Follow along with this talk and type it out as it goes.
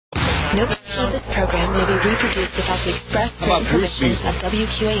No portion of this program may be reproduced without the express written permission of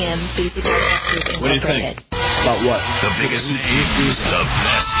WQAM BZ Broadcast Group Incorporated. What do you think? About what? The biggest names, the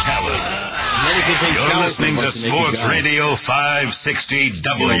best talent. You're listening to Sports Radio 560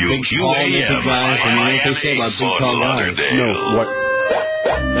 WQAM. Fort Lauderdale. No, what?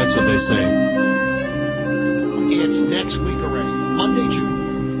 That's what they say. It's next week already. Monday, June.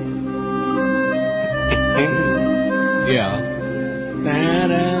 Yeah.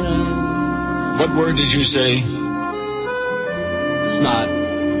 What word did you say? Snot.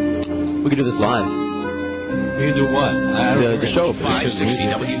 We could do this live. You can do what? The show. 560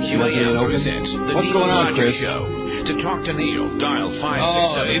 WQAM presents the What's going on, Chris? Show. To talk to Neil, dial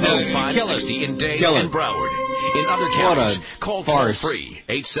 560 in Dade and Broward. In other counties, call toll-free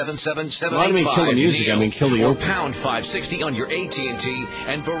 877-785. I mean kill the music, I mean kill the or open. pound 560 on your AT&T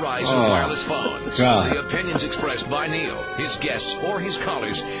and Verizon wireless phones. God. The opinions expressed by Neil, his guests, or his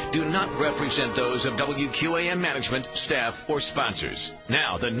callers do not represent those of WQAM management, staff, or sponsors.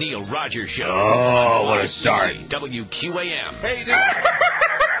 Now, the Neil Rogers Show. Oh, what a start. WQAM. Hey, dude.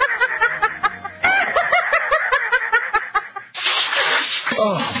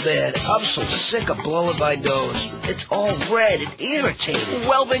 Oh, man, I'm so sick of blowing my nose. It's all red and irritating.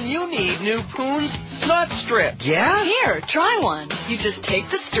 Well, then you need new Poon's Snot Strip. Yeah? Here, try one. You just take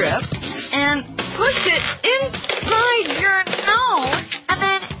the strip and push it inside your nose, and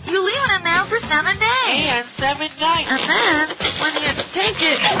then you leave it in there for 7 days. And 7 nights. And then, when you take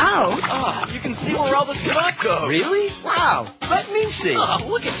it out... Oh, you can see where all the snot goes. Really? Wow. Let me see. Oh,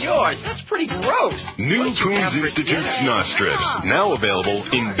 look at yours. That's pretty gross. New Coons Institute Snot Strips. Now available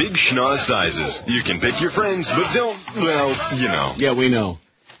in big schnoz sizes. You can pick your friends, but don't, well, you know. Yeah, we know.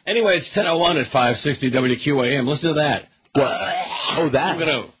 Anyway, it's 10:01 at 560 WQAM. Listen to that. What? Oh, that.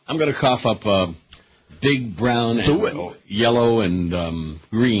 I'm gonna cough up big brown and yellow and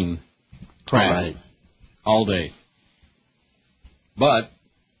green crap all day. But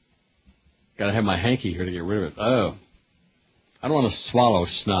gotta have my hanky here to get rid of it. Oh, I don't want to swallow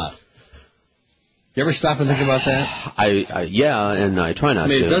snot. You ever stop and think about that? Yeah, and I try not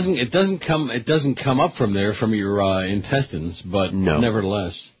to. It doesn't come up from there from your intestines, but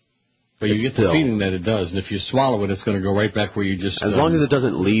nevertheless. But you get the feeling that it does, and if you swallow it, it's going to go right back where you just... As long as it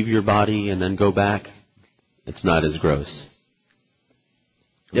doesn't leave your body and then go back, it's not as gross.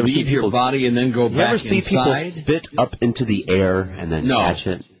 Leave your body and then go back inside? You ever see people spit up into the air and then catch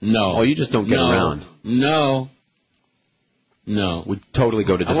it? No. Oh, you just don't get around. No. We'd totally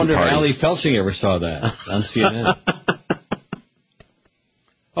go to different parties. I wonder if Ali Felching ever saw that on CNN.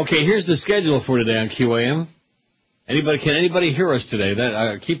 Okay, here's the schedule for today on QAM. Can anybody hear us today?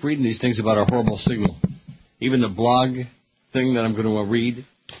 I keep reading these things about our horrible signal. Even the blog thing that I'm going to read,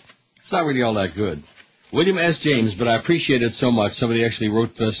 it's not really all that good. William S. James, but I appreciate it so much. Somebody actually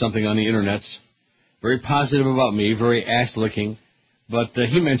wrote something on the internets, very positive about me, very ass-licking, but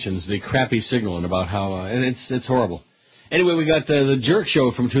he mentions the crappy signal and about how, and it's horrible. Anyway, we got the Jerk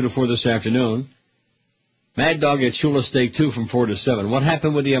Show from 2 to 4 this afternoon. Mad Dog at Shula Steak 2 from 4 to 7. What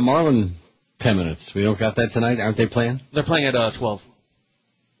happened with the Marlin 10 minutes? We don't got that tonight? Aren't they playing? They're playing at 12.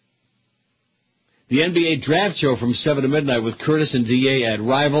 The NBA Draft Show from 7 to midnight with Curtis and D.A. at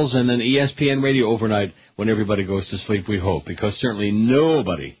Rivals, and then ESPN Radio overnight when everybody goes to sleep, we hope, because certainly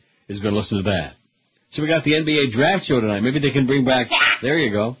nobody is going to listen to that. So we got the NBA Draft Show tonight. Maybe they can bring back... There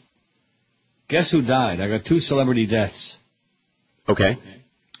you go. Guess who died? I got 2 celebrity deaths. Okay.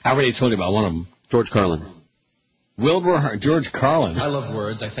 I already told you about one of them. George Carlin. George Carlin. I love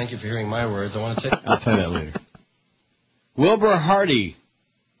words. I thank you for hearing my words. I want to take... I'll play that later. Wilbur Hardy,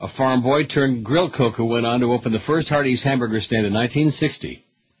 a farm boy turned grill cook who went on to open the first Hardee's hamburger stand in 1960,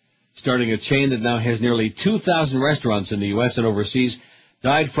 starting a chain that now has nearly 2,000 restaurants in the U.S. and overseas,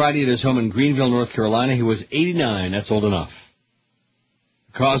 died Friday at his home in Greenville, North Carolina. He was 89. That's old enough.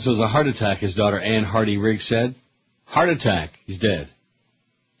 The cause was a heart attack, his daughter Ann Hardy Riggs said. Heart attack. He's dead.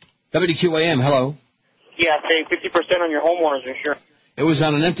 WQAM, hello. Yeah, paying 50% on your homeowner's insurance. It was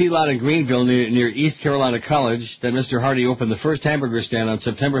on an empty lot in Greenville near East Carolina College that Mr. Hardy opened the first hamburger stand on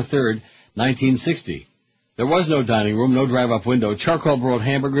September 3rd, 1960. There was no dining room, no drive-up window. Charcoal broiled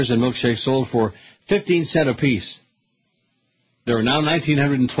hamburgers and milkshakes sold for 15 cents apiece. There are now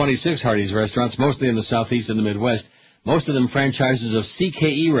 1,926 Hardee's restaurants, mostly in the Southeast and the Midwest, most of them franchises of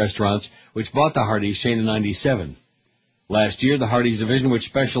CKE restaurants, which bought the Hardee's chain in 1997. Last year, the Hardee's division, which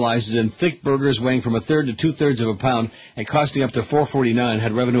specializes in thick burgers weighing from 1/3 to 2/3 of a pound and costing up to $4.49,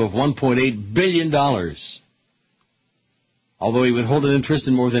 had revenue of $1.8 billion. Although he would hold an interest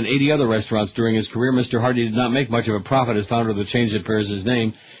in more than 80 other restaurants during his career, Mr. Hardy did not make much of a profit as founder of the chain that bears his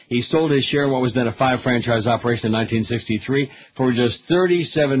name. He sold his share in what was then a 5-franchise operation in 1963 for just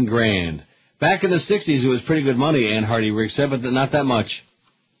 $37,000. Back in the 60s, it was pretty good money, Ann Hardy Riggs said, but not that much.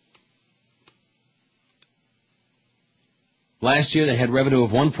 Last year, they had revenue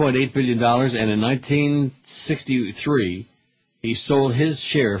of $1.8 billion, and in 1963, he sold his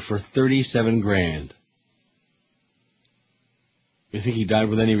share for $37,000. You think he died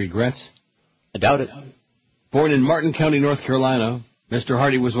with any regrets? I doubt it. Born in Martin County, North Carolina, Mr.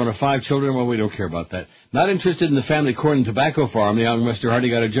 Hardy was one of 5 children. Well, we don't care about that. Not interested in the family corn and tobacco farm, the young Mr. Hardy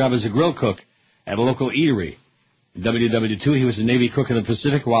got a job as a grill cook at a local eatery. In WW2, he was a Navy cook in the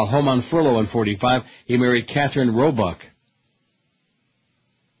Pacific. While home on furlough in 45, he married Catherine Roebuck.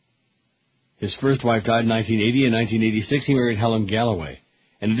 His first wife died in 1980. In 1986, he married Helen Galloway.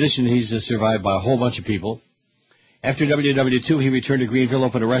 In addition, he's survived by a whole bunch of people. After WW2, he returned to Greenville,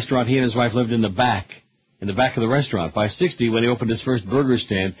 opened a restaurant. He and his wife lived in the back of the restaurant. By 60, when he opened his first burger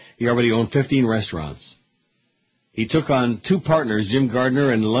stand, he already owned 15 restaurants. He took on 2 partners, Jim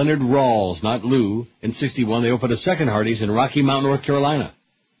Gardner and Leonard Rawls, not Lou. In 61, they opened a second Hardee's in Rocky Mount, North Carolina.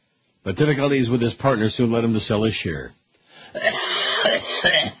 But difficulties with his partner soon led him to sell his share.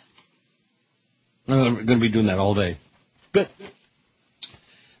 I'm going to be doing that all day. Good.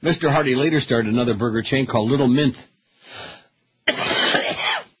 Mr. Hardy later started another burger chain called Little Mint,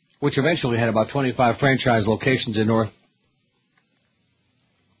 which eventually had about 25 franchise locations in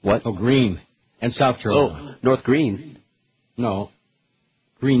Green and South Carolina. Oh, North Green. No,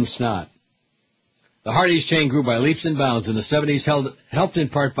 Green Snot. The Hardee's chain grew by leaps and bounds in the 70s, helped in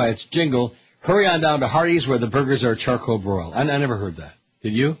part by its jingle, "Hurry on down to Hardee's where the burgers are charcoal broiled." I never heard that.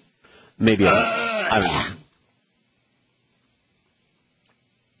 Did you? Maybe I don't know.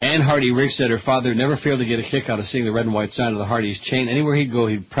 Ann Hardy Riggs said her father never failed to get a kick out of seeing the red and white sign of the Hardee's chain. Anywhere he'd go,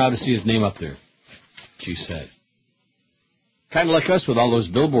 he'd be proud to see his name up there, she said. Kind of like us with all those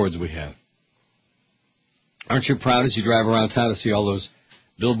billboards we have. Aren't you proud as you drive around town to see all those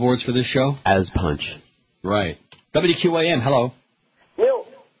billboards for this show? As punch. Right. WQAM, hello. Neil.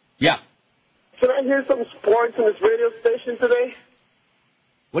 Yeah. Can I hear some sports in this radio station today?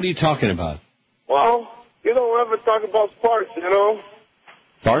 What are you talking about? Well, you don't ever talk about sports, you know.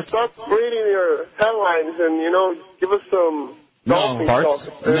 Farts? Start reading your headlines and, give us some golfing farts?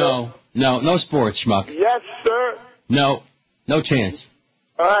 talk. No sports, schmuck. Yes, sir. No chance.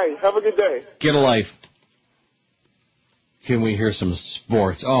 All right, have a good day. Get a life. Can we hear some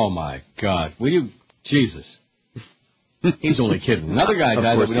sports? Oh, my God. Will you? Jesus. He's only kidding. Another guy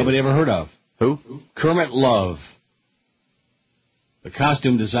died that nobody ever heard of. Who? Kermit Love. The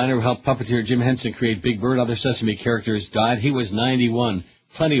costume designer who helped puppeteer Jim Henson create Big Bird and other Sesame characters died. He was 91,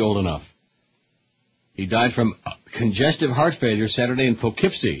 plenty old enough. He died from congestive heart failure Saturday in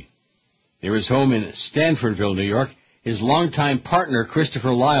Poughkeepsie, near his home in Stanfordville, New York. His longtime partner,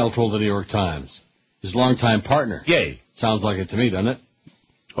 Christopher Lyle, told the New York Times. His longtime partner. Yay. Sounds like it to me, doesn't it?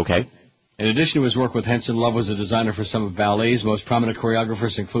 Okay. In addition to his work with Henson, Love was a designer for some of ballet's most prominent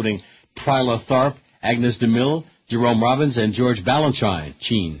choreographers, including Twyla Tharp, Agnes DeMille, Jerome Robbins, and George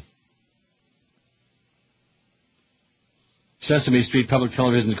Balanchine. Sesame Street Public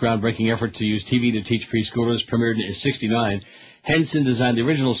Television's groundbreaking effort to use TV to teach preschoolers premiered in 1969. Henson designed the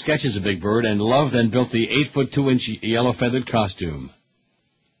original sketches of Big Bird, and Love then built the 8-foot 2-inch yellow feathered costume.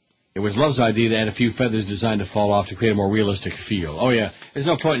 It was Love's idea to add a few feathers designed to fall off to create a more realistic feel. Oh, yeah. There's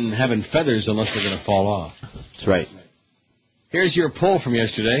no point in having feathers unless they're going to fall off. That's right. Here's your poll from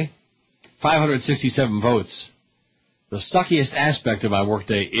yesterday. 567 votes. The suckiest aspect of my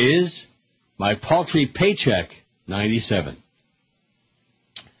workday is my paltry paycheck, 97.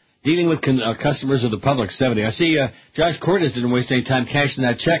 Dealing with customers of the public, 70. I see Josh Cordes didn't waste any time cashing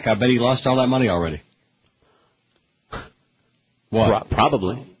that check. I bet he lost all that money already. What?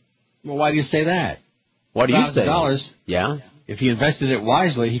 Probably. Well, why do you say that? What do you say? $1,000. Yeah. If he invested it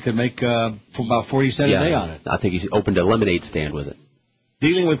wisely, he could make about 40 cents a day on it. I think he's opened a lemonade stand with it.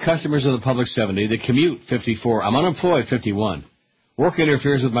 Dealing with customers of the public, 70. The commute, 54. I'm unemployed, 51. Work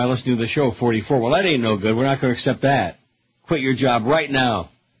interferes with my listening to the show, 44. Well, that ain't no good. We're not going to accept that. Quit your job right now.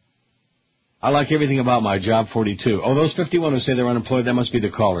 I like everything about my job, 42. Oh, those 51 who say they're unemployed, that must be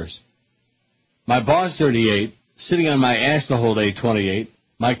the callers. My boss, 38. Sitting on my ass the whole day, 28.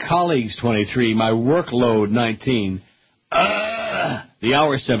 My colleagues, 23. My workload, 19. The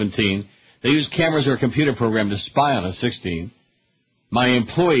hour, 17. They use cameras or a computer program to spy on us, 16. My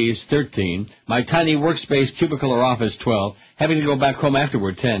employees, 13. My tiny workspace, cubicle or office, 12. Having to go back home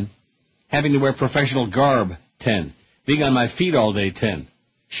afterward, 10. Having to wear professional garb, 10. Being on my feet all day, 10.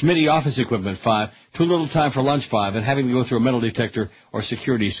 Schmitty office equipment, 5. Too little time for lunch, 5. And having to go through a metal detector or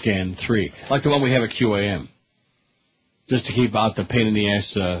security scan, 3. Like the one we have at QAM. Just to keep out the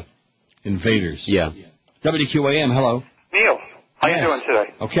pain-in-the-ass invaders. Yeah. WQAM, hello. Neil, how you doing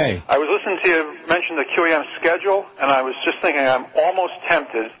today? Okay. I was listening to you mention the QAM schedule, and I was just thinking I'm almost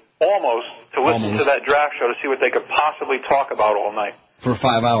tempted, to listen to that draft show to see what they could possibly talk about all night. For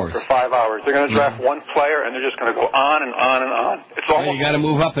 5 hours. For 5 hours. They're going to draft one player, and they're just going to go on and on and on. It's almost. You got to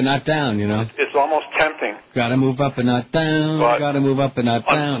move up and not down, you know. It's almost tempting. Got to move up and not down. But Got to move up and not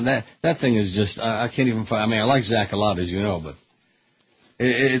down. That thing is just. I can't even find. I mean, I like Zach a lot, as you know, but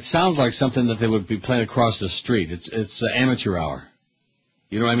it sounds like something that they would be playing across the street. It's amateur hour.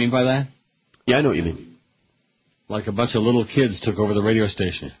 You know what I mean by that? Yeah, I know what you mean. Like a bunch of little kids took over the radio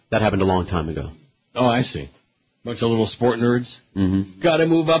station. That happened a long time ago. Oh, I see. Bunch of little sport nerds. Mm-hmm. Gotta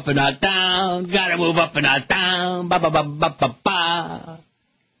move up and not down. Gotta move up and not down. Ba ba ba ba ba ba.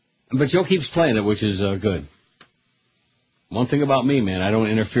 But Joe keeps playing it, which is good. One thing about me, man, I don't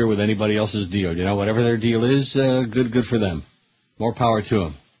interfere with anybody else's deal. You know, whatever their deal is, good for them. More power to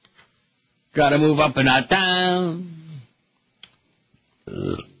them. Gotta move up and not down.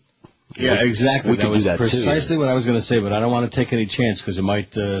 Yeah, exactly. That was precisely what I was going to say, but I don't want to take any chance because it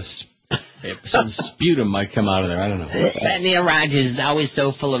might. Some sputum might come out of there. I don't know. That Neil Rogers is always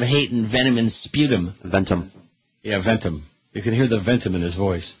so full of hate and venom and sputum. Ventum. Yeah, ventum. You can hear the ventum in his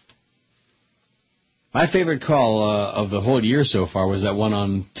voice. My favorite call of the whole year so far was that one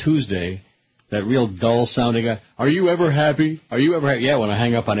on Tuesday, that real dull-sounding guy. Are you ever happy? Are you ever happy? Yeah, when I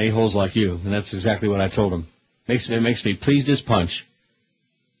hang up on a-holes like you. And that's exactly what I told him. It makes me pleased as punch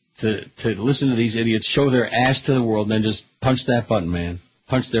to listen to these idiots show their ass to the world and then just punch that button, man.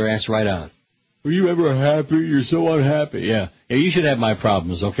 Punch their ass right out. Are you ever happy? You're so unhappy. Yeah, you should have my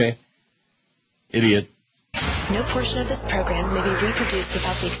problems, okay? Idiot. No portion of this program may be reproduced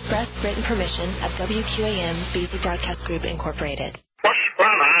without the express written permission of WQAM BZ Broadcast Group, Incorporated.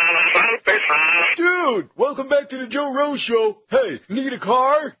 Dude, welcome back to the Joe Rose Show. Hey, need a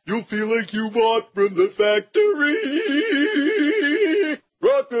car? You'll feel like you bought from the factory.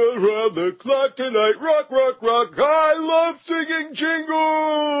 Rock around the clock tonight. Rock, rock, rock. I love singing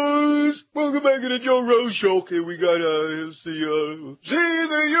jingles. Welcome back to the Joe Rose Show. Okay, we got, see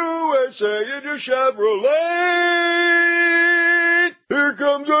the USA in your Chevrolet. Here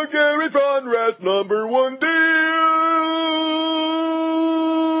comes a Gary Fonrath #1 deal.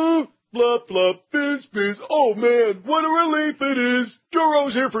 Blup, blup, fizz, fizz. Oh, man, what a relief it is. Joe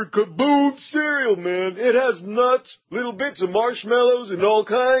Rose here for Kaboom cereal, man. It has nuts, little bits of marshmallows, and all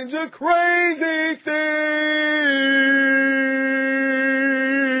kinds of crazy things.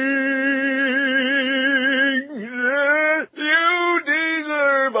 You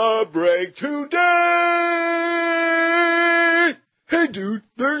deserve a break today. Hey, dude,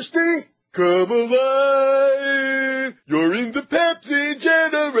 thirsty? Come alive. You're in the Pepsi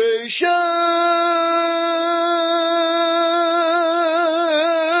generation.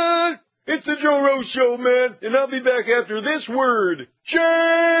 It's the Joe Rose Show, man, and I'll be back after this word.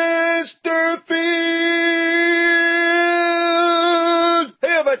 Chesterfield.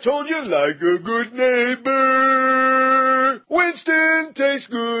 Hey, have I told you like a good neighbor? Winston tastes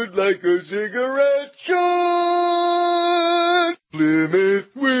good like a cigarette should.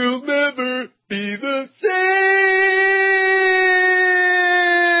 Plymouth will never be the same.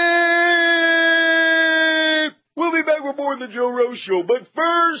 We'll be back with more of the Joe Rose Show, but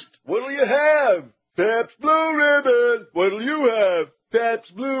first, what'll you have? Pabst Blue Ribbon. What'll you have?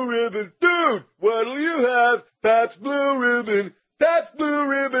 Pabst Blue Ribbon. Dude, what'll you have? Pabst Blue Ribbon. Pabst Blue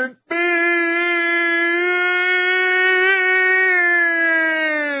Ribbon.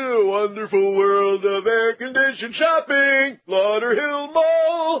 Wonderful world of air-conditioned shopping. Lauderhill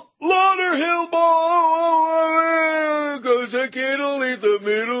Mall. Lauderhill Mall. 'Cause I can't leave the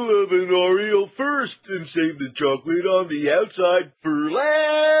middle of an Oreo first and save the chocolate on the outside for last.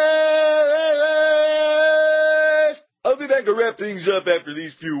 I'll be back to wrap things up after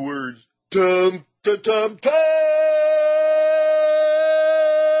these few words. Tums.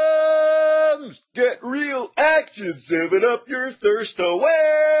 Get real action, 7-Up your thirst away.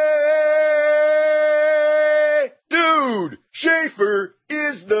 Dude, Schaefer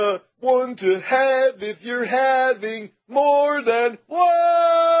is the one to have if you're having more than one.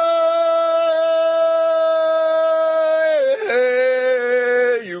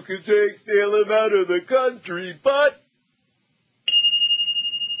 Hey, you can take Salem out of the country, but...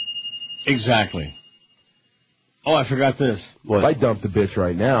 Exactly. Oh, I forgot this. Well, I dumped the bitch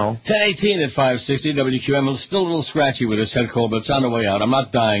right now. 10:18 at 560 WQM. I'm still a little scratchy with this head cold, but it's on the way out. I'm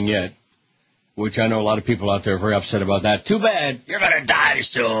not dying yet. which I know a lot of people out there are very upset about that. Too bad. You're going to die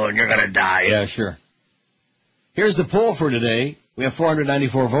soon. You're going to die. Yeah, sure. Here's the poll for today. We have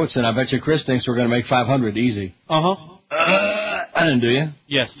 494 votes, and I bet you Chris thinks we're going to make 500 easy. I didn't, do you?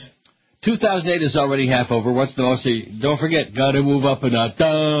 Yes. 2008 is already half over. What's the most? Don't forget, got to move up and not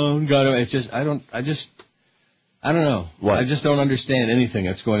down. It's just, I don't know. What? I just don't understand anything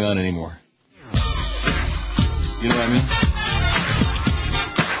that's going on anymore. You know what I mean?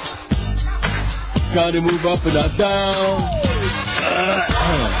 Got to move up and not down.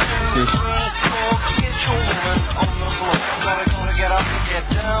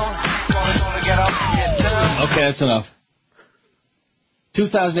 Okay, that's enough.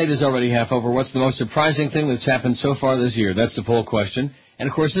 2008 is already half over. What's the most surprising thing that's happened so far this year? That's the poll question. And,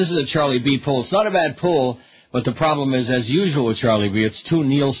 of course, this is a Charlie B. poll. It's not a bad poll, but the problem is, as usual with Charlie B., it's too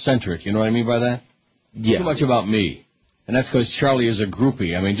Neil-centric. You know what I mean by that? Yeah. Too much about me. And that's because Charlie is a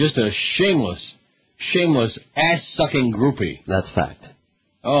groupie. I mean, just a shameless, ass-sucking groupie. That's fact.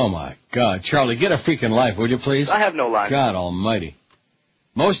 Oh, my God. Charlie, get a freaking life, would you, please? I have no life. God almighty.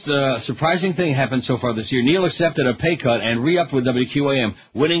 Most surprising thing happened so far this year. Neil accepted a pay cut and re-upped with WQAM,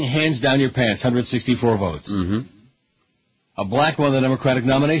 winning hands down your pants, 164 votes. Mm-hmm. A black won the Democratic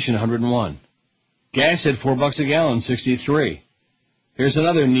nomination, 101. Gas at $4 a gallon, 63. Here's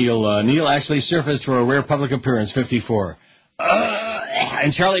another Neil. Neil actually surfaced for a rare public appearance, 54.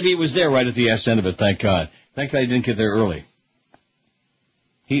 And Charlie B. was there right at the end of it, thank God. Thank God he didn't get there early.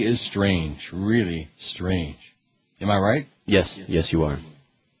 He is strange, really strange. Am I right? Yes, you are.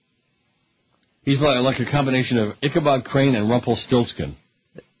 He's like a combination of Ichabod Crane and Rumpelstiltskin.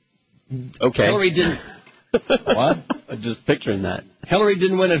 Okay. Hillary didn't... What? I'm just picturing that. Hillary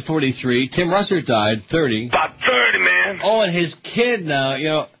didn't win at 43. Tim Russert died, 30. About 30, man. Oh, and his kid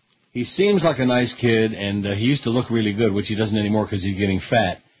now, he seems like a nice kid, and he used to look really good, which he doesn't anymore because he's getting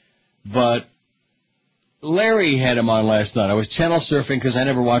fat. But Larry had him on last night. I was channel surfing because I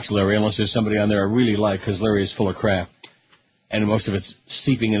never watch Larry unless there's somebody on there I really like because Larry is full of crap. And most of it's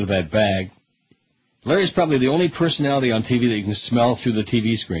seeping into that bag. Larry's probably the only personality on TV that you can smell through the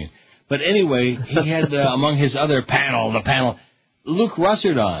TV screen. But anyway, he had among his other panel, Luke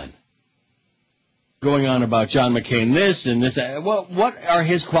Russert on. Going on about John McCain this and this. What are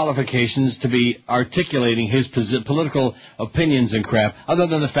his qualifications to be articulating his political opinions and crap other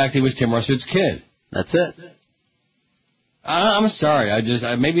than the fact he was Tim Russert's kid? That's it. I'm sorry.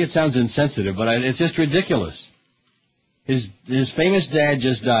 Maybe it sounds insensitive, but it's just ridiculous. His famous dad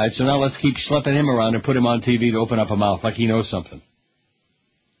just died, so now let's keep schlepping him around and put him on TV to open up a mouth like he knows something.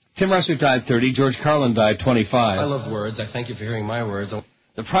 Tim Russert died 30. George Carlin died 25. I love words. I thank you for hearing my words.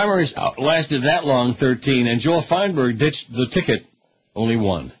 The primaries lasted that long, 13, and Joel Feinberg ditched the ticket, only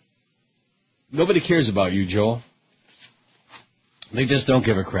 1. Nobody cares about you, Joel. They just don't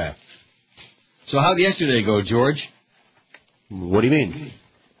give a crap. So how'd yesterday go, George? What do you mean?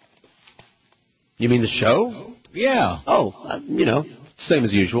 You mean the show? Yeah. Oh, same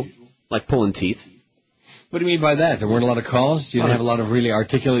as usual, like pulling teeth. What do you mean by that? There weren't a lot of calls? You didn't have a lot of really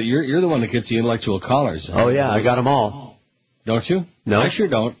articulate... You're the one that gets the intellectual callers. Oh, yeah, I got them all. Don't you? No. I sure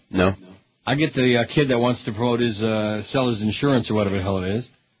don't. No. I get the kid that wants to promote sell his insurance or whatever the hell it is.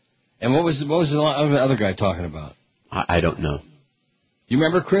 And what was the other guy talking about? I don't know. You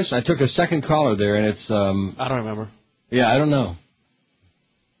remember, Chris? I took a second caller there, and it's... I don't remember. Yeah, I don't know.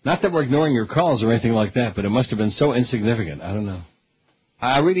 Not that we're ignoring your calls or anything like that, but it must have been so insignificant. I don't know.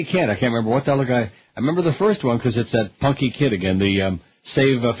 I really can't. I can't remember what the other guy... I remember the first one because it's that punky kid again, the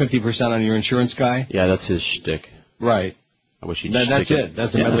save 50% on your insurance guy. Yeah, that's his shtick. Right. I wish he'd That's stick it.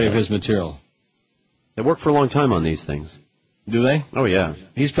 That's a medley of his material. They work for a long time on these things. Do they? Oh, yeah.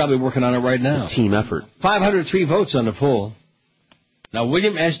 He's probably working on it right now. A team effort. 503 votes on the poll. Now,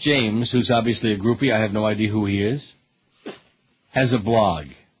 William S. James, who's obviously a groupie, I have no idea who he is, has a blog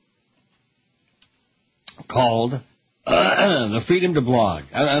called The Freedom to Blog.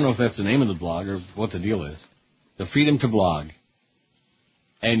 I don't know if that's the name of the blog or what the deal is. The Freedom to Blog.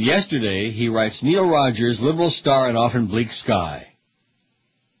 And yesterday, he writes, Neil Rogers, liberal star and often bleak sky.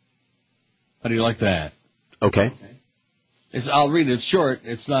 How do you like that? Okay. I'll read it. It's short.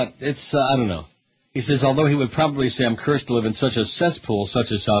 I don't know. He says, although he would probably say I'm cursed to live in such a cesspool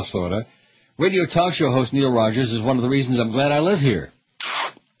such as South Florida, radio talk show host Neil Rogers is one of the reasons I'm glad I live here.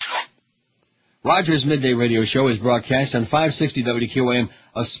 Rogers' midday radio show is broadcast on 560 WQAM,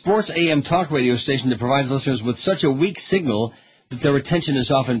 a sports AM talk radio station that provides listeners with such a weak signal that their attention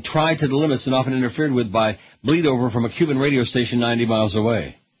is often tried to the limits and often interfered with by bleed over from a Cuban radio station 90 miles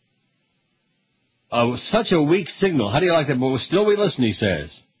away. Such a weak signal. How do you like that? But still we listen, he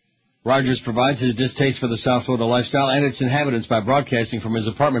says. Rogers provides his distaste for the South Florida lifestyle and its inhabitants by broadcasting from his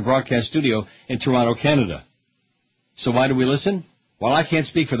apartment broadcast studio in Toronto, Canada. So why do we listen? Well, I can't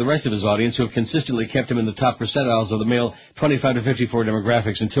speak for the rest of his audience who have consistently kept him in the top percentiles of the male 25 to 54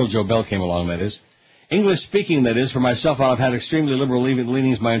 demographics until Joe Bell came along, that is. English speaking, that is. For myself, while I've had extremely liberal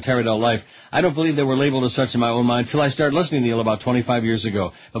leanings my entire adult life, I don't believe they were labeled as such in my own mind until I started listening to Neil about 25 years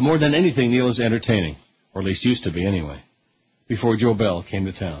ago. But more than anything, Neil is entertaining. Or at least used to be, anyway. Before Joe Bell came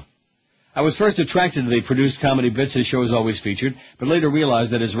to town. I was first attracted to the produced comedy bits his shows always featured, but later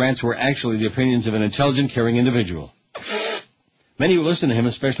realized that his rants were actually the opinions of an intelligent, caring individual. Many who listen to him,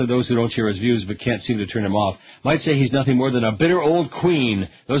 especially those who don't share his views but can't seem to turn him off, might say he's nothing more than a bitter old queen.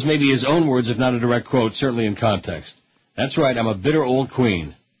 Those may be his own words, if not a direct quote, certainly in context. That's right, I'm a bitter old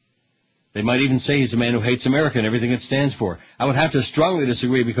queen. They might even say he's a man who hates America and everything it stands for. I would have to strongly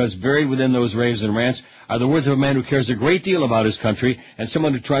disagree because buried within those raves and rants are the words of a man who cares a great deal about his country and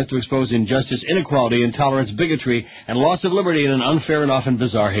someone who tries to expose injustice, inequality, intolerance, bigotry, and loss of liberty in an unfair and often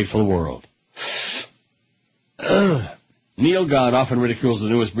bizarre, hateful world. Neil God often ridicules the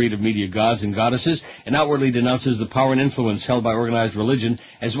newest breed of media gods and goddesses and outwardly denounces the power and influence held by organized religion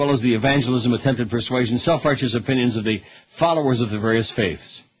as well as the evangelism, attempted persuasion, self-righteous opinions of the followers of the various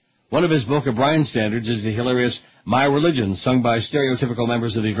faiths. One of his Book of Brian standards is the hilarious My Religion, sung by stereotypical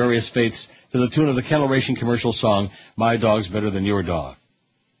members of the various faiths to the tune of the Kennel Racing commercial song, My Dog's Better Than Your Dog.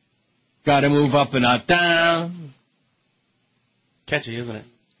 Gotta move up and not down. Catchy, isn't it?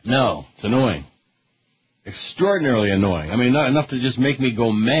 No, it's annoying. Extraordinarily annoying. I mean, not enough to just make me go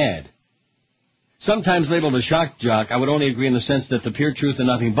mad. Sometimes labeled a shock jock, I would only agree in the sense that the pure truth and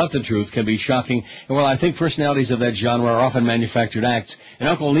nothing but the truth can be shocking, and while I think personalities of that genre are often manufactured acts, in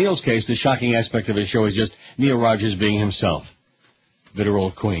Uncle Neil's case, the shocking aspect of his show is just Neil Rogers being himself. Bitter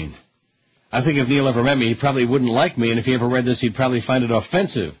old queen. I think if Neil ever met me, he probably wouldn't like me, and if he ever read this, he'd probably find it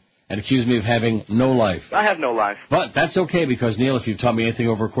offensive and accuse me of having no life. I have no life. But that's okay, because, Neil, if you've taught me anything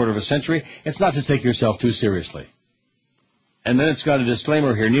over a quarter of a century, it's not to take yourself too seriously. And then it's got a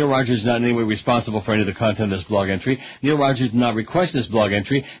disclaimer here. Neil Rogers is not in any way responsible for any of the content of this blog entry. Neil Rogers did not request this blog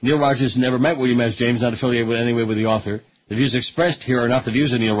entry. Neil Rogers never met William S. James, not affiliated in any way with the author. The views expressed here are not the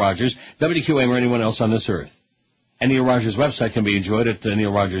views of Neil Rogers, WQAM, or anyone else on this earth. And Neil Rogers' website can be enjoyed at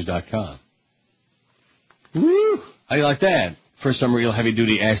neilrogers.com. Woo! How do you like that? For some real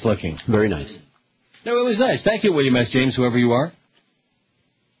heavy-duty ass-licking. Very nice. No, it was nice. Thank you, William S. James, whoever you are.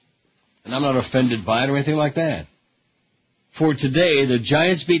 And I'm not offended by it or anything like that. For today, the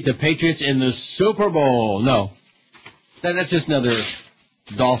Giants beat the Patriots in the Super Bowl. No. That's just another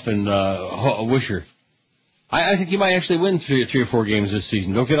dolphin wisher. I think you might actually win three or four games this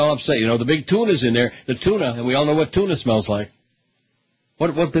season. Don't get all upset. You know, the big tuna's in there. The tuna, and we all know what tuna smells like.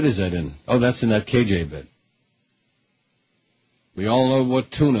 What bit is that in? Oh, that's in that KJ bit. We all know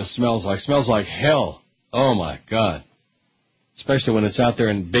what tuna smells like. Smells like hell. Oh, my God. Especially when it's out there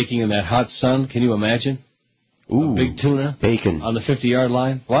and baking in that hot sun. Can you imagine? Ooh, a big tuna. Bacon. On the 50-yard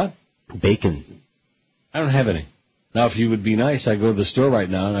line. What? Bacon. I don't have any. Now, if you would be nice, I'd go to the store right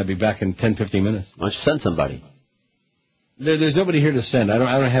now, and I'd be back in 10, 15 minutes. Why don't you send somebody? There's nobody here to send. I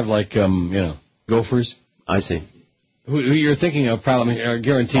don't have, like, gophers. I see. Who you're thinking of probably are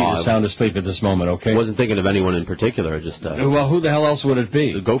guaranteed to sound asleep at this moment, okay? I wasn't thinking of anyone in particular. Just well, who the hell else would it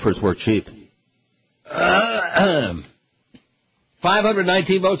be? The gophers work cheap.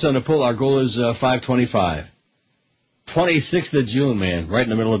 519 votes on the poll. Our goal is 525. 26th of June, man, right in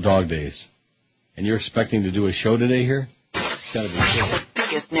the middle of dog days. And you're expecting to do a show today here? It's gotta be cool. The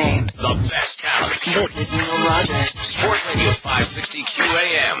biggest names. The best talent. This is Neil Rogers. Sports Radio 560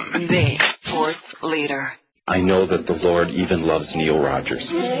 QAM. The sports leader. I know that the Lord even loves Neil Rogers.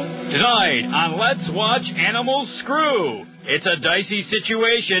 Tonight on Let's Watch Animals Screw. It's a dicey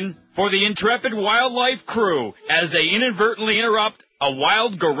situation for the intrepid wildlife crew as they inadvertently interrupt a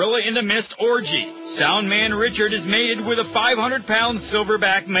wild gorilla in the mist orgy. Soundman Richard is mated with a 500-pound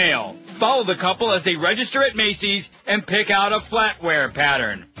silverback male. Follow the couple as they register at Macy's and pick out a flatware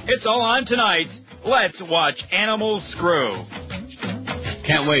pattern. It's all on tonight's Let's Watch Animals Screw.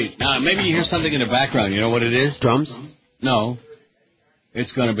 Can't wait. Maybe you hear something in the background. You know what it is? Drums? No.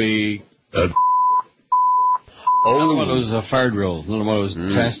 It's going to be... Oh. Another one of those fire drills. Another one of those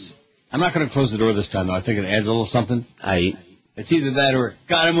tests. I'm not going to close the door this time, though. I think it adds a little something. It's either that or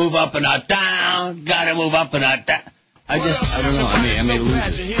gotta move up and not down. Gotta move up and not down. I don't know. I may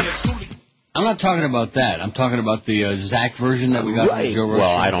lose it. I'm not talking about that. I'm talking about the Zach version that we got from Joe Rogan.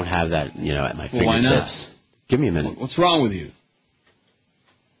 Well, I don't have that, at my fingertips. Why not? Give me a minute. What's wrong with you?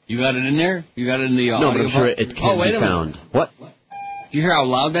 You got it in there? You got it in the audio? No, but I'm sure it can be found. What? Do you hear how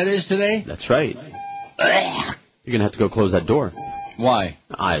loud that is today? That's right. You're going to have to go close that door. Why?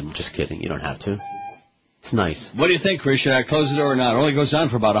 I'm just kidding. You don't have to. It's nice. What do you think, Chris? Should I close the door or not? It only goes on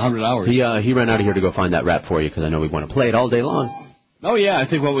for about 100 hours. He ran out of here to go find that rap for you because I know we want to play it all day long. Oh, yeah, I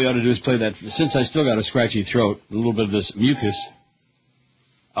think what we ought to do is play that. Since I still got a scratchy throat, a little bit of this mucus,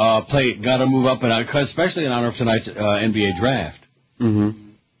 Gotta Move Up and Out, especially in honor of tonight's NBA draft. Mm-hmm.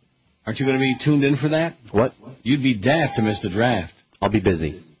 Aren't you going to be tuned in for that? What? You'd be daft to miss the draft. I'll be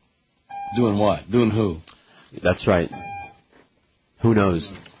busy. Doing what? Doing who? That's right. Who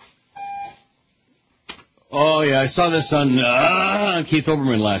knows? Oh, yeah, I saw this on Keith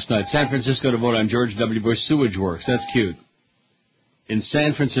Olbermann last night. San Francisco to vote on George W. Bush sewage works. That's cute. In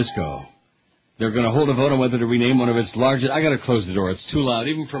San Francisco, they're going to hold a vote on whether to rename one of its largest... I got to close the door. It's too loud.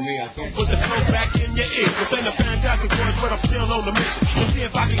 Even for me, I can't... Put the flow back in your ear. This ain't a fantastic voice, but I'm still on the mission. Let's see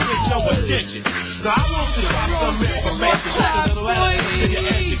if I can get your attention. Now, I want to drop some information. Just a little attitude to your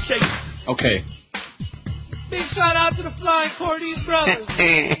education. Okay. Big shout out to the Flying Cordes brothers.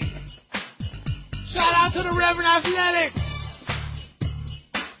 Shout out to the Reverend Athletic.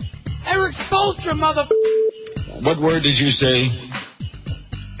 Eric Spoelstra, What word did you say?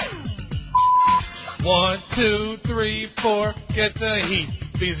 1, 2, 3, 4, get the heat.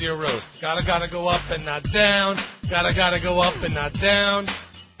 B0 roast. Gotta go up and not down. Gotta go up and not down.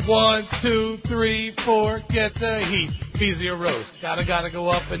 1, 2, 3, 4, get the heat. B0 roast. Gotta go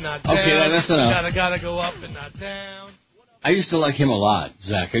up and not down. Okay, that's enough. Gotta go up and not down. I used to like him a lot,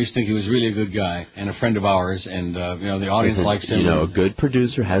 Zach. I used to think he was really a good guy and a friend of ours, and the audience likes him. A good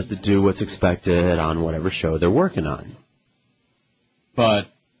producer has to do what's expected on whatever show they're working on. But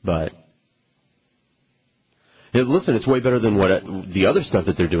listen, it's way better than the other stuff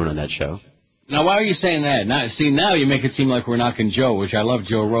that they're doing on that show. Now, why are you saying that? Now you make it seem like we're knocking Joe, which I love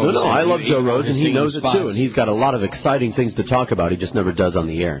Joe Rose. No, I love Joe Rose, and he knows it too, and he's got a lot of exciting things to talk about. He just never does on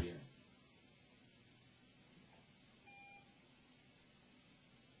the air.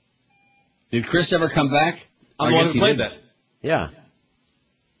 Did Chris ever come back? I'm the one who played that. Yeah.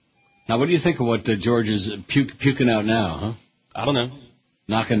 Now, what do you think of what George is puking out now, huh? I don't know.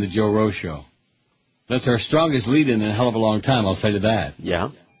 Knocking the Joe Rose show. That's our strongest lead-in a hell of a long time, I'll tell you that.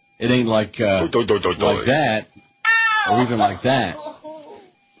 Yeah. It ain't like like that, or even like that.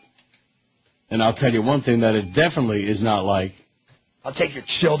 And I'll tell you one thing that it definitely is not like. I'll take your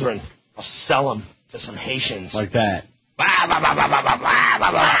children. I'll sell them to some Haitians. Like that.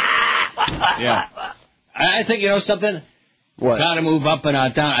 Yeah. I think, something? What? Gotta Move Up and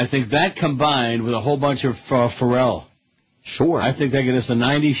Not Down. I think that combined with a whole bunch of Pharrell. Sure. I think they get us a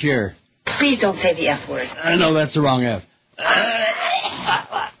 90 share. Please don't say the F word. I know that's the wrong F.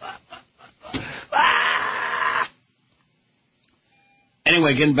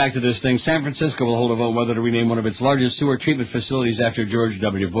 Anyway, getting back to this thing, San Francisco will hold a vote whether to rename one of its largest sewer treatment facilities after George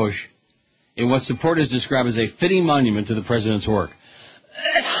W. Bush in what supporters describe as a fitting monument to the president's work.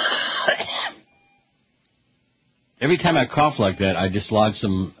 Every time I cough like that, I dislodge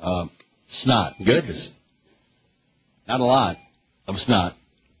some snot. Good. Not a lot of snot.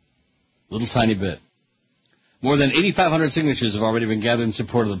 A little tiny bit. More than 8,500 signatures have already been gathered in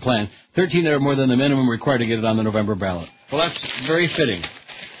support of the plan. 13 that are more than the minimum required to get it on the November ballot. Well, that's very fitting.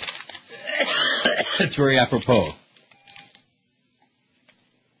 It's very apropos.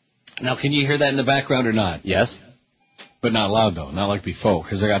 Now, can you hear that in the background or not? Yes. But not loud, though. Not like before,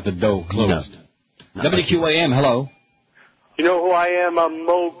 because I got the door closed. No. WQAM, hello. You know who I am? I'm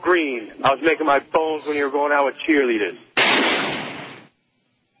Mo Green. I was making my bones when you were going out with cheerleaders.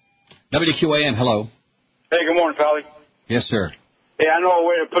 WQAM, hello. Hey, good morning, Pally. Yes, sir. Hey, I know a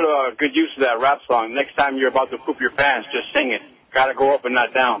way to put a good use of that rap song. Next time you're about to poop your pants, just sing it. Gotta go up and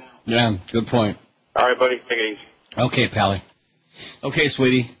not down. Yeah, good point. All right, buddy. Take it easy. Okay, Pally. Okay,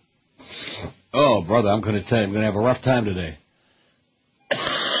 sweetie. Oh, brother, I'm going to tell you, I'm going to have a rough time today.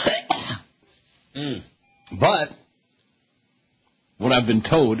 But what I've been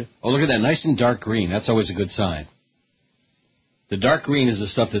told, look at that, nice and dark green. That's always a good sign. The dark green is the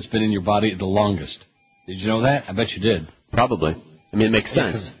stuff that's been in your body the longest. Did you know that? I bet you did. Probably. I mean, it makes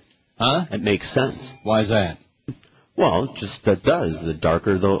sense. Huh? It makes sense. Why is that? Well, just that does. The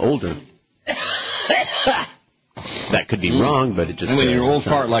darker, the older. That could be wrong, but it just... And when you're an old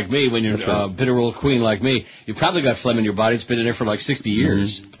fart like me, when you're a bitter old queen like me, you probably got phlegm in your body. It's been in there for like 60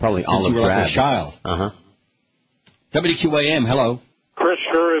 years. Probably since you were like a child. Uh-huh. WQAM, hello. Chris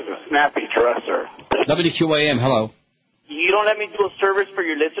sure is a snappy dresser. WQAM, hello. You don't let me do a service for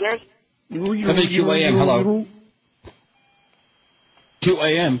your listeners? WQAM, hello.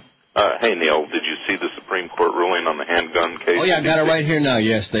 QAM. Hey, Neil, did you see the Supreme Court ruling on the handgun case? Oh, yeah, I got it right here now,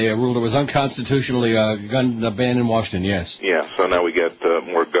 yes. They ruled it was unconstitutionally gun ban in Washington, yes. Yeah, so now we get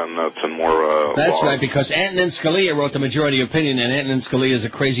more gun nuts and more That's laws. right, because Antonin Scalia wrote the majority opinion, and Antonin Scalia is a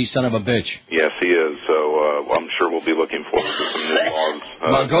crazy son of a bitch. Yes, he is, so I'm sure we'll be looking forward to some new laws.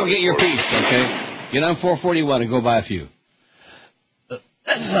 Well, go get your piece, okay? Get on 441 and go buy a few.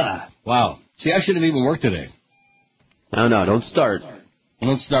 Wow. See, I shouldn't have even worked today. No, don't start.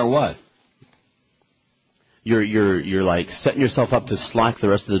 Don't start what? You're like setting yourself up to slack the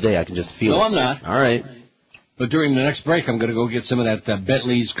rest of the day. I can just feel it. No, I'm not. All right. But during the next break, I'm going to go get some of that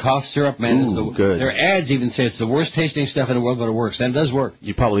Bentley's cough syrup, man. Ooh, good. Their ads even say it's the worst tasting stuff in the world, but it works. And it does work.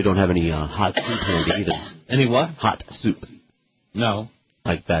 You probably don't have any hot soup handy either. Any what? Hot soup. No.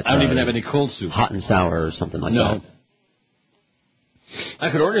 Like that. I don't even have any cold soup. Hot and sour or something like that. No.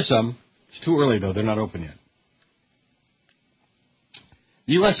 I could order some. It's too early, though. They're not open yet.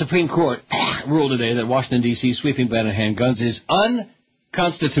 The U.S. Supreme Court ruled today that Washington, D.C.'s sweeping ban on handguns is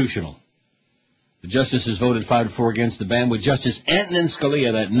unconstitutional. The justices voted 5-4 against the ban, with Justice Antonin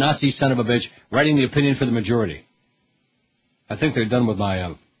Scalia, that Nazi son of a bitch, writing the opinion for the majority. I think they're done with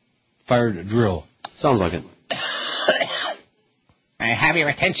my fired drill. Sounds like it. May I have your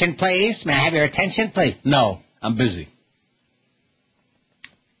attention, please? May I have your attention, please? No, I'm busy.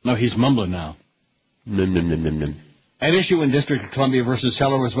 No, he's mumbling now. At issue in District of Columbia versus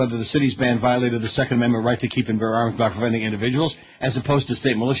Heller was whether the city's ban violated the Second Amendment right to keep and bear arms by preventing individuals, as opposed to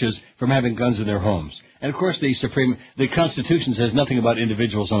state militias, from having guns in their homes. And, of course, the Constitution says nothing about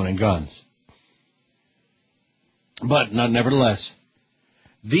individuals owning guns. But, nevertheless,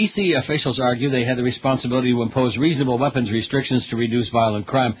 D.C. officials argue they had the responsibility to impose reasonable weapons restrictions to reduce violent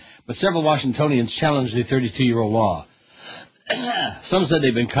crime, but several Washingtonians challenged the 32-year-old law. Some said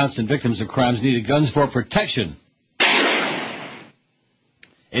they've been constant victims of crimes, needed guns for protection.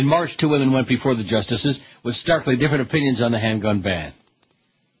 In March, 2 women went before the justices with starkly different opinions on the handgun ban.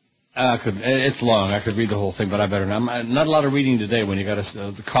 It's long. I could read the whole thing, but I better not. Not a lot of reading today when you got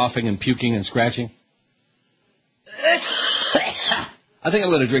the coughing and puking and scratching. I think I'm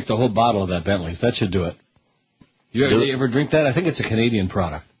going to drink the whole bottle of that Bentley's. That should do it. You ever drink that? I think it's a Canadian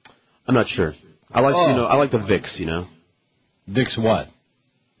product. I'm not sure. I like the Vicks, Vicks what?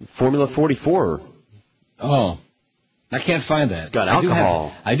 Formula 44. Oh. I can't find that. It's got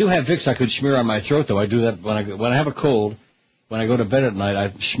alcohol. I do have Vicks I could smear on my throat, though. I do that when I have a cold. When I go to bed at night,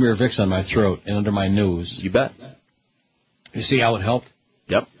 I smear Vicks on my throat and under my nose. You bet. You see how it helped?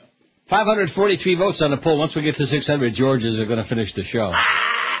 Yep. 543 votes on the poll. Once we get to 600, Georges are going to finish the show.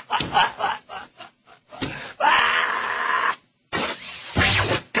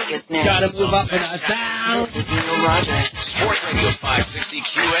 Gotta move up and down. This is Neil Rogers. Sports Radio 560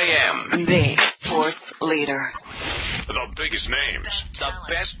 QAM. The sports leader. The biggest names, the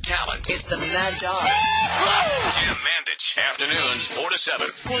best talent. It's the Mad Dog. Jim Mandich. Afternoons 4 to 7.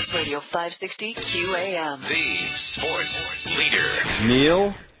 Sports Radio 560 QAM. The sports leader.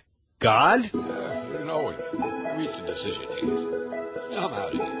 Neil? God? I reached a decision here. I'm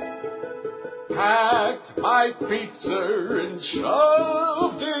out of here. Packed my pizza and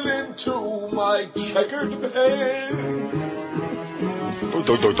shoved it into my checkered bed.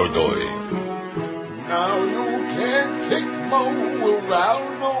 Now you can't kick Mo around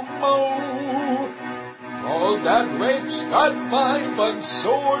no more. All that rape's got my butt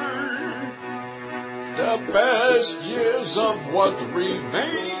sore. The best years of what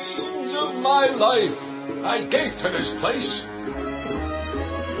remains of my life I gave to this place.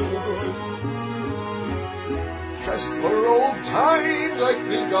 Just for old times, I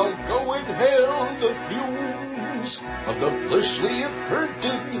think I'll go and hail the fumes of the fleshly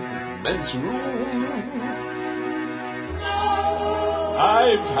imprinted men's room.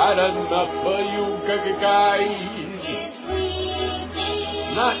 I've had enough of you guys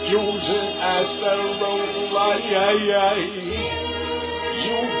not using Asterol.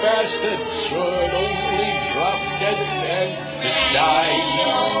 You bastards should only drop dead and die.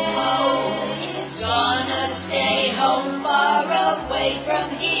 Gonna stay home far away from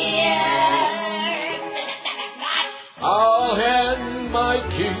here. I'll hand my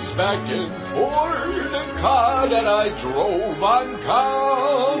keys back in for the car that I drove on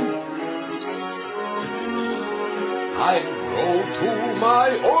calm. I'd go to my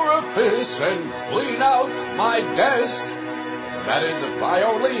orifice and clean out my desk. That is, if I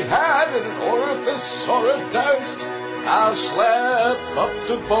only had an orifice or a desk. I'll slap up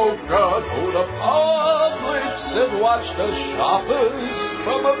to Boca, go to Publix, and watch the shoppers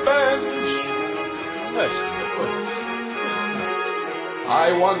from a bench. I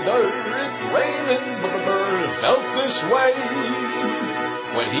wonder if Raymond felt this way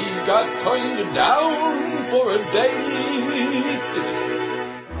when he got turned down for a date.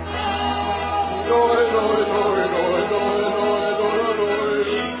 Doy, doy, doy, doy, doy, doy, doy, doy.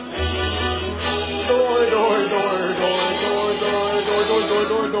 Doy, doy, doy, doy, doy, doy, doy, doy, doy,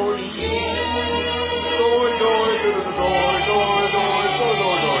 doy, doy. Doy, doy, doy, doy, doy, doy, doy,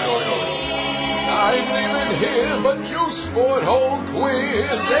 doy, doy, doy. I'm leaving here, but you sport hole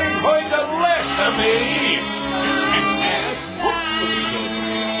quiz ain't going to last of me.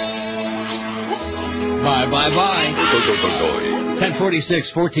 Bye, bye, bye.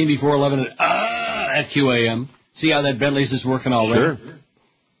 10:46, 14 before 11 at QAM. See how that Bentley's is working already? Sure.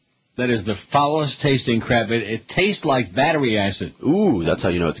 That is the foulest tasting crap. It tastes like battery acid. Ooh, that's how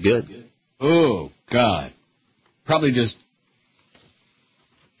you know it's good. Oh, God. Probably just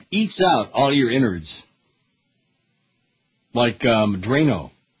eats out all your innards. Like Drano.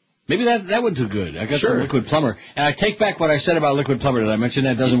 Maybe that would do good. I got some Liquid Plumber. And I take back what I said about Liquid Plumber. Did I mention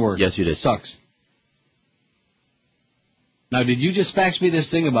that doesn't work? Yes, you did. It sucks. Now, did you just fax me this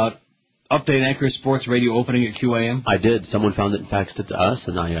thing about Update Anchor Sports Radio opening at QAM? I did. Someone found it and faxed it to us,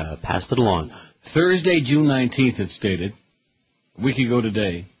 and I passed it along. Thursday, June 19th, it stated. A week ago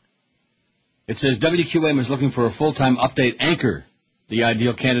today. It says WQAM is looking for a full-time Update Anchor. The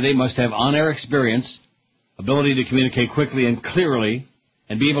ideal candidate must have on-air experience, ability to communicate quickly and clearly,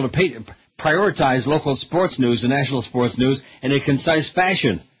 and be able to prioritize local sports news and national sports news in a concise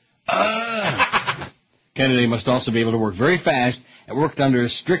fashion. Candidate must also be able to work very fast and work under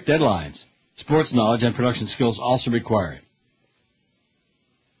strict deadlines. Sports knowledge and production skills also required.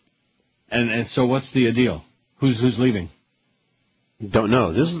 And so what's the deal? Who's leaving? Don't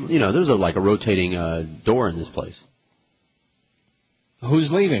know. This is, there's like a rotating door in this place. Who's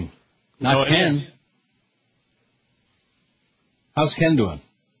leaving? Not Ken. Yeah. How's Ken doing?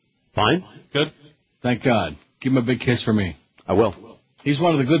 Fine. Good. Thank God. Give him a big kiss for me. I will. He's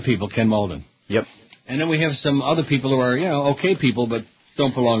one of the good people, Ken Malden. Yep. And then we have some other people who are, okay people, but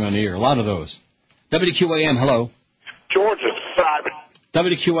don't belong on the air. A lot of those. WQAM, hello. George is Simon.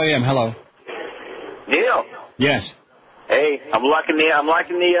 WQAM, hello. Neil. Yes. Hey, I'm liking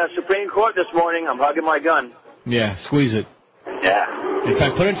the Supreme Court this morning. I'm hugging my gun. Yeah, squeeze it. Yeah. In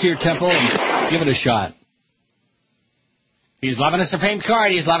fact, put it to your temple and give it a shot. He's loving the Supreme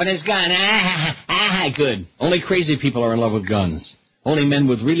Court. He's loving his gun. Good. Only crazy people are in love with guns. Only men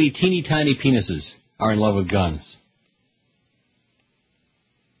with really teeny tiny penises are in love with guns.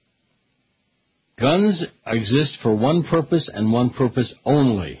 Guns exist for one purpose and one purpose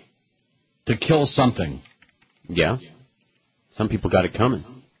only. To kill something. Yeah. Some people got it coming.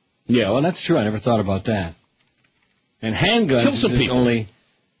 Yeah, well, that's true. I never thought about that. And handguns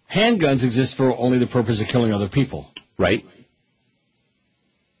exist for only the purpose of killing other people. Right.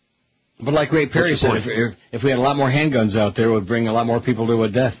 But like Ray Perry said, if we had a lot more handguns out there, it would bring a lot more people to a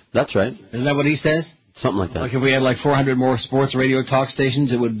death. That's right. Isn't that what he says? Something like that. Like if we had like 400 more sports radio talk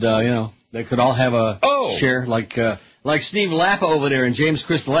stations, it would, they could all have a share. Like Steve Lappa over there and James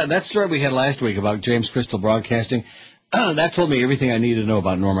Crystal. That story we had last week about James Crystal Broadcasting, that told me everything I needed to know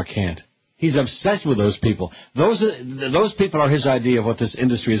about Norma Kant. He's obsessed with those people. Those people are his idea of what this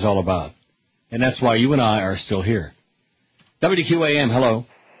industry is all about. And that's why you and I are still here. WQAM, hello.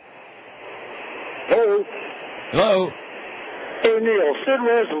 Hello. Hello. Hey, Neil, Sid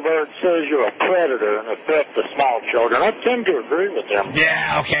Rosenberg says you're a predator and affect the small children. I tend to agree with him.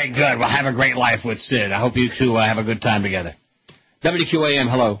 Yeah, okay, good. Well, have a great life with Sid. I hope you two have a good time together. WQAM,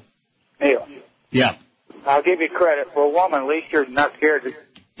 hello. Neil. Yeah. I'll give you credit. For a woman, at least you're not scared to...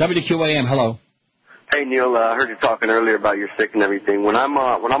 WQAM, hello. Hey, Neil, I heard you talking earlier about your sick and everything. When I'm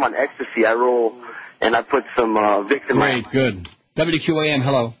on ecstasy, I roll and I put some Vicks in my... Great, good. WQAM,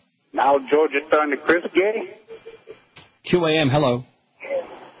 hello. Now Georgia turned to Chris Gay. QAM, hello.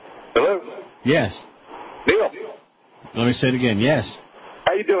 Hello. Yes. Neil. Let me say it again. Yes.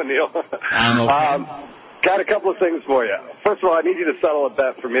 How you doing, Neil? I'm okay. Got a couple of things for you. First of all, I need you to settle a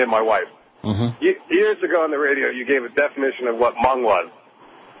bet for me and my wife. Mm-hmm. Years ago on the radio, you gave a definition of what Hmong was.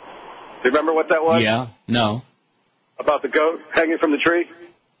 Do you remember what that was? Yeah. No. About the goat hanging from the tree?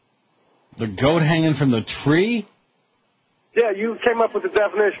 The goat hanging from the tree? Yeah, you came up with the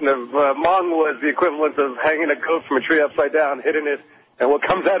definition of Hmong was the equivalent of hanging a goat from a tree upside down, hitting it, and what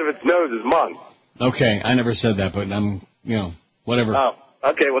comes out of its nose is Hmong. Okay, I never said that, but I'm, whatever. Oh,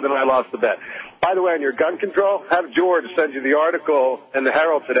 okay, well then I lost the bet. By the way, on your gun control, have George send you the article in the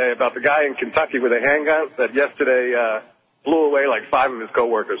Herald today about the guy in Kentucky with a handgun that yesterday blew away like 5 of his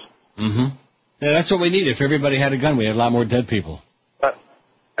coworkers. Mm-hmm. Yeah, that's what we need. If everybody had a gun, we had a lot more dead people.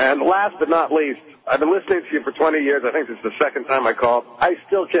 And last but not least, I've been listening to you for 20 years. I think this is the second time I called. I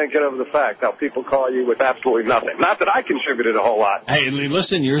still can't get over the fact how people call you with absolutely nothing. Not that I contributed a whole lot. Hey,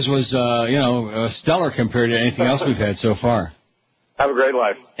 listen, yours was, stellar compared to anything else we've had so far. Have a great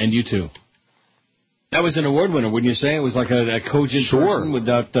life. And you too. That was an award winner, wouldn't you say? It was like a cogent person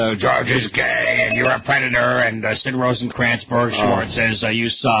without George is gay and you're a predator and Sid Rosencrantz, Schwartz says you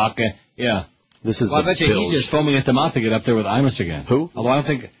suck. Yeah. This is I bet you he's just foaming at the mouth to get up there with Imus again. Who? Although I don't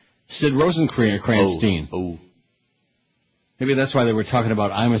think Sid Rosencrantz. Oh. Maybe that's why they were talking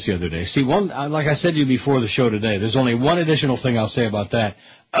about Imus the other day. See, like I said to you before the show today, there's only one additional thing I'll say about that.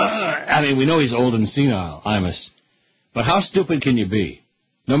 We know he's old and senile, Imus. But how stupid can you be?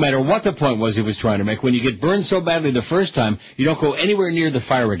 No matter what the point was he was trying to make, when you get burned so badly the first time, you don't go anywhere near the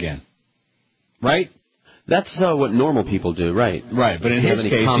fire again. Right? That's what normal people do, right? Right, but in his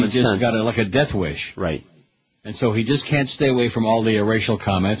case, he just got a death wish. Right. And so he just can't stay away from all the racial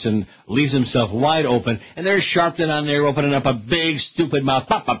comments and leaves himself wide open. And there's Sharpton on there opening up a big, stupid mouth.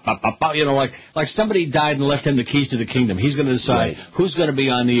 Pop, pop, pop, pop, pop, like somebody died and left him the keys to the kingdom. He's going to decide who's going to be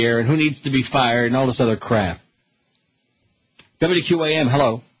on the air and who needs to be fired and all this other crap. WQAM,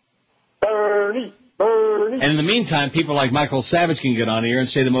 hello. Bernie. And in the meantime, people like Michael Savage can get on the air and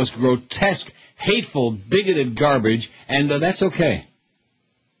say the most grotesque, hateful, bigoted garbage, and that's okay.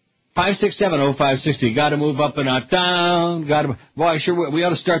 5670560. Got to move up and not down. Boy, sure, we ought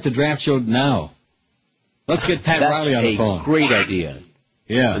to start the draft show now. Let's get Pat Riley on the phone. That's a great idea.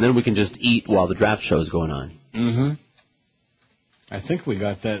 Yeah. And then we can just eat while the draft show is going on. Mm-hmm. I think we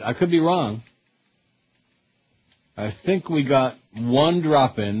got that. I could be wrong. I think we got one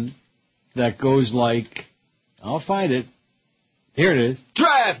drop-in that goes like, I'll find it. Here it is.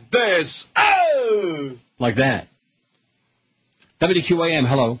 Draft this! Oh! Like that. WQAM,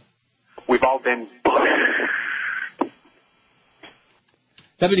 hello. We've all been...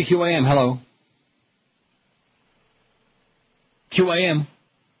 WQAM, hello. QAM.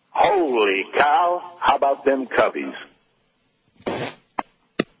 Holy cow, how about them Cubbies?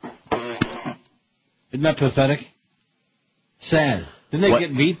 Isn't that pathetic? Sad. Didn't they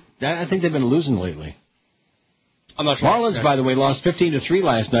get beat? I think they've been losing lately. I'm not sure. Marlins, by the way, lost 15-3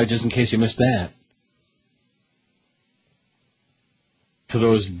 last night, just in case you missed that. To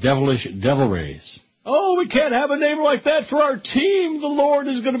those devilish Devil Rays. Oh, we can't have a name like that for our team. The Lord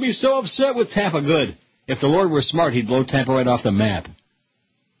is going to be so upset with Tampa. Good. If the Lord were smart, he'd blow Tampa right off the map.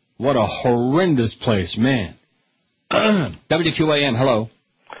 What a horrendous place, man. WQAM, hello.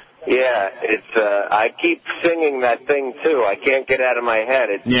 Yeah, it's. I keep singing that thing too. I can't get out of my head.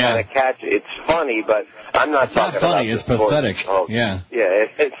 It's kind of catchy. It's funny, but I'm not. It's not funny. It's pathetic. Oh, yeah. Yeah,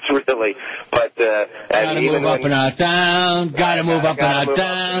 it's really. But gotta move up and not down. Gotta move up and not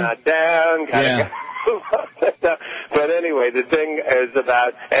down. Not down. Gotta move up and down. But anyway, the thing is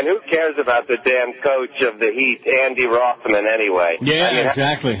about, and who cares about the damn coach of the Heat, Andy Rothman, anyway? Yeah,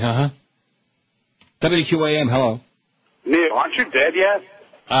 exactly. WQAM, hello. Neil, aren't you dead yet?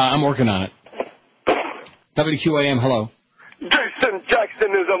 I'm working on it. WQAM, hello. Jason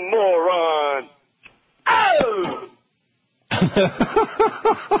Jackson is a moron. Oh!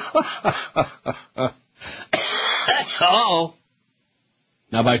 Uh-oh.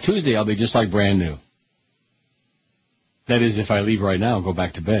 Now, by Tuesday, I'll be just like brand new. That is, if I leave right now and go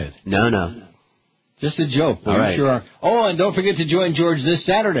back to bed. No. Just a joke. All right. Sure. Oh, and don't forget to join George this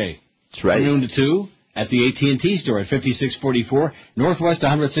Saturday. That's right. From noon to 2 at the AT&T store at 5644 Northwest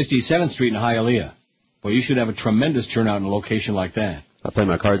 167th Street in Hialeah. Well, you should have a tremendous turnout in a location like that. I'll play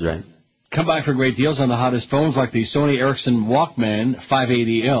my cards right. Come by for great deals on the hottest phones like the Sony Ericsson Walkman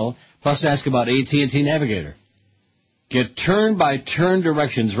 580L, plus ask about AT&T Navigator. Get turn-by-turn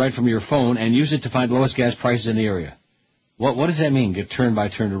directions right from your phone and use it to find lowest gas prices in the area. What does that mean, get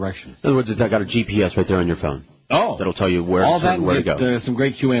turn-by-turn directions? In other words, it's got a GPS right there on your phone. Oh. That'll tell you where to go. Some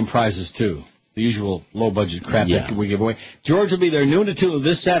great QM prizes, too. The usual low-budget crap that we give away. George will be there noon to 2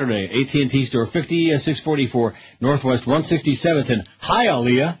 this Saturday. AT&T store, 5644 Northwest 167th in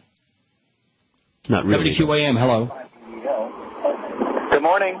Hialeah. Not really. WQAM, hello. Good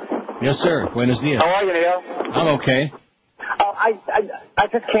morning. Yes, sir. Buenos dias. How are you, Neil? I'm okay. I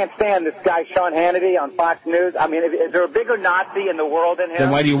just can't stand this guy, Sean Hannity, on Fox News. I mean, is there a bigger Nazi in the world than him?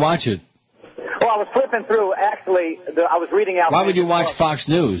 Then why do you watch it? Well, I was flipping through, actually, I was reading out... Why would you watch Fox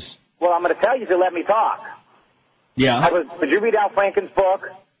News? Well, I'm going to tell you if you let me talk. Yeah. Did you read Al Franken's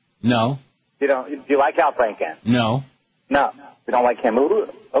book? No. Do you like Al Franken? No. No. You don't like him? Ooh.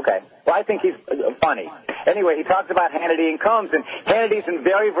 Okay. Well, I think he's funny. Anyway, he talks about Hannity and Combs, and Hannity's in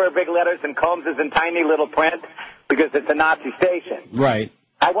very, very big letters, and Combs is in tiny little print because it's a Nazi station. Right.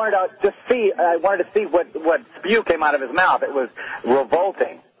 I wanted to see what spew came out of his mouth. It was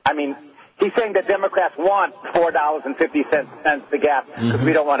revolting. I mean, He's saying that Democrats want $4.50 the gap because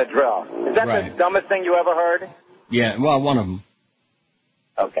we don't want to drill. Is that the dumbest thing you ever heard? Yeah, well, one of them.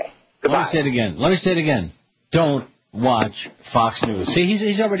 Okay. Goodbye. Let me say it again. Don't watch Fox News. See,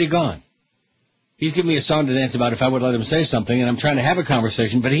 he's already gone. He's giving me a song to dance about if I would let him say something, and I'm trying to have a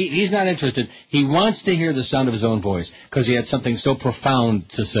conversation, but he's not interested. He wants to hear the sound of his own voice because he had something so profound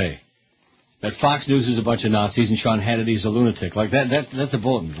to say. That Fox News is a bunch of Nazis and Sean Hannity's a lunatic. Like that's a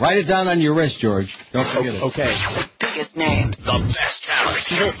bulletin. Write it down on your wrist, George. Don't forget it. Okay. The biggest names. The best talent.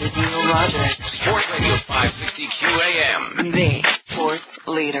 This is Neil Rogers. Sports Radio 560 QAM. The sports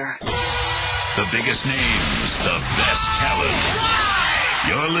leader. The biggest names, the best talent.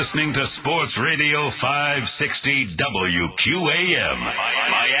 You're listening to Sports Radio 560 WQAM.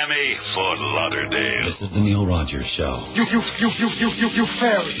 Miami, Fort Lauderdale. This is the Neil Rogers Show. You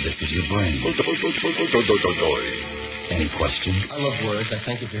fairy. This is your brain. Any questions? I love words. I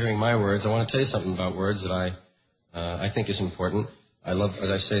thank you for hearing my words. I want to tell you something about words that I think is important. I love, as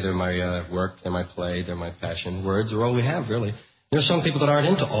I say, they're my work, they're my play, they're my passion. Words are all we have, really. There are some people that aren't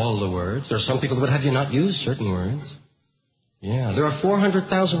into all the words. There are some people that would have you not use certain words. Yeah, there are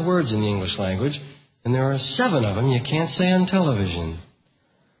 400,000 words in the English language, and there are 7 of them you can't say on television.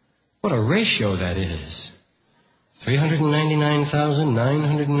 What a ratio that is.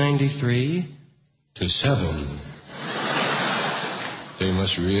 399,993 to 7. They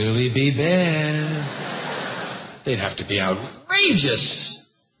must really be bad. They'd have to be outrageous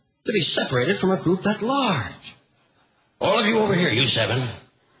to be separated from a group that large. All of you over here, you 7.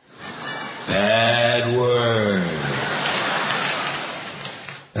 Bad word.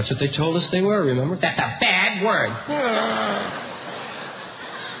 That's what they told us they were, remember? That's a bad word.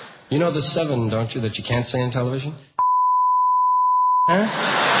 You know the 7, don't you, that you can't say on television? Huh?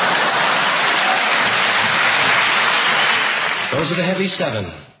 Those are the heavy 7.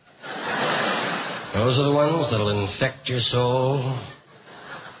 Those are the ones that'll infect your soul,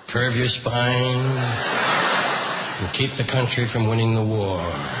 curve your spine, and keep the country from winning the war.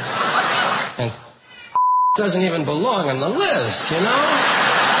 And doesn't even belong on the list, you know?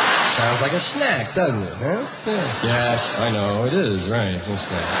 Sounds like a snack, doesn't it, huh? Yes, I know, it is, right, a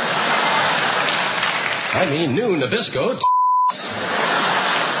snack. I mean new Nabisco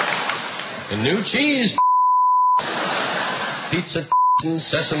and new cheese pizza and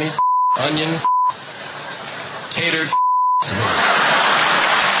sesame, onion, tater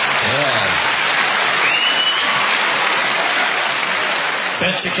yeah.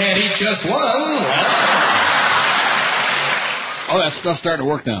 Bet you can't eat just one, Oh, that stuff's starting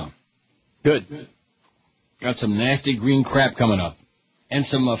to work now. Good. Got some nasty green crap coming up. And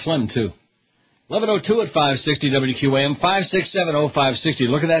some phlegm, too. 11:02 at 560 WQAM, 5670560.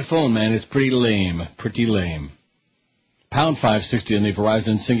 Look at that phone, man. It's pretty lame. Pretty lame. Pound 560 on the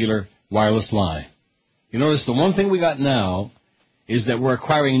Verizon Singular wireless line. You notice the one thing we got now is that we're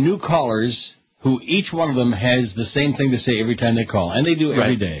acquiring new callers who each one of them has the same thing to say every time they call. And they do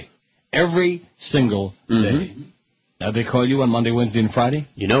every day. Every single day. Now, they call you on Monday, Wednesday, and Friday?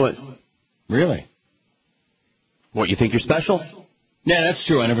 You know it. Really? What, you think you're special? Yeah, that's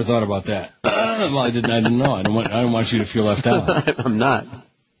true. I never thought about that. Well, I didn't know. I don't want you to feel left out. I'm not.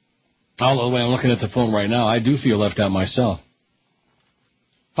 Although, the way I'm looking at the phone right now, I do feel left out myself.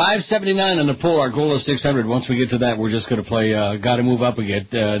 579 on the poll. Our goal is 600. Once we get to that, we're just going to play Gotta Move Up and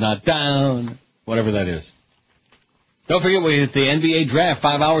Get Not Down, whatever that is. Don't forget, we hit the NBA draft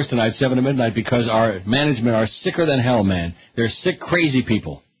 5 hours tonight, 7 to midnight, because our management are sicker than hell, man. They're sick, crazy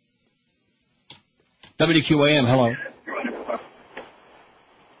people. WQAM, hello.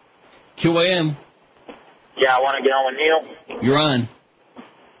 QAM. Yeah, I want to get on with Neil. You're on.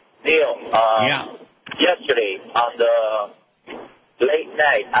 Neil, yeah. Yesterday on the late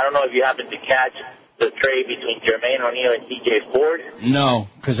night, I don't know if you happened to catch the trade between Jermaine O'Neal and TJ Ford. No,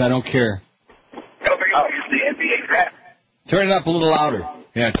 because I don't care. The NBA draft. Turn it up a little louder.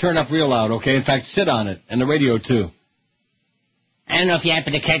 Yeah, turn it up real loud, okay? In fact, sit on it. And the radio, too. I don't know if you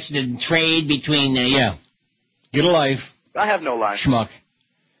happen to catch the trade between... yeah. Get a life. I have no life. Schmuck.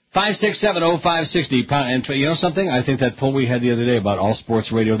 5670560. And you know something? I think that poll we had the other day about all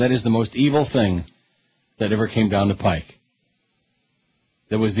sports radio, that is the most evil thing that ever came down the pike.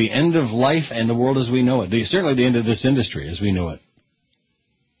 That was the end of life and the world as we know it. Certainly the end of this industry as we know it.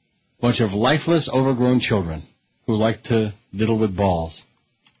 Bunch of lifeless, overgrown children who like to diddle with balls.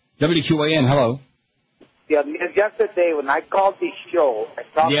 WQAM, hello. Yeah, yesterday when I called the show, I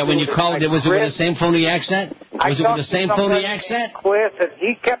talked when you called, was it with the same phony accent? Was it with the same phony accent? Chris, and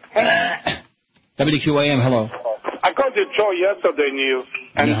he kept hanging. WQAM, hello. I called your show yesterday, Neil,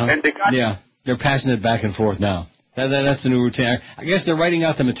 and they got... they're passing it back and forth now. That's the new routine. I guess they're writing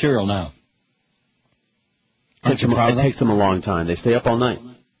out the material now. It takes them a long time. They stay up all night.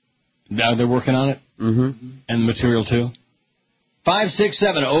 Now they're working on it? Mm-hmm. And the material, too?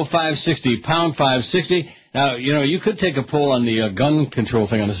 567-0560, pound 560. Now, you could take a poll on the gun control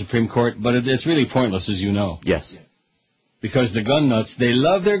thing on the Supreme Court, but it's really pointless, as you know. Yes. Because the gun nuts, they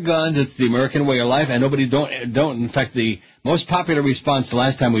love their guns. It's the American way of life, and nobody don't. In fact, the most popular response the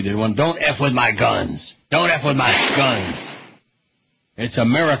last time we did one, don't F with my guns. Don't F with my guns. It's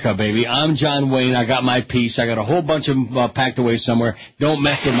America, baby. I'm John Wayne. I got my piece. I got a whole bunch of them packed away somewhere. Don't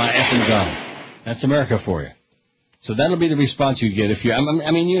mess with my effing guns. That's America for you. So that'll be the response you get if you,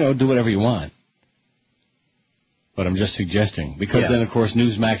 do whatever you want. But I'm just suggesting. Because then, of course,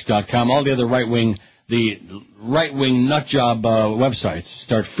 Newsmax.com, all the other right-wing nutjob websites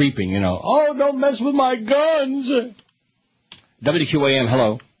start freeping, Oh, don't mess with my guns. WQAM,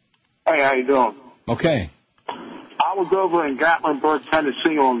 hello. Hey, how you doing? Okay. I was over in Gatlinburg,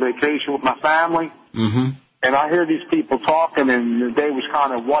 Tennessee on vacation with my family. Mm-hmm. And I hear these people talking, and the day was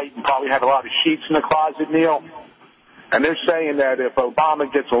kind of white and probably had a lot of sheets in the closet, Neil. And they're saying that if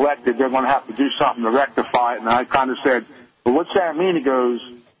Obama gets elected, they're going to have to do something to rectify it. And I kind of said, well, what's that mean? He goes,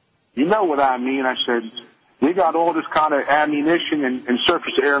 you know what I mean. I said, we got all this kind of ammunition and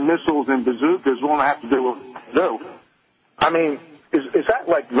surface-air missiles and bazookas. We're going to have to do what we do. I mean, is that,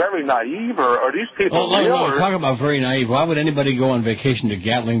 like, very naive, or are these people real? No, talk about very naive. Why would anybody go on vacation to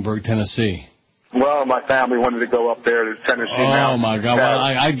Gatlinburg, Tennessee? Well, my family wanted to go up there to Tennessee. Oh, my God. Well,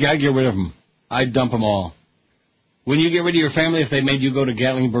 I'd get rid of them. I'd dump them all. Wouldn't you get rid of your family if they made you go to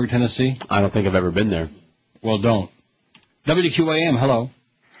Gatlinburg, Tennessee? I don't think I've ever been there. Well, don't. WQAM, hello.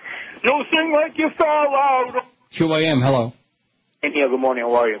 You sing like you fell out. QAM, hello. Hey, Neil, good morning.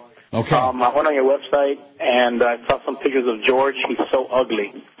 How are you? Okay. I went on your website, and I saw some pictures of George. He's so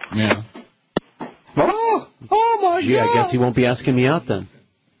ugly. Yeah. Oh my God. Gee, I guess he won't be asking me out then.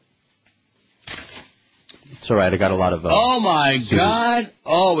 It's all right. I got a lot of. Oh my God!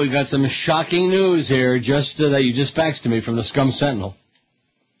 Oh, we got some shocking news here. Just that you just faxed to me from the Scum Sentinel.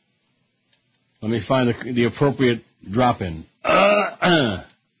 Let me find the appropriate drop-in.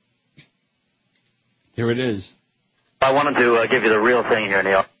 Here it is. I wanted to give you the real thing here,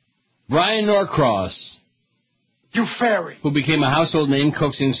 Neil. Brian Norcross. You fairy. Who became a household name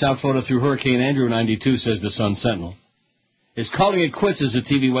coaxing South Florida through Hurricane Andrew 92, says the Sun Sentinel, is calling it quits as a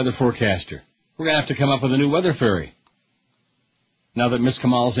TV weather forecaster. We're going to have to come up with a new weather fairy. Now that Miss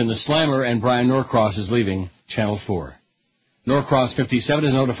Kamal's in the slammer and Brian Norcross is leaving Channel 4. Norcross, 57,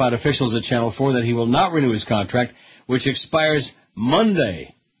 has notified officials at Channel 4 that he will not renew his contract, which expires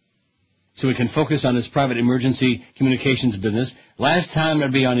Monday, so he can focus on his private emergency communications business. Last time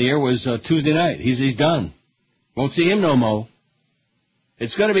it'd be on the air was Tuesday night. He's done. Won't see him no more.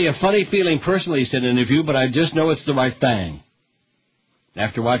 It's going to be a funny feeling personally, he said in an interview, but I just know it's the right thing.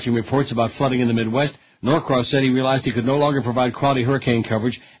 After watching reports about flooding in the Midwest, Norcross said he realized he could no longer provide quality hurricane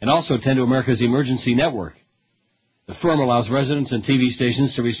coverage and also tend to America's emergency network. The firm allows residents and TV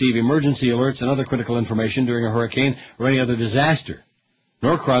stations to receive emergency alerts and other critical information during a hurricane or any other disaster.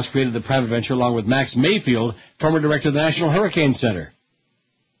 Norcross created the private venture along with Max Mayfield, former director of the National Hurricane Center.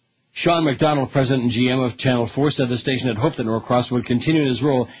 Sean McDonald, president and GM of Channel 4, said the station had hoped that Norcross would continue in his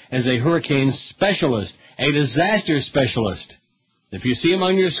role as a hurricane specialist, a disaster specialist. If you see him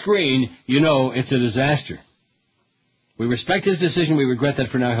on your screen, you know it's a disaster. We respect his decision. We regret that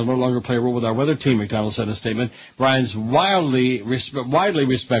for now he'll no longer play a role with our weather team, McDonald said in a statement. Brian's widely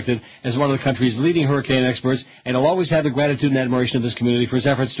respected as one of the country's leading hurricane experts, and he'll always have the gratitude and admiration of this community for his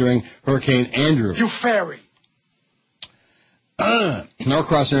efforts during Hurricane Andrew. You fairy.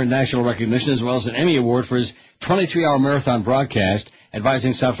 Norcross earned national recognition as well as an Emmy Award for his 23-hour marathon broadcast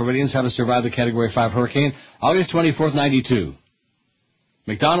advising South Floridians how to survive the Category 5 hurricane, August 24th, 92.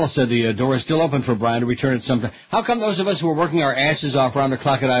 McDonald said the door is still open for Brian to return at some time. How come those of us who were working our asses off around the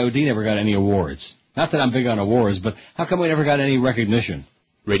clock at IOD never got any awards? Not that I'm big on awards, but how come we never got any recognition?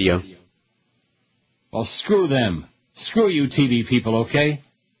 Radio. Well, screw them. Screw you TV people, okay?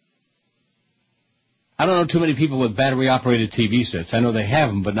 I don't know too many people with battery-operated TV sets. I know they have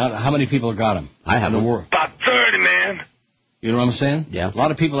them, but not how many people got them? I have them. About 30, man. You know what I'm saying? Yeah. A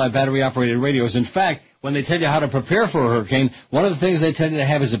lot of people have battery-operated radios. In fact, when they tell you how to prepare for a hurricane, one of the things they tell you to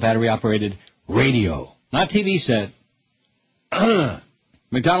have is a battery-operated radio, not TV set.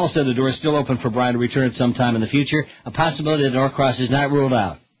 McDonald said the door is still open for Brian to return at some time in the future. A possibility that Norcross is not ruled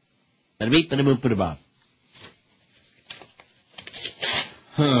out. Bada-beep, bada-boop, bada-bop.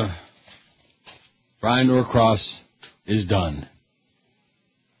 Brian Norcross is done.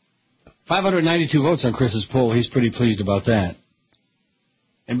 592 votes on Chris's poll. He's pretty pleased about that.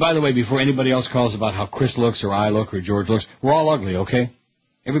 And by the way, before anybody else calls about how Chris looks or I look or George looks, we're all ugly, okay?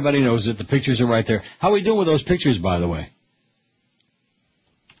 Everybody knows it. The pictures are right there. How are we doing with those pictures, by the way?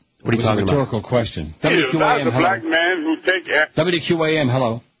 What are you talking about? A rhetorical question. Hey, WQAM, the black man who take... WQAM,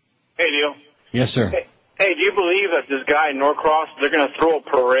 hello. Hey, Neil. Yes, sir. Hey, do you believe that this guy in Norcross, they're going to throw a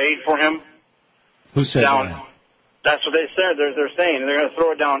parade for him? Who said that? That's what they said. They're saying they're going to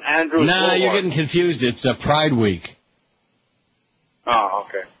throw it down Andrews Nah, Boulevard. you're getting confused. It's Pride Week. Oh,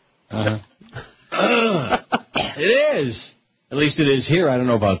 okay. It is. At least it is here. I don't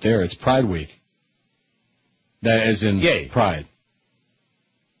know about there. It's Pride Week. That as in Pride.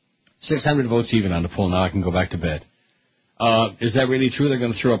 600 votes even on the poll. Now I can go back to bed. Is that really true? They're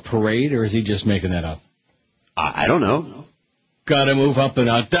going to throw a parade, or is he just making that up? I don't know. Gotta move up and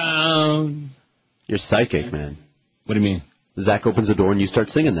not down. You're psychic, man. What do you mean? Zach opens the door and you start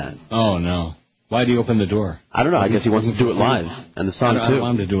singing that. Oh, no. Why'd he open the door? I don't know. I guess he wants to do it live. And the song, too. I don't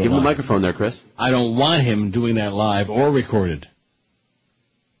want him to do it Give him live. the microphone there, Chris. I don't want him doing that live or recorded.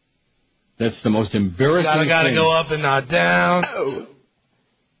 That's the most embarrassing Gotta thing. go up and not down.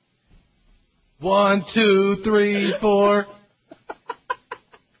 1, 2, 3, 4.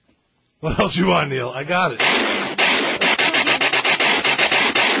 What else you want, Neil? I got it.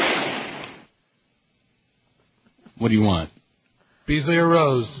 What do you want? Beasley or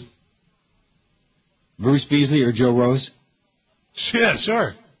Rose? Bruce Beasley or Joe Rose? Yeah,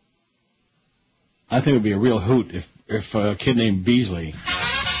 sure. I think it would be a real hoot if a kid named Beasley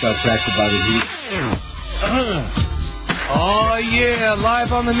got attracted by the Heat. Oh, yeah,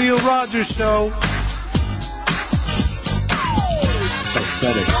 live on the Neil Rogers Show.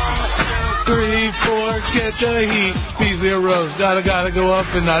 Pathetic. 3, 4, get the Heat. Beasley or Rose? Gotta go up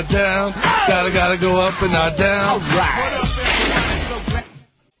and not down. Gotta go up and not down. All right.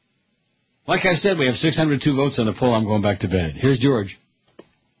 Like I said, we have 602 votes on the poll. I'm going back to bed. Here's George.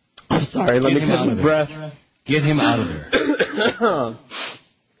 I'm sorry, let me catch my breath. Get him out of there.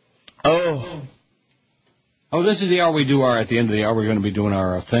 Oh, this is the hour we do at the end of the hour, we're going to be doing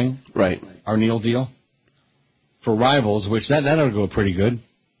our thing. Right. Our Neil deal. For Rivals, which that ought to go pretty good.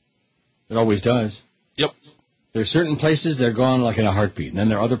 It always does. Yep. There's certain places they're gone like in a heartbeat. And then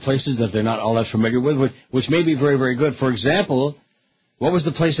there are other places that they're not all that familiar with, which may be very, very good. For example, what was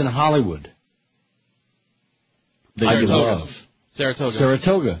the place in Hollywood that you love?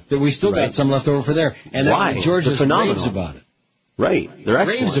 Saratoga. That we still got some left over for there. And why? George They're phenomenal. raves about it. Right. They're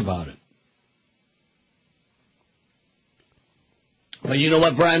excellent. Raves about it. But you know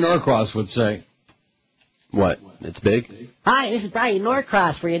what Brian Norcross would say? What? It's big? Hi, this is Brian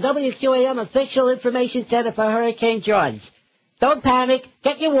Norcross for your WQAM official information center for Hurricane George. Don't panic,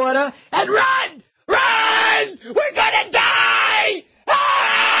 get your water, and run! Run! We're gonna die!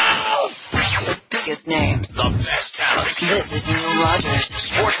 Help! The biggest names. The best talent. This is Neil Rogers.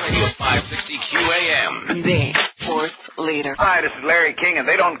 Sports Radio 560 QAM. The sports leader. Hi, this is Larry King, and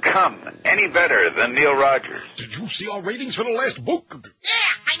they don't come any better than Neil Rogers. Did you see our ratings for the last book?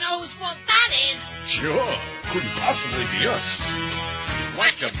 Yeah, I know whose fault that is. Sure. Couldn't possibly be us.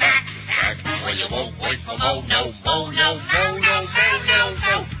 Watch your back, Zach, or you won't wait for more. No, more, no, no, no, no, no,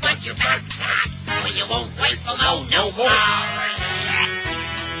 no. Watch your back, Zach, or you won't wait for more. No more.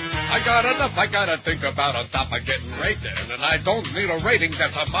 I got enough I gotta think about on top of getting rated, and I don't need a rating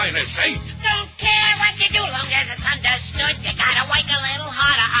that's a -8. Don't care what you do, long as it's understood. You gotta work a little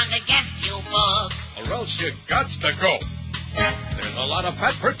harder on the guest you book. Or else you gots to go. There's a lot of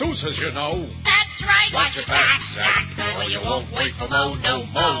fat producers, you know. That's right. Watch your back, Zach, or you won't wait for more. No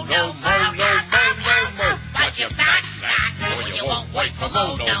more, no more, no more, no more. Watch your back, Zach, or you won't wait for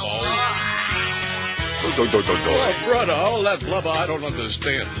more. No more. Oh, brother, all that blubber I don't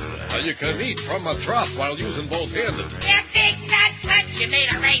understand. How you can eat from a trough while using both hands. You big fat punch, you made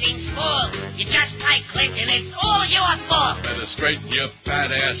a ratings fool. You're just like Clinton, it's all your fault. Better straighten your fat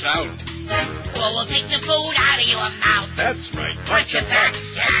ass out. Or we'll take the food out of your mouth. That's right. Watch your back,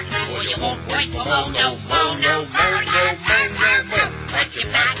 Jack, or you won't wait for more. No more, no more, no more, no more. Watch your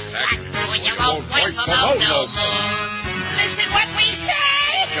back, Jack, or you won't wait for more. No more. Listen what we say.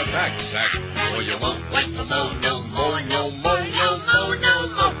 Watch your back, Zach, or you won't wait for more. No more, no more, no more, no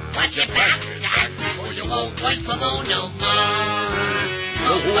more. Watch your back, Jack, or you won't wait for more. No more.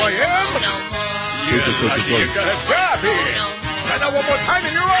 Know who I am? No more. Yes, you got a job here. Try that one more time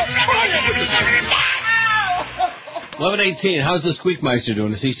and you're all fired. 11:18. How's the Squeakmeister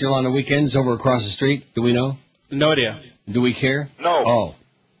doing? Is he still on the weekends over across the street? Do we know? No idea. Do we care? No. Oh.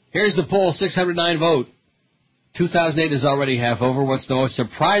 Here's the poll, 609 vote. 2008 is already half over. What's the most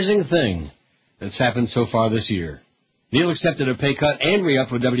surprising thing that's happened so far this year? Neil accepted a pay cut and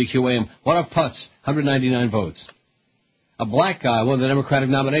re-up with WQAM. What a putz, 199 votes. A black guy won the Democratic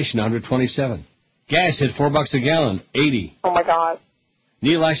nomination, 127. Gas hit $4 a gallon, 80. Oh, my God.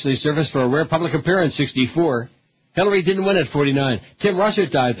 Neil actually surfaced for a rare public appearance, 64. Hillary didn't win at 49. Tim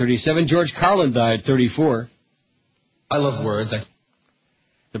Russert died, 37. George Carlin died, 34. I love words.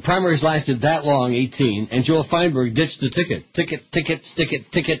 The primaries lasted that long, 18. And Joel Feinberg ditched the ticket. Ticket, stick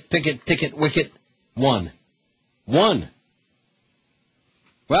it, ticket, picket, ticket, wicket. Won.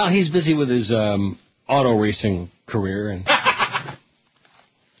 Well, he's busy with his auto racing career and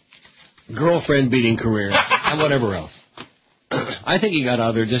girlfriend beating career and whatever else. I think he got out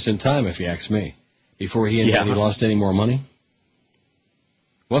of there just in time, if you ask me, before he and Danny lost any more money.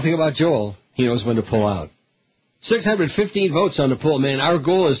 One thing about Joel, he knows when to pull out. 615 votes on the poll, man. Our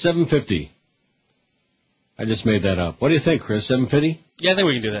goal is 750. I just made that up. What do you think, Chris? 750? Yeah, I think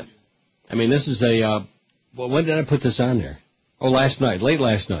we can do that. I mean, this is a, well, when did I put this on there? Oh, last night, late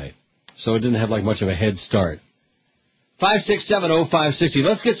last night. So it didn't have like much of a head start. 5670560.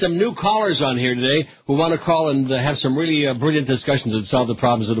 Let's get some new callers on here today who want to call and have some really brilliant discussions and solve the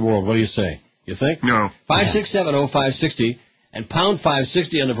problems of the world. What do you say? You think? No. 5670560 and pound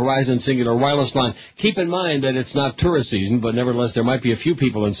 560 on the Verizon Singular Wireless line. Keep in mind that it's not tourist season, but nevertheless there might be a few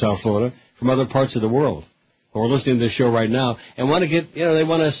people in South Florida from other parts of the world who are listening to this show right now and want to get, they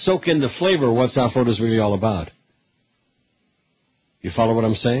want to soak in the flavor of what South Florida is really all about. You follow what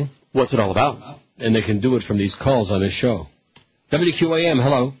I'm saying? What's it all about? And they can do it from these calls on this show. WQAM,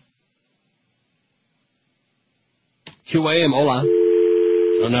 hello. QAM, hola.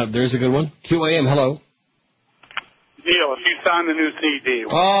 Oh, no, there's a good one. QAM, hello. Neil, if you sign the new CD.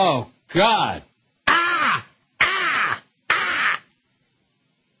 Oh, God.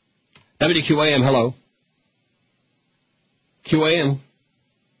 WQAM, hello. QAM.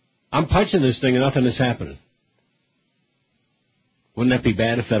 I'm punching this thing and nothing is happening. Wouldn't that be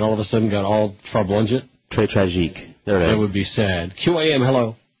bad if that all of a sudden got all troublingent? Très tragique. There it is. That would be sad. QAM,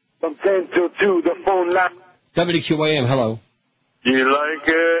 hello. From 10 till 2, the phone line. WQAM, hello. You like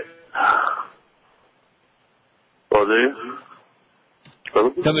it? Oh, do you?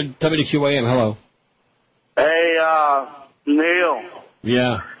 WQAM, hello. Hey, Neil.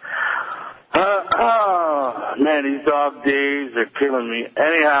 Yeah. Man, these dog days are killing me.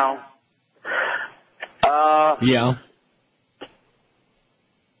 Anyhow. Yeah.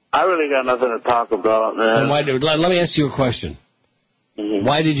 I really got nothing to talk about, man. Let me ask you a question. Mm-hmm.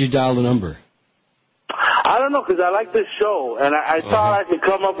 Why did you dial the number? I don't know, because I like this show, and I thought I could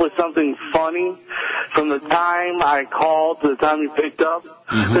come up with something funny from the time I called to the time you picked up.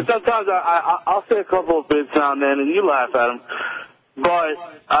 Because sometimes I'll say a couple of bits now and then, and you laugh at them. But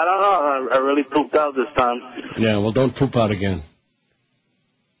I don't know. I really pooped out this time. Yeah, well, don't poop out again.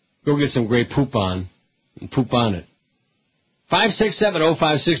 Go get some great poop on and poop on it.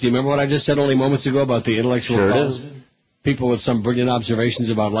 5670560. Remember what I just said only moments ago about the intellectual calls? People with some brilliant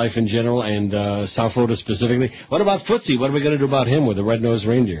observations about life in general and South Florida specifically. What about Footsie? What are we going to do about him with the red-nosed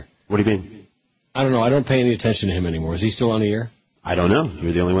reindeer? What do you mean? I don't know. I don't pay any attention to him anymore. Is he still on the air? I don't know.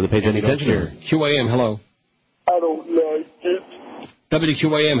 You're the only one that pays any attention to him. QAM, hello. I don't like it.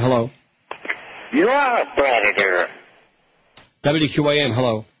 WQAM, hello. You're a predator. WQAM,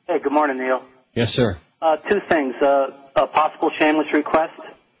 hello. Hey, good morning, Neil. Yes, sir. Two things. A possible shameless request.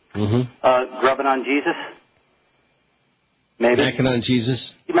 Grubbing on Jesus. Maybe. Macking on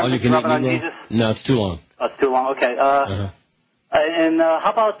Jesus. You remember Grubbing on Jesus? No, it's too long. Oh, it's too long. Okay. And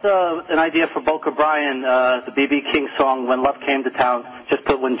how about an idea for Boca Brian, the B.B. King song, When Love Came to Town? Just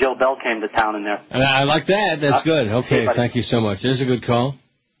put When Joe Bell Came to Town in there. I like that. That's good. Okay, thank you so much. There's a good call.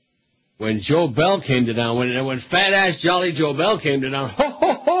 When Joe Bell came to town, when fat-ass Jolly Joe Bell came to town, ho,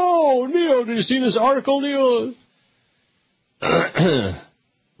 ho, ho, Neil, did you see this article, Neil?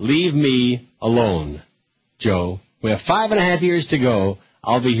 Leave me alone, Joe. We have 5.5 years to go.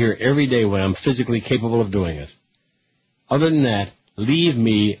 I'll be here every day when I'm physically capable of doing it. Other than that, leave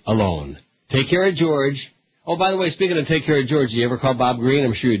me alone. Take care of George. Oh, by the way, speaking of take care of George, you ever call Bob Green?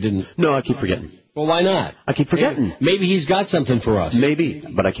 I'm sure you didn't. No, I keep forgetting. Well, why not? I keep forgetting. Maybe he's got something for us. Maybe,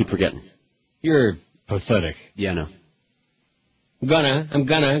 but I keep forgetting. You're pathetic. Yeah, I know. I'm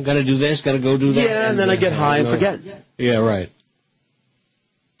gonna do this, gotta go do that. Yeah, and then I get high and forget. Yeah, right.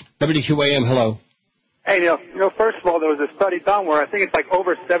 WQAM, hello. Hey, Neil, first of all, there was a study done where I think it's like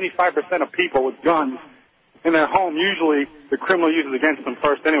over 75% of people with guns in their home, usually the criminal uses against them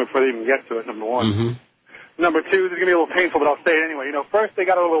first anyway before they even get to it, number one. Number two, this is going to be a little painful, but I'll say it anyway. First they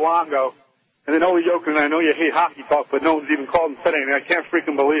got a little Luongo, and then Ole Joker, and I know you hate hockey talk, but no one's even called and said anything. I can't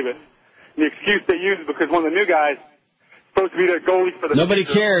freaking believe it. And the excuse they use is because one of the new guys is supposed to be their goalie for the Nobody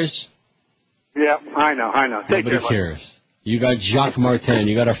future. cares. Yeah, I know. Take Nobody cares. You got Jacques Martin.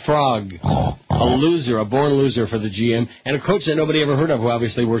 You got a frog, a loser, a born loser for the GM, and a coach that nobody ever heard of who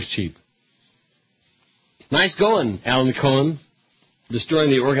obviously works cheap. Nice going, Alan Cohen.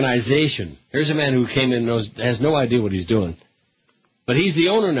 destroying the organization. Here's a man who came in and has no idea what he's doing. But he's the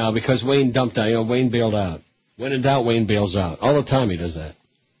owner now because Wayne dumped out. Wayne bailed out. When in doubt, Wayne bails out. All the time he does that.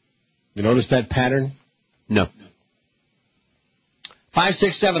 You notice that pattern? No.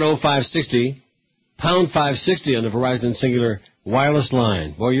 5670560, pound 560 on the Verizon Singular wireless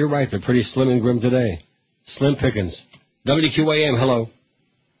line. Boy, you're right. They're pretty slim and grim today. Slim pickings. WQAM, hello.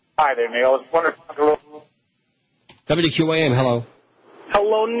 Hi there, Neil. I was wondering if WQAM, hello.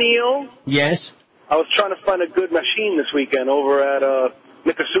 Hello, Neil. Yes? I was trying to find a good machine this weekend over at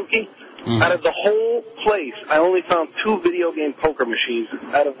Miccosukee. Mm-hmm. Out of the whole place, I only found 2 video game poker machines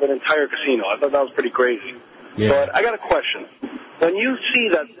out of an entire casino. I thought that was pretty crazy. Yeah. But I got a question. When you see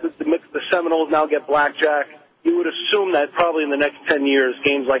that the Seminoles now get blackjack, you would assume that probably in the next 10 years,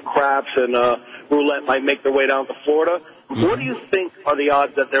 games like craps and roulette might make their way down to Florida. Mm-hmm. What do you think are the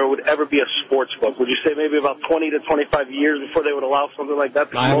odds that there would ever be a sports book? Would you say maybe about 20 to 25 years before they would allow something like that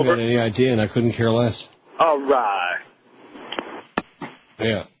to come I haven't over? got any idea, and I couldn't care less. All right.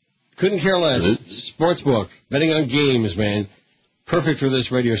 Yeah. Couldn't care less. Sportsbook. Betting on games, man. Perfect for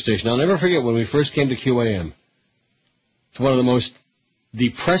this radio station. I'll never forget when we first came to QAM. It's one of the most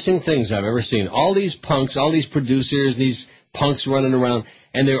depressing things I've ever seen. All these punks, all these producers, these punks running around,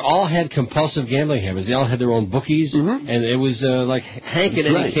 and they all had compulsive gambling habits. They all had their own bookies, and it was like Hank and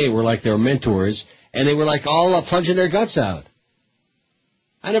Eddie K were like their mentors, and they were like all plunging their guts out.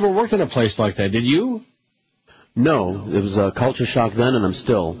 I never worked in a place like that. Did you? No, it was a culture shock then, and I'm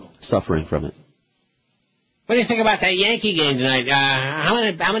still suffering from it. What do you think about that Yankee game tonight?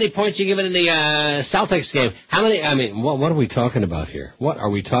 How many points are you giving in the Celtics game? How many? I mean, what are we talking about here? What are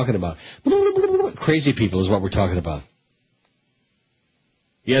we talking about? Crazy people is what we're talking about.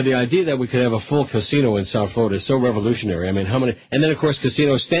 Yeah, the idea that we could have a full casino in South Florida is so revolutionary. I mean, how many? And then, of course,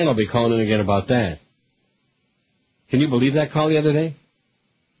 Casino Stan will be calling in again about that. Can you believe that call the other day?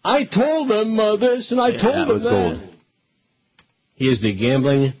 I told them this, and I told them that. Gold. He is the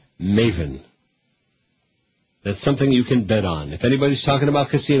gambling maven. That's something you can bet on. If anybody's talking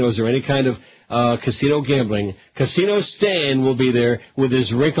about casinos or any kind of casino gambling, Casino Stan will be there with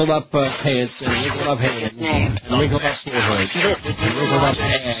his wrinkled up pants and wrinkled up hands and wrinkled up forehead and wrinkled up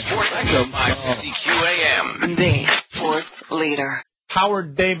ass. QAM. The sports leader.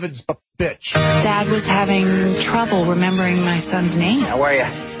 Howard David's a bitch. Dad was having trouble remembering my son's name. How are you?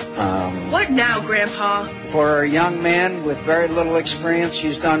 What now, Grandpa? For a young man with very little experience,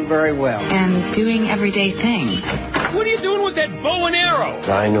 he's done very well. And doing everyday things. What are you doing with that bow and arrow?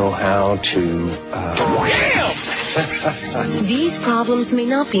 I know how to... Damn! These problems may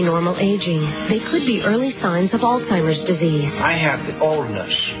not be normal aging. They could be early signs of Alzheimer's disease. I have the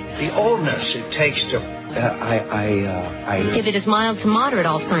oldness it takes to... If it is mild to moderate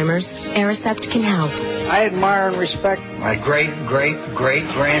Alzheimer's, Aricept can help. I admire and respect my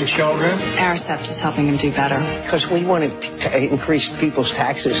great-great-great-grandchildren. Aricept is helping him do better. Because we want to increase people's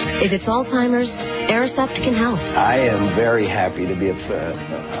taxes. If it's Alzheimer's, Aricept can help. I am very happy to be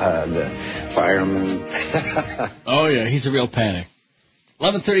the fireman. Oh, yeah, he's a real panic.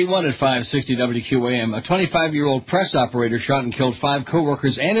 11:31 at 560 WQAM. A 25-year-old press operator shot and killed 5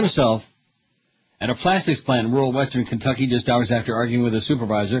 co-workers and himself at a plastics plant in rural western Kentucky just hours after arguing with a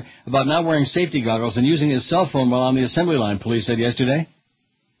supervisor about not wearing safety goggles and using his cell phone while on the assembly line, police said yesterday.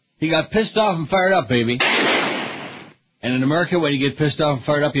 He got pissed off and fired up, baby. And in America, when you get pissed off and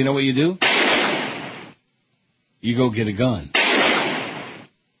fired up, you know what you do? You go get a gun.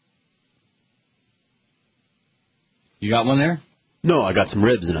 You got one there? No, I got some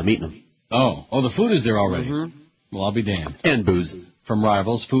ribs and I'm eating them. Oh, the food is there already. Mm-hmm. Well, I'll be damned. And booze. From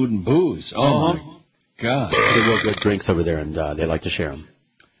Rivals, food and booze. Oh, my God. They're real good drinks over there, and they like to share them.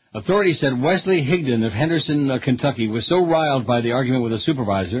 Authorities said Wesley Higdon of Henderson, Kentucky, was so riled by the argument with a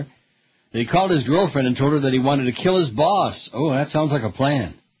supervisor that he called his girlfriend and told her that he wanted to kill his boss. Oh, that sounds like a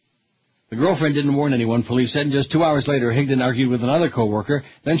plan. The girlfriend didn't warn anyone, police said, and just 2 hours later, Higdon argued with another coworker,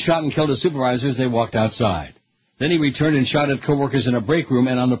 then shot and killed his supervisor as they walked outside. Then he returned and shot at coworkers in a break room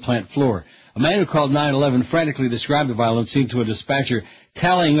and on the plant floor. A man who called 911 frantically described the violence scene to a dispatcher,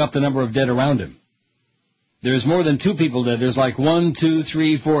 tallying up the number of dead around him. There's more than 2 people dead. There's like 1, 2,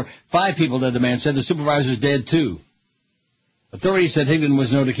 3, 4, 5 people dead, the man said. The supervisor's dead, too. Authorities said Higdon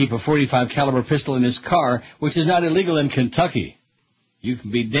was known to keep a .45 caliber pistol in his car, which is not illegal in Kentucky. You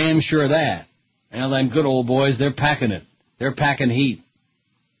can be damn sure of that. Well, them good old boys, they're packing it. They're packing heat.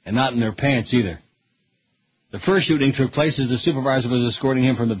 And not in their pants, either. The first shooting took place as the supervisor was escorting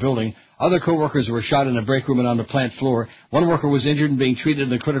him from the building. Other co-workers were shot in a break room and on the plant floor. One worker was injured and being treated in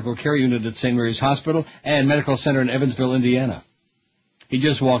the critical care unit at St. Mary's Hospital and Medical Center in Evansville, Indiana. He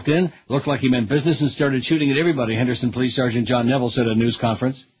just walked in, looked like he meant business, and started shooting at everybody, Henderson Police Sergeant John Neville said at a news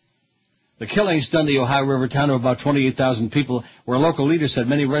conference. The killing stunned the Ohio River town of about 28,000 people, where local leaders said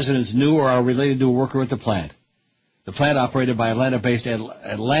many residents knew or are related to a worker at the plant. The plant, operated by Atlanta-based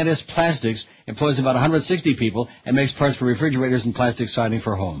Atlantis Plastics, employs about 160 people and makes parts for refrigerators and plastic siding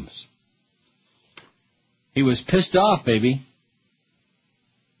for homes. He was pissed off, baby.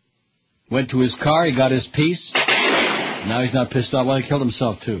 Went to his car, he got his piece. Now he's not pissed off. Well, he killed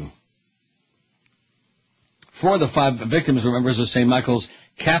himself, too. 4 of the 5 victims were members of St. Michael's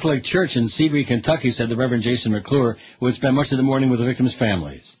Catholic Church in Seabury, Kentucky, said the Reverend Jason McClure, who had spent much of the morning with the victims'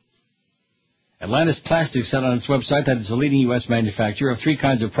 families. Atlantis Plastics said on its website that it's a leading U.S. manufacturer of 3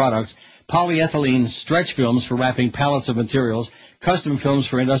 kinds of products: polyethylene stretch films for wrapping pallets of materials, custom films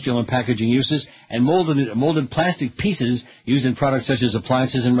for industrial and packaging uses, and molded plastic pieces used in products such as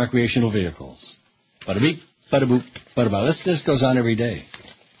appliances and recreational vehicles. Bada beep, bada boop, bada ba. This goes on every day.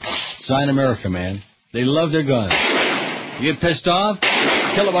 Sign America, man. They love their guns. You get pissed off?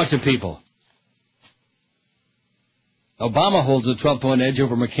 Kill a bunch of people. Obama holds a 12-point edge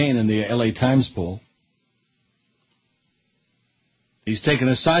over McCain in the L.A. Times poll. He's taken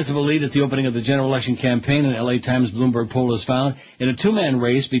a sizable lead at the opening of the general election campaign. An L.A. Times Bloomberg poll has found in a 2-man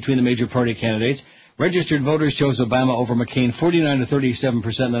race between the major party candidates. Registered voters chose Obama over McCain 49 to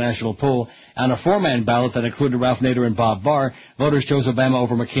 37% in the national poll. On a 4-man ballot that included Ralph Nader and Bob Barr, voters chose Obama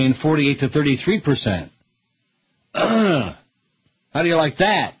over McCain 48 to 33%. How do you like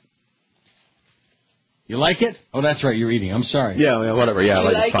that? You like it? Oh, that's right, you're eating. I'm sorry. Yeah, whatever. Yeah, I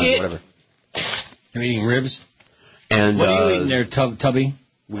like it. Fine, whatever. You're eating ribs? And what are you eating there, Tubby?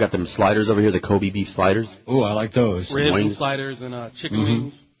 We got them sliders over here, the Kobe beef sliders. Ooh, I like those. Ribs and sliders and chicken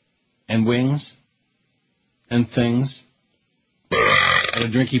wings. And wings. And things. And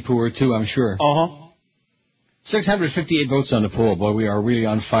a drinky poo or two, I'm sure. 658 votes on the poll. Boy, we are really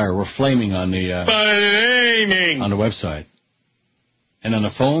on fire. We're flaming on the on the website. And on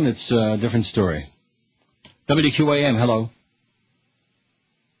the phone, it's a different story. WQAM, hello.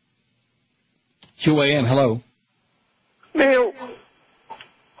 QAM, hello. Neil.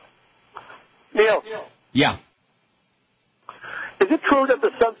 Yeah. Is it true that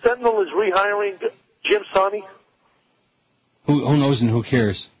the Sun Sentinel is rehiring Jim Sarney? Who knows and who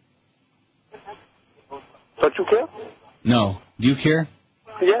cares? Don't you care? No. Do you care?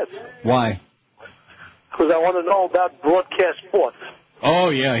 Yes. Why? Because I want to know about broadcast sports.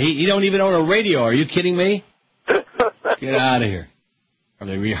 Oh, yeah. He don't even own a radio. Are you kidding me? Get out of here. Are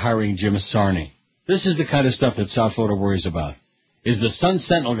they rehiring Jim Sarney? This is the kind of stuff that South Florida worries about. Is the Sun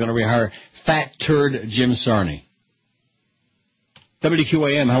Sentinel going to rehire fat turd Jim Sarney?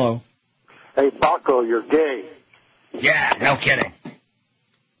 WQAM, hello. Hey, Paco, you're gay. Yeah, no kidding.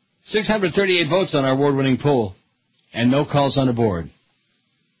 638 votes on our award-winning poll, and no calls on the board.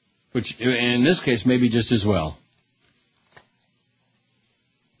 Which, in this case, maybe just as well.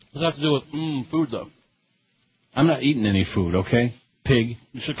 What's that have to do with food, though? I'm not eating any food, okay? Pig,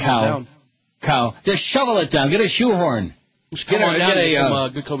 you should calm cow. Just shovel it down. Get a shoehorn. Get a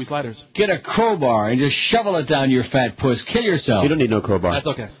good Kobe sliders. Get a crowbar and just shovel it down your fat puss. Kill yourself. You don't need no crowbar. That's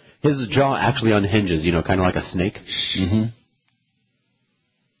okay. His jaw actually unhinges, kind of like a snake. Mm-hmm.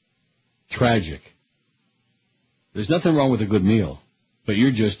 Tragic. There's nothing wrong with a good meal, but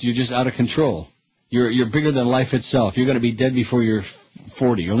you're just out of control. You're bigger than life itself. You're going to be dead before you're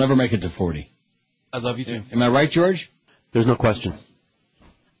 40. You'll never make it to 40. I love you too. Am I right, George? There's no question.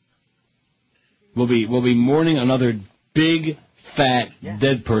 We'll be mourning another big, fat,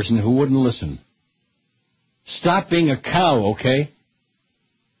 dead person who wouldn't listen. Stop being a cow, okay?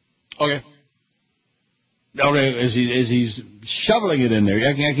 Okay. Okay, as he's shoveling it in there.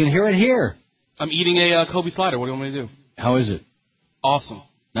 I can hear it here. I'm eating a Kobe slider. What do you want me to do? How is it? Awesome.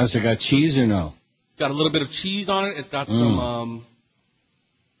 Now, has it got cheese or no? It's got a little bit of cheese on it. It's got some,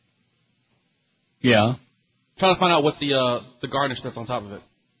 Yeah. Trying to find out what the garnish that's on top of it.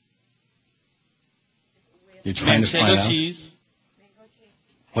 You're trying to find out? Cheese.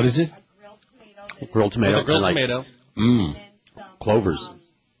 What is it? Grilled tomato. With a grilled tomato. Clovers.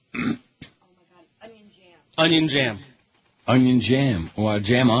 Onion jam. Onion jam. Well,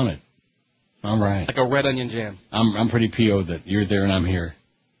 jam on it. All right. Like a red onion jam. I'm pretty PO'd that you're there and I'm here.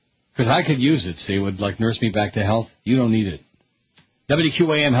 Because I could use it, see. It would, nurse me back to health. You don't need it.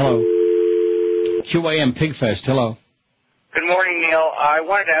 WQAM, hello. QAM Pigfest, hello. Good morning, Neil. I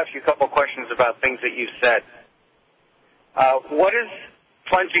wanted to ask you a couple of questions about things that you said. What does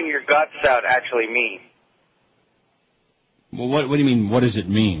plunging your guts out actually mean? Well, what do you mean, what does it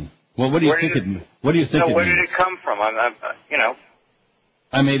mean? Well, what do you think it means? Where did it come from? I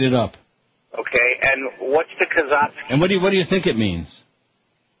made it up. Okay, and what's the Kazakhstan? And what do you think it means?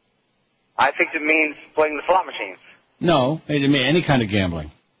 I think it means playing the slot machines. No, it means any kind of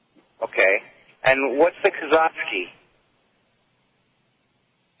gambling. Okay. And what's the Kazatsky?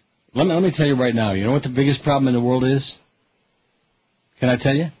 Let me tell you right now. You know what the biggest problem in the world is? Can I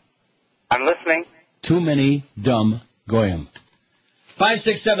tell you? I'm listening. Too many dumb goyim.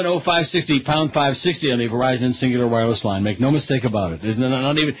 5670560 pound 560 on the Verizon Singular Wireless line. Make no mistake about it. There's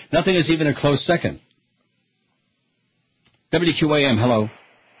nothing is even a close second. WQAM, hello.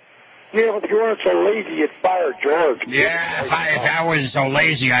 Yeah, if you weren't so lazy, you'd fire George. Yeah, if I wasn't so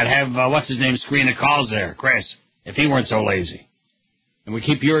lazy, I'd have, what's his name, screen the calls there, Chris, if he weren't so lazy. And we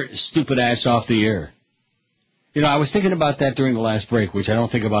keep your stupid ass off the air. You know, I was thinking about that during the last break, which I don't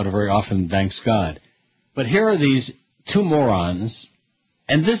think about it very often, thanks God. But here are these two morons,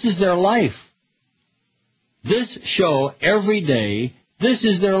 and this is their life. This show, every day, this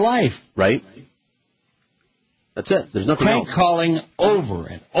is their life. Right? That's it. There's nothing Crank else. calling over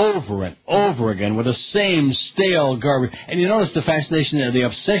and over and over again with the same stale garbage. And you notice the fascination, the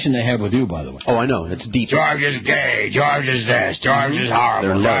obsession they have with you, by the way. Oh, I know. It's deep. George is gay. George is this. George is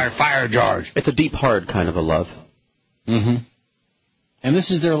horrible. Fire George. It's a deep, hard kind of a love. Mm-hmm. And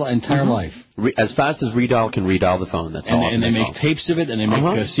this is their entire life. As fast as Redial can redial the phone. That's all. And they make tapes of it, and they make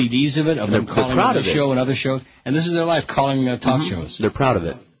CDs of it, of them calling on the show and other shows. And this is their life, calling talk shows. They're proud of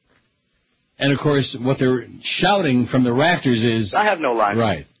it. And, of course, what they're shouting from the rafters is... I have no line.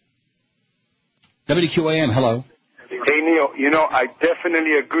 Right. WQAM, hello. Hey, Neil, you know, I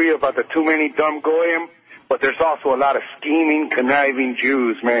definitely agree about the too many dumb goyim, but there's also a lot of scheming, conniving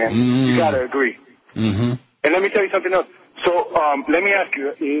Jews, man. You got to agree. Mm-hmm. And let me tell you something else. So let me ask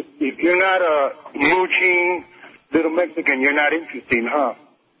you, if you're not a mooching little Mexican, you're not interesting, huh,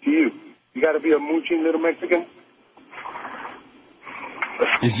 to you? You got to be a mooching little Mexican?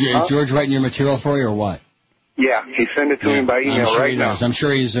 Is George writing your material for you or what? Yeah, he sent it to me by email right now. I'm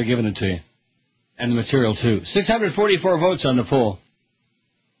sure he's giving it to you. And the material, too. 644 votes on the poll.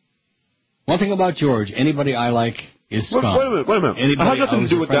 One thing about George, anybody I like is scum. Wait a minute. Anybody I had nothing to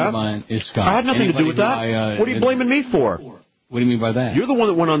do with that. Mine is scum. I had nothing to do with that. What are you blaming me for? What do you mean by that? You're the one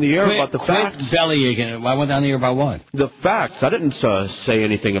that went on the air about the facts. Belly again. I went on the air about what? The facts. I didn't say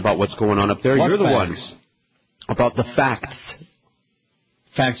anything about what's going on up there. What You're the facts? one. About the facts.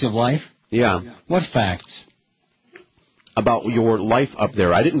 Facts of life? Yeah. What facts? About your life up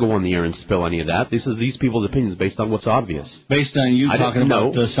there. I didn't go on the air and spill any of that. These people's opinions based on what's obvious. Based on you talking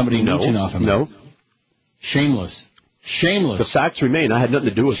about somebody mooching off him. No. Shameless. Shameless. The facts remain. I had nothing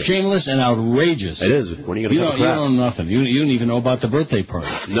to do with it. Shameless and outrageous. It is. When are you going to have a crap? You know nothing. You don't even know about the birthday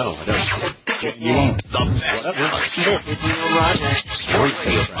party. No, I don't. You won't. The best talent. This is Neil Rogers.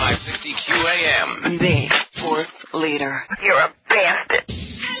 560 QAM. The sports leader. You're a bastard.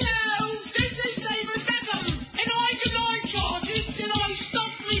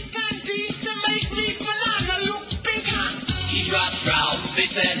 They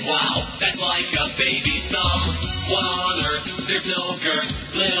said, wow, that's like a baby's thumb. What on earth? There's no girth.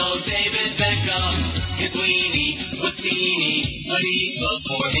 Little David Beckham. His weenie was teeny when he goes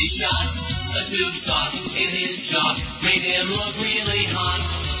for his shots. A tube sock in his jock made him look really hot.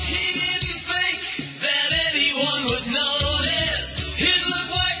 He didn't think that anyone would notice. He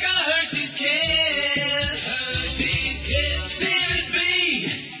looked like a Hershey's Kiss. Hershey's Kiss. David B.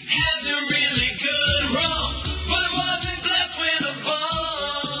 has a really good rump, but wasn't blessed with a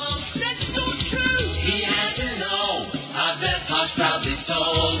bump. That's so true. He had to know. I bet Posh probably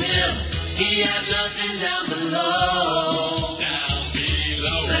told him he had nothing down below. Down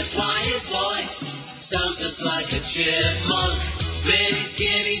below. That's why his voice sounds just like a chipmunk. Many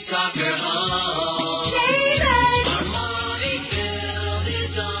skinny soccer hunks. Armani filled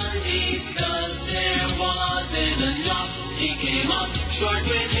his undies 'cause there wasn't enough. He came up short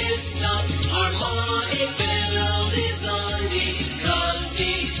with his stuff. Armani filled his undies 'cause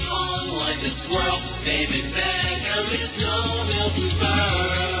he's hung like a squirrel. David Beckham is no Milton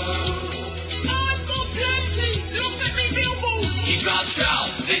Berle. I'm so plenty. Look at me, Bilbo. He dropped trout.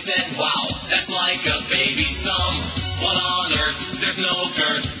 They said, wow, that's like a baby's thumb. What on earth? There's no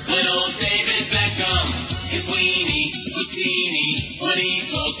girth. Little David Beckham. His weenie was teeny when he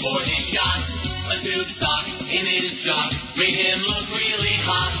goes for his shots. A tube sock in his jock made him look really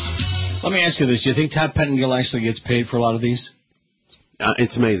hot. Let me ask you this. Do you think Todd Pettengill actually gets paid for a lot of these?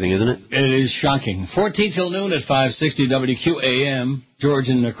 It's amazing, isn't it? It is shocking. 14 till noon at 560 WQAM. George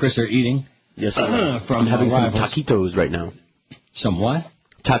and Chris are eating. Yes, from I'm having some Rivals. taquitos right now. Some what?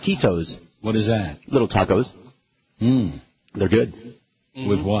 Taquitos. What is that? Little tacos. They're good.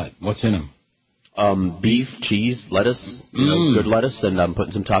 With what? What's in them? Beef, cheese, lettuce, good lettuce, and I'm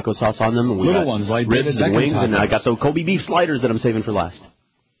putting some taco sauce on them. And we little got ones like ribs David and Beckham wings, tacos. and I got the Kobe beef sliders that I'm saving for last.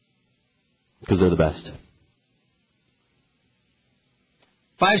 Because they're the best.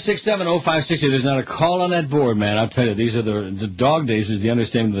 5670560. There's not a call on that board, man. I'll tell you, these are the dog days is the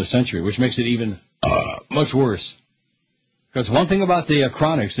understatement of the century, which makes it even much worse. Because one thing about the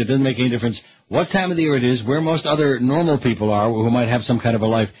chronics, it doesn't make any difference what time of the year it is, where most other normal people are who might have some kind of a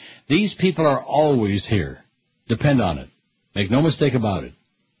life. These people are always here. Depend on it. Make no mistake about it.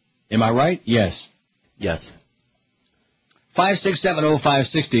 Am I right? Yes. Yes.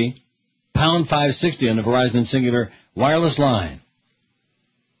 5670560, pound 560 on the Verizon and Singular wireless line.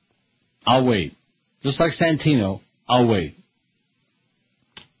 I'll wait. Just like Santino, I'll wait.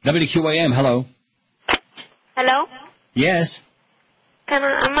 WQAM, hello. Hello? Yes. Am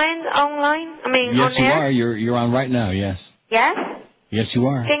I online? I mean, yes, on you air? are. You're on right now, yes. Yes? Yes, you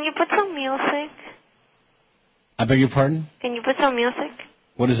are. Can you put some music? I beg your pardon? Can you put some music?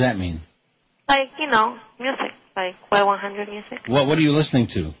 What does that mean? Like, music. Like Y100 music. What are you listening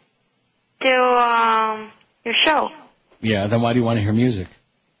to? To, your show. Yeah, then why do you want to hear music?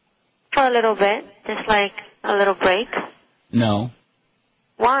 For a little bit. Just like a little break. No.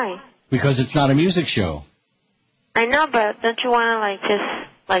 Why? Because it's not a music show. I know, but don't you want to, just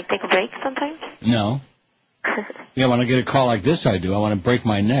take a break sometimes? No. Yeah, when I get a call like this, I do. I want to break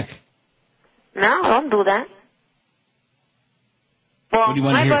my neck. No, don't do that. Well, what do you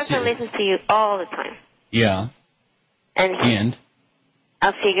want my to hear? boyfriend listens to you all the time. Yeah. And?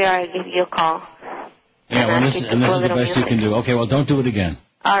 I figure I'd give you a call. Yeah, well, this is the best you can do. Okay, well, don't do it again.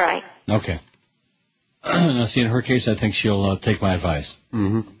 All right. Okay. Now, see, in her case, I think she'll take my advice.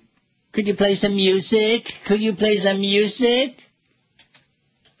 Mm-hmm. Could you play some music? Could you play some music?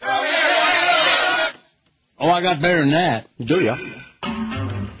 Oh, I got better than that. Do ya?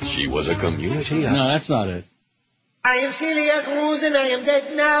 She was a community. No, that's not it. I am Celia Cruz and I am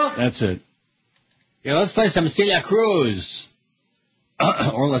dead now. That's it. Yeah, let's play some Celia Cruz.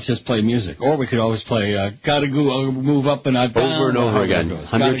 Or let's just play music. Or we could always play Gotta Go, Move Up and Out Down. Over and over again.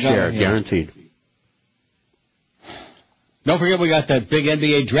 100 share, guaranteed. Don't forget we got that big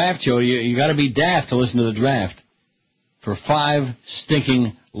NBA draft show. You got to be daft to listen to the draft for 5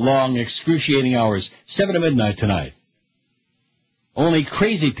 stinking, long, excruciating hours. 7 to midnight tonight. Only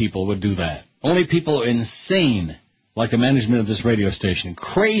crazy people would do that. Only people insane, like the management of this radio station.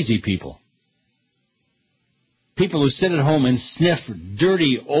 Crazy people. People who sit at home and sniff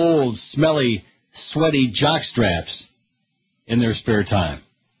dirty, old, smelly, sweaty jockstraps in their spare time.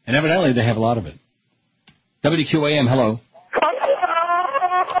 And evidently they have a lot of it. WQAM, hello.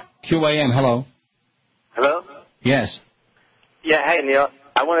 QAM, hello. Hello? Yes. Yeah, hey, Neil.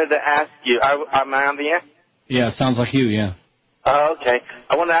 I wanted to ask you, am I on the air? Yeah, it sounds like you, yeah. Oh, okay.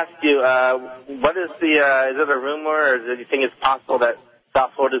 I want to ask you, what is is it a rumor, or do you think it's possible that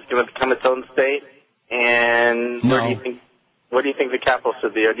South Florida is going to become its own state? And No. where do you think the capital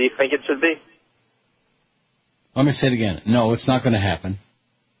should be, or do you think it should be? Let me say it again. No, it's not going to happen.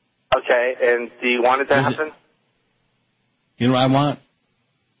 Okay, and do you want it to happen? You know what I want?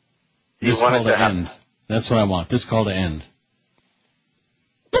 You This want call it to to happen? end. That's what I want. This call to end.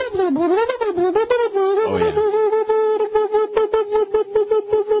 Oh, yeah.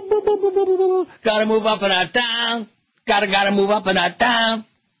 Gotta move up and not down. Gotta move up and not down.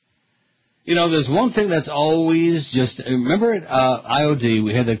 You know, there's one thing that's always just... Remember at IOD,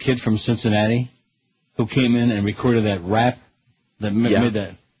 we had that kid from Cincinnati who came in and recorded that rap that made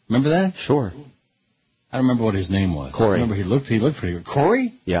that... Remember that? Sure. I don't remember what his name was. Corey. I remember he looked pretty good.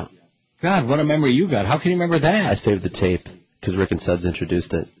 Corey? Yeah. God, what a memory you got. How can you remember that? I saved the tape because Rick and Suds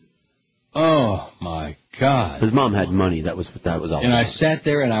introduced it. Oh, my God. His mom had money. That was all. And I sat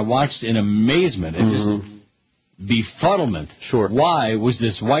there and I watched in amazement and just befuddlement. Sure. Why was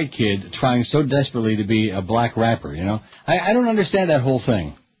this white kid trying so desperately to be a black rapper, you know? I don't understand that whole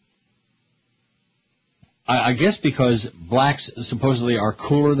thing. I guess because blacks supposedly are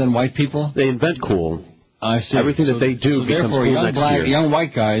cooler than white people. They invent cool. I see. Everything that they do so becomes therefore, cool next year. young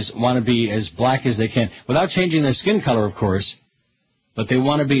white guys want to be as black as they can, without changing their skin color, of course, but they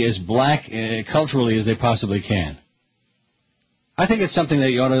want to be as black culturally as they possibly can. I think it's something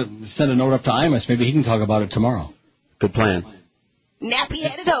that you ought to send a note up to Imus. Maybe he can talk about it tomorrow. Good plan.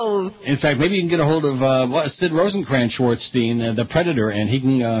 Nappy-headed hose. In fact, maybe you can get a hold of Sid Rosencrantz Schwartzstein, the Predator, and he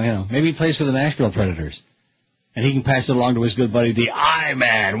can, maybe he plays for the Nashville Predators. And he can pass it along to his good buddy, the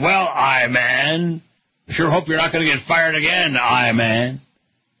I-Man. Well, I-Man, sure hope you're not going to get fired again, I-Man.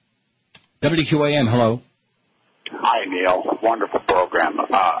 WQAM, hello. Hi, Neil. Wonderful program.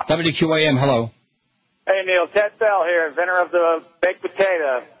 WQAM, hello. Hey, Neil. Ted Bell here, inventor of the baked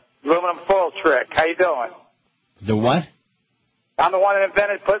potato aluminum foil trick. How you doing? The what? I'm the one that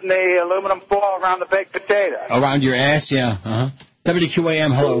invented putting the aluminum foil around the baked potato. Around your ass, yeah.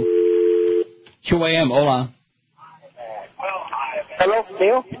 WQAM, hello. QAM, hola. Hello,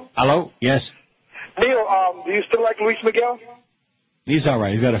 Neil? Hello? Yes. Neil, do you still like Luis Miguel? He's all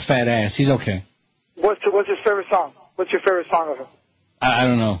right. He's got a fat ass. He's okay. What's his favorite song? What's your favorite song of him? I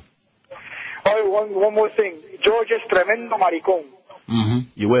don't know. Oh, one more thing. George es tremendo maricón. Mm-hmm.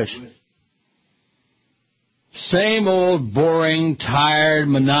 You wish. Same old, boring, tired,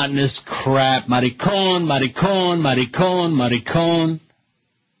 monotonous crap. Maricón, maricón, maricón, maricón.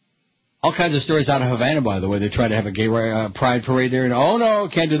 All kinds of stories out of Havana, by the way. They try to have a gay pride parade there. And, oh, no,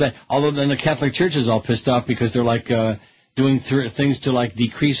 can't do that. Although then the Catholic Church is all pissed off because they're, like, doing things to, like,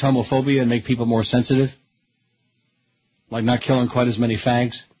 decrease homophobia and make people more sensitive. Like not killing quite as many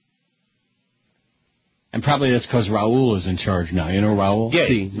fags. And probably that's because Raul is in charge now. You know Raul? Yeah.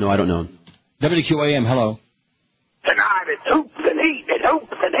 See, no, I don't know. WQAM, hello. Tonight it's hoops and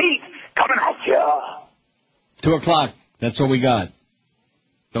heat, coming at you. 2 o'clock. That's what we got.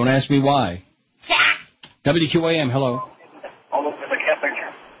 Don't ask me why. WQAM, hello.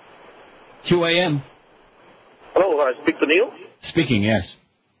 QAM. Hello, speak to Neil? Speaking, yes.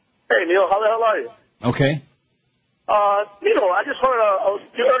 Hey, Neil, how the hell are you? Okay. Neil, I just heard,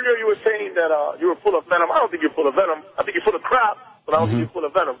 earlier you were saying that you were full of venom. I don't think you're full of venom. I think you're full of crap, but I don't think you're full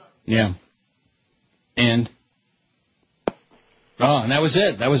of venom. Yeah. And? Oh, and that was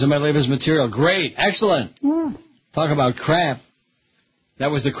it. That was a medley of his material. Great. Excellent. Talk about crap. That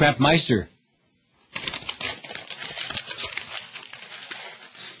was the Crap Meister.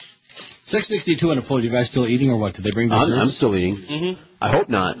 6:62 on the poll. You guys still eating or what? Did they bring desserts? I'm still eating. Mm-hmm. I hope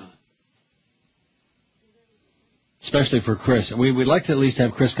not. Especially for Chris. We'd like to at least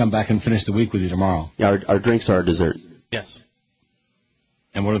have Chris come back and finish the week with you tomorrow. Yeah, our drinks are dessert. Yes.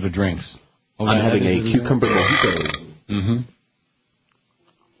 And what are the drinks? I'm having a cucumber mojito. Mm-hmm.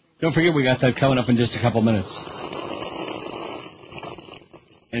 Don't forget we got that coming up in just a couple minutes.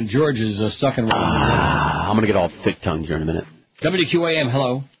 And George is sucking. I'm going to get all thick-tongued here in a minute. WQAM,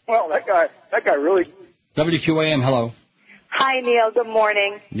 hello. Well, that guy really... WQAM, hello. Hi, Neil. Good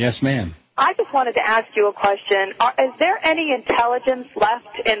morning. Yes, ma'am. I just wanted to ask you a question. Is there any intelligence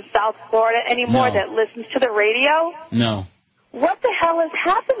left in South Florida anymore that listens to the radio? No. What the hell has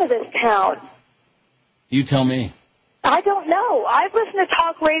happened to this town? You tell me. I don't know. I've listened to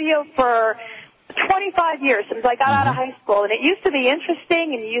talk radio for 25 years since I got out of high school, and it used to be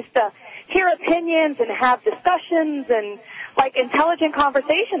interesting, and you used to hear opinions and have discussions and, like, intelligent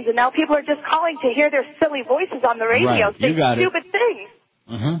conversations, and now people are just calling to hear their silly voices on the radio saying stupid things.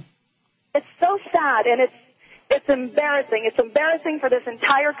 Mm-hmm. It's so sad, and it's embarrassing. It's embarrassing for this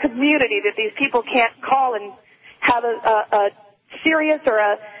entire community that these people can't call and have a serious or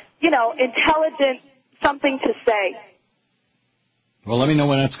a, intelligent something to say. Well, let me know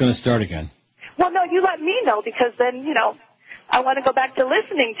when that's going to start again. Well, no, you let me know, because then, I want to go back to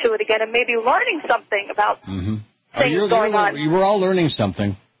listening to it again and maybe learning something about things going on. You were all learning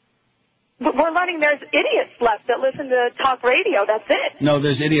something. But we're learning there's idiots left that listen to talk radio. That's it. No,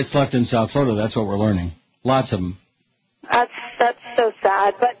 there's idiots left in South Florida. That's what we're learning. Lots of them. That's so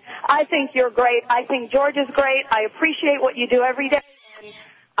sad. But I think you're great. I think George is great. I appreciate what you do every day. And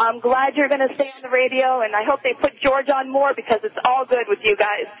I'm glad you're going to stay on the radio, and I hope they put George on more because it's all good with you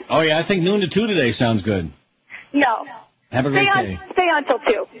guys. Oh, yeah, I think noon to 2 today sounds good. No. Have a great day. Stay on till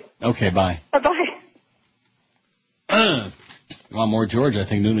 2. Okay, bye. Bye-bye. Want more George? I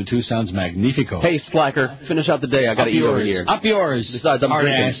think noon to 2 sounds magnifico. Hey, slacker, finish out the day. I got to eat over here. Up yours. Besides, I'm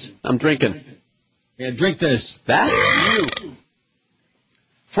drinking. Ass. I'm drinking. Yeah, drink this. That? You.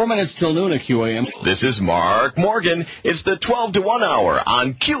 4 minutes till noon at QAM. This is Mark Morgan. It's the 12 to 1 hour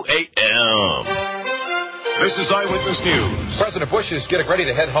on QAM. This is Eyewitness News. President Bush is getting ready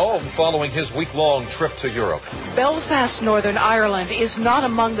to head home following his week-long trip to Europe. Belfast, Northern Ireland is not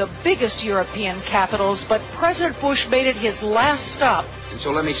among the biggest European capitals, but President Bush made it his last stop. And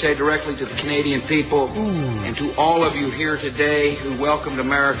so let me say directly to the Canadian people and to all of you here today who welcomed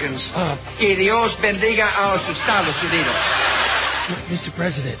Americans, que Dios bendiga a los Estados Unidos. Mr.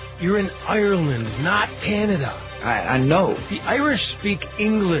 President, you're in Ireland, not Canada. I know. The Irish speak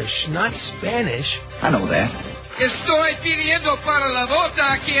English, not Spanish. I know that. Estoy pidiendo para la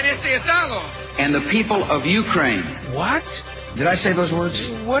vota aquí en este estado. And the people of Ukraine. What? Did I say those words?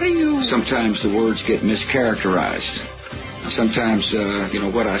 What are you... Sometimes the words get mischaracterized. Sometimes,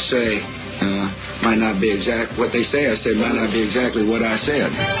 what I say might not be exact. What they say I say might not be exactly what I said.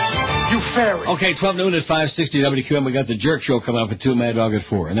 You fairy. Okay, 12 noon at 560 WQM. We got the Jerk Show coming up at 2, Mad Dog at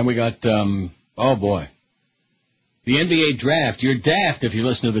 4. And then we got, oh boy, the NBA Draft. You're daft if you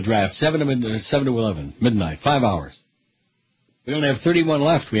listen to the draft. 7 to 11, midnight, 5 hours. We only have 31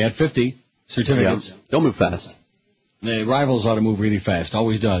 left. We had 50 certificates. Yeah. Don't move fast. The Rivals ought to move really fast.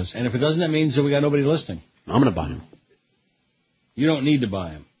 Always does. And if it doesn't, that means that we got nobody listening. I'm going to buy them. You don't need to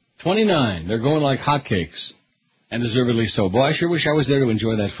buy them. 29. They're going like hotcakes. And deservedly so. Boy, I sure wish I was there to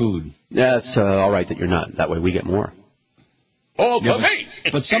enjoy that food. Yeah, it's all right that you're not. That way we get more. Oh, yeah,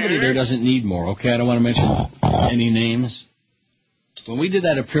 but somebody there doesn't need more, okay? I don't want to mention any names. When we did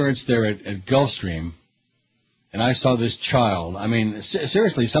that appearance there at Gulfstream, and I saw this child, I mean,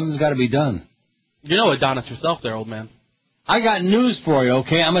 seriously, something's got to be done. You know Adonis yourself there, old man. I got news for you,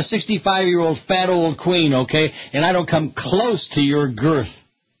 okay? I'm a 65-year-old fat old queen, okay? And I don't come close to your girth.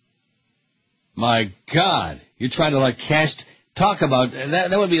 My God. You're trying to, like, talk about,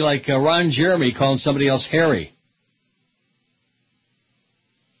 that would be like Ron Jeremy calling somebody else hairy.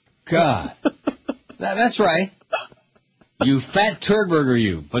 God. That's right. You fat turd-burger,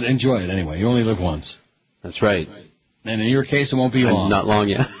 you. But enjoy it anyway. You only live once. That's right. And in your case, it won't be long. Not long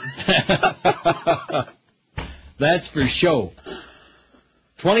yet. That's for sure.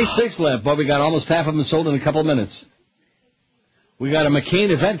 26 left, but we got almost half of them sold in a couple of minutes. We got a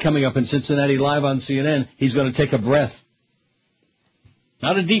McCain event coming up in Cincinnati live on CNN. He's going to take a breath.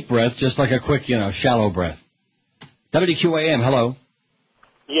 Not a deep breath, just like a quick, shallow breath. WQAM, hello.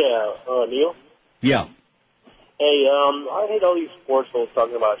 Yeah, Neil? Yeah. Hey, I hate all these sports folks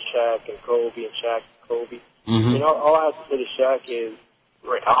talking about Shaq and Kobe and Shaq and Kobe. Mm-hmm. All I have to say to Shaq is,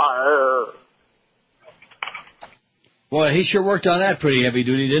 retire. Boy, he sure worked on that pretty heavy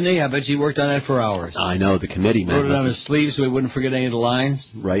duty, didn't he? I bet he worked on that for hours. I know, the committee, man. Wrote it on his sleeve so he wouldn't forget any of the lines.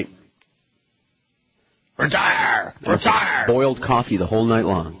 Right. Retire! That's Retire! Boiled coffee the whole night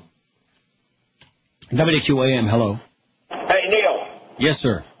long. WQAM, hello. Hey, Neil. Yes,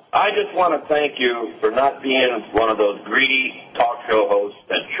 sir. I just want to thank you for not being one of those greedy talk show hosts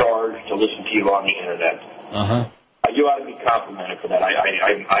that charge to listen to you on the Internet. Uh-huh. You ought to be complimented for that.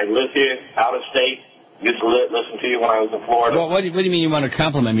 I live here, out of state. Used to listen to you when I was in Florida. Well, what do you mean you want to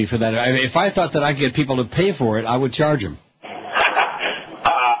compliment me for that? If I thought that I could get people to pay for it, I would charge them.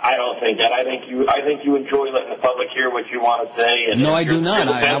 I don't think that. I think you enjoy letting the public hear what you want to say. And no, I do not.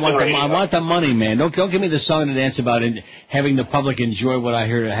 I want the money, man. Don't give me the song and dance about it, having the public enjoy what I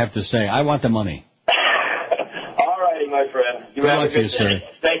have to say. I want the money. All righty, my friend. You have a good day. Sir.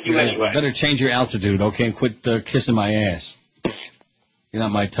 Thank you anyway. Better change your altitude, okay, and quit kissing my ass. You're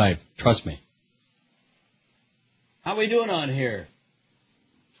not my type. Trust me. How we doing on here?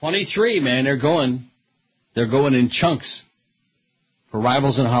 23, man. They're going in chunks for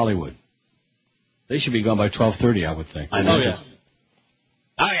Rivals in Hollywood. They should be gone by 12:30, I would think. I know.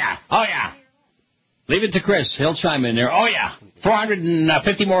 Oh yeah. Oh yeah. Leave it to Chris. He'll chime in there. Oh yeah.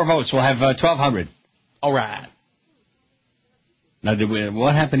 450 more votes. We'll have 1,200. All right. Now,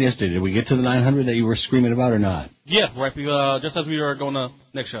 what happened yesterday? Did we get to the 900 that you were screaming about or not? Yeah, right. Just as we were going to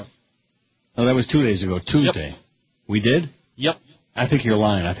next show. No, that was 2 days ago. Tuesday. Yep. We did? Yep. I think you're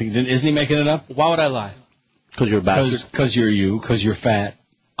lying. Isn't he making it up? Why would I lie? Because you're a bastard. Because you're you. Because you're fat.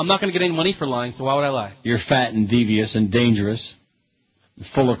 I'm not going to get any money for lying, so why would I lie? You're fat and devious and dangerous.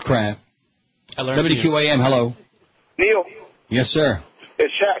 Full of crap. I learned WQAM, hello. Neil. Yes, sir.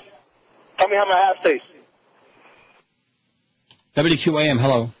 It's Shaq. Tell me how my ass tastes. WQAM,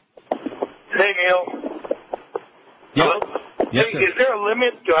 hello. Hey, Neil. Yeah. Hello? Yes, hey, sir. is there a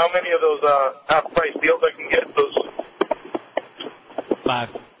limit to how many of those half-price deals I can get? Those 5.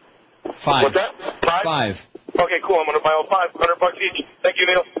 What's that? 5. Okay, cool. I'm going to buy all 5, $100 each. Thank you,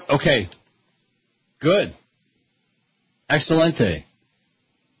 Neil. Okay. Good. Excelente.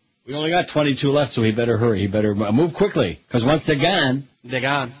 We only got 22 left, so he better hurry. He better move quickly, because once they're gone... They're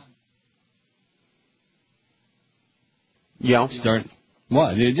gone. Yeah. Start...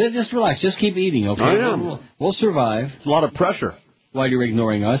 What? Just relax. Just keep eating, okay? I am. We'll survive. It's a lot of pressure. While you're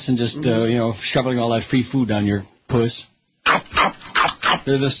ignoring us and just, shoveling all that free food down your puss.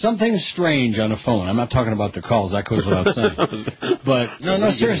 There's something strange on the phone. I'm not talking about the calls. That goes without saying. But,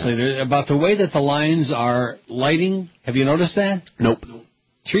 no, seriously. About the way that the lines are lighting. Have you noticed that? Nope.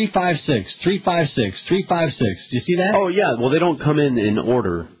 356, 356, 356. Do you see that? Oh, yeah. Well, they don't come in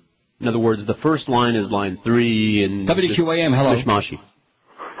order. In other words, the first line is line 3 and... WQAM, hello. Mishmashi.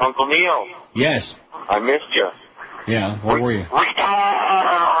 Uncle Neil. Yes. I missed you. Yeah, where were you?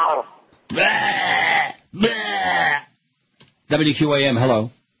 WQAM, hello.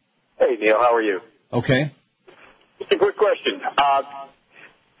 Hey, Neil, how are you? Okay. Just a quick question.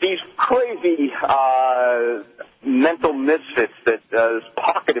 These crazy mental misfits that this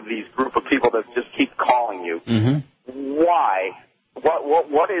pocket of these group of people that just keep calling you. Mm-hmm. Why?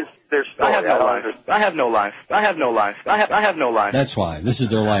 What is their story? I have no life. That's why. This is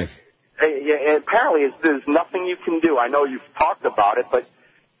their life. Apparently, there's nothing you can do. I know you've talked about it, but...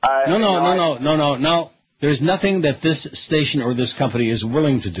 No. There's nothing that this station or this company is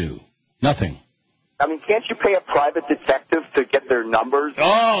willing to do. Nothing. I mean, can't you pay a private detective to get their numbers?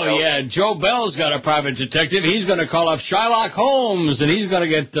 Oh, yeah. Joe Bell's got a private detective. He's going to call up Sherlock Holmes, and he's going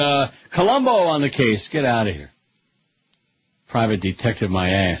to get Columbo on the case. Get out of here. Private detective, my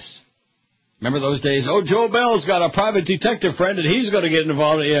ass. Remember those days? Oh, Joe Bell's got a private detective friend, and he's going to get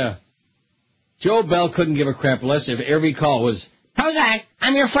involved. Yeah. Joe Bell couldn't give a crap less if every call was, Jose,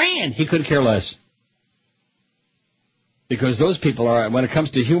 I'm your friend. He couldn't care less. Because those people are, when it comes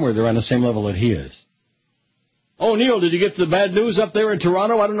to humor, they're on the same level that he is. Oh, Neil, did you get the bad news up there in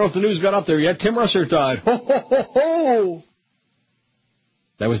Toronto? I don't know if the news got up there yet. Tim Russert died. Ho, ho, ho, ho.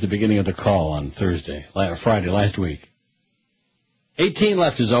 That was the beginning of the call on Friday, last week. 18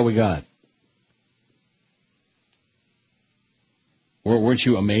 left is all we got. Weren't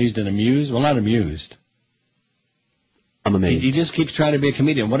you amazed and amused? Well, not amused. I'm amazed. He just keeps trying to be a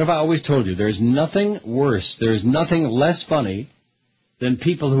comedian. What have I always told you? There's nothing worse, there's nothing less funny than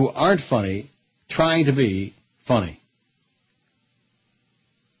people who aren't funny trying to be funny.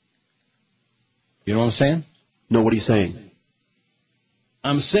 You know what I'm saying? No, what are you saying?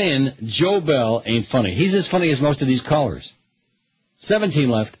 I'm saying Joe Bell ain't funny. He's as funny as most of these callers. 17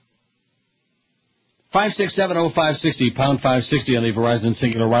 left. 5670560, pound 560 on the Verizon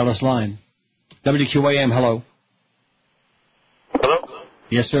Singular Wireless line. WQAM, hello. Hello?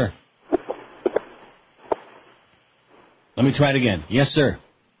 Yes, sir. Let me try it again. Yes, sir.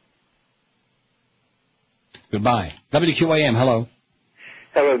 Goodbye. WQAM, hello.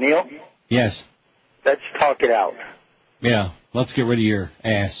 Hello, Neil. Yes. Let's talk it out. Yeah, let's get rid of your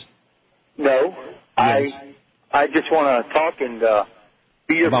ass. No, Yes. I just want to talk and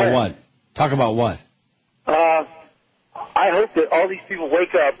be your About friend. what? Talk about what? I hope that all these people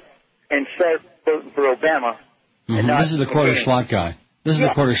wake up and start voting for Obama. Mm-hmm. This is the quarter slot guy. This is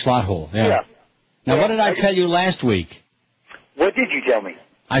the quarter slot hole. Yeah. Now, what did I tell you last week? What did you tell me?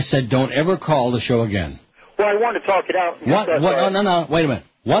 I said, don't ever call the show again. Well, I want to talk it out. What? No. Wait a minute.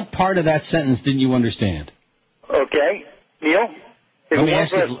 What part of that sentence didn't you understand? Okay. Neil? Let me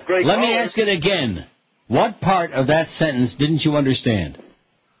ask it again. What part of that sentence didn't you understand?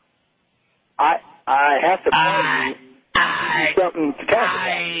 I have to tell you something to talk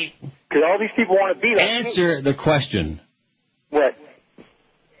about. Because all these people want to be like Answer the question. What?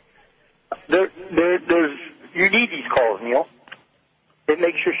 There's you need these calls, Neil. It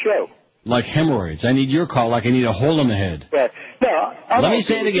makes your show. Like hemorrhoids. I need your call like I need a hole in the head. Yeah. No, Let me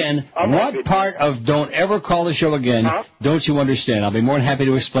say it again. What part of don't ever call the show again don't you understand? I'll be more than happy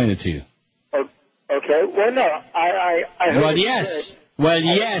to explain it to you. Okay. Well, no. I Well, yes. Well,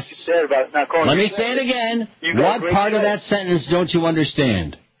 yes. Let me say it again. What part of that sentence don't you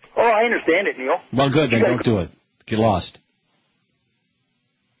understand? Oh, I understand it, Neil. Well, good. Then don't do it. Get lost.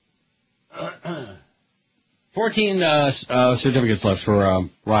 14 certificates left for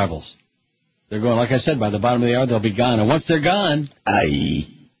rivals. They're going, like I said, by the bottom of the hour, they'll be gone. And once they're gone,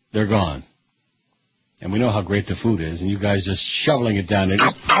 they're gone. And we know how great the food is, and you guys just shoveling it down there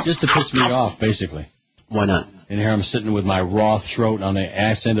just to piss me off, basically. Why not? And here I'm sitting with my raw throat on the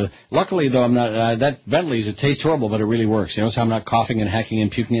ass end of it. Luckily, though, I'm not. That Bentley's, it tastes horrible, but it really works. You know, so I'm not coughing and hacking and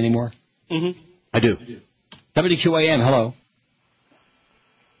puking anymore? Mm-hmm. I do. WQAM, hello.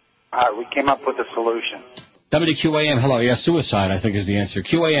 All right, we came up with a solution. WQAM, hello. Yeah, suicide, I think, is the answer.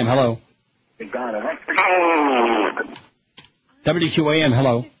 QAM, hello. WQAM,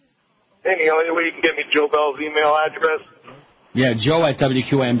 hello. Hey, Neil, any way you can get me Joe Bell's email address? Yeah, Joe at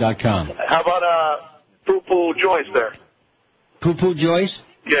WQAM.com. How about Poo-Poo Joyce there? Poo-Poo Joyce?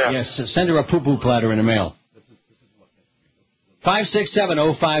 Yeah. Yes, send her a poo-poo platter in the mail.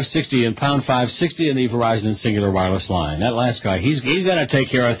 5670560 and pound 560 in the Verizon and Singular Wireless line. That last guy, he's going to take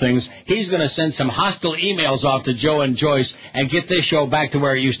care of things. He's going to send some hostile emails off to Joe and Joyce and get this show back to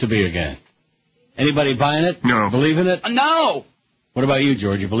where it used to be again. Anybody buying it? No. Believe in it? No! What about you,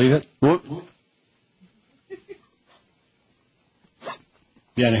 George? You believe it? What?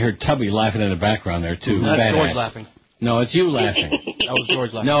 Yeah, and I heard Tubby laughing in the background there, too. That's Badass. George laughing. No, it's you laughing. That was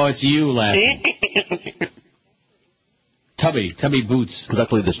George laughing. No, it's you laughing. Tubby Boots.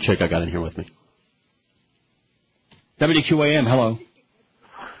 Luckily, this chick I got in here with me. WQAM, hello.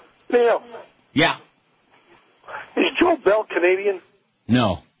 Neil. Yeah. Is Joe Bell Canadian?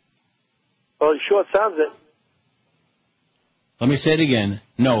 No. Well, sure sounds it. Let me say it again.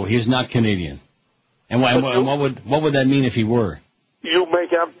 No, he is not Canadian. And what would that mean if he were? You make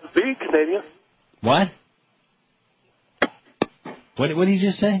him be Canadian. What? What did he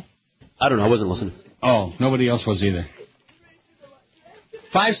just say? I don't know. I wasn't listening. Oh, nobody else was either.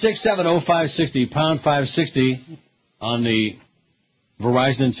 5670560, pound 560 on the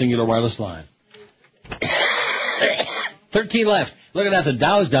Verizon and Singular Wireless line. 13 left. Look at that. The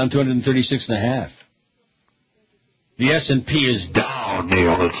Dow's down 236.5. The S&P is down,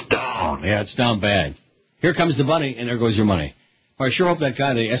 Neil. It's down. Yeah, it's down bad. Here comes the bunny, and there goes your money. Well, I sure hope that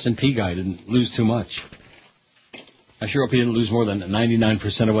guy, the S&P guy, didn't lose too much. I sure hope he didn't lose more than 99%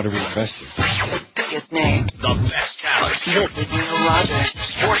 of whatever he invested. Biggest names. The best talent. This is Neil Rogers.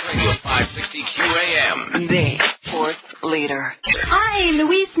 Sports Radio 560 QAM. The sports leader. Hi,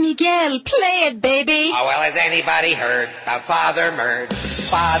 Luis Miguel. Play it, baby. Oh, well, has anybody heard about Father Murd?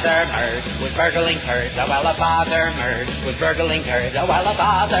 Father Murd was burgling turds. Oh, well, a Father Murd was burgling turds. Oh, well, a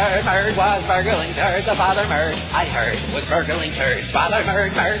Father Murd was burgling turds. A Father Murd, I heard, was burgling turds. Father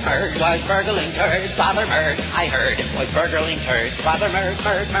Murd was burgling turds. Father Murd, I heard, was burgling turds. Father Murd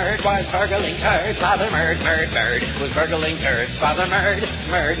was burgling turds. Father Murd was burgling turds. Father Murd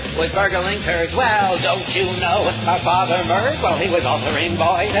was burgling turds. Well, don't you know about Father Murd? Well, he was altering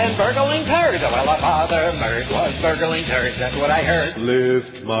boys and burgling turds. Oh, well, a Father Murd was burgling turds. That's what I heard.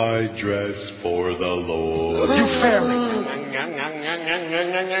 Lift my dress for the Lord. You fairly.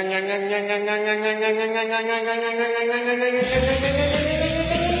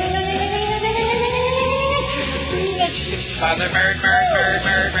 Father Murd,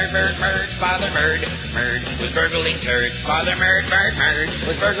 Father Murd was burgling turds. Father Murd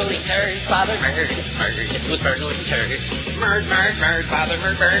was burgling turds. Father Murd was burgling turds.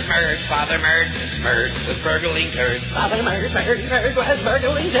 Father Murd was burgling turds. Father Murd was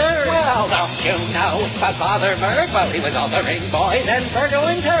burgling turds. Well, don't you know about Father Murd? Well, he was altering boys and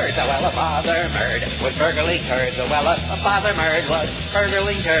burgling turds. Oh, well, a Father Murd was burgling turds. Oh, well, a Father Murd was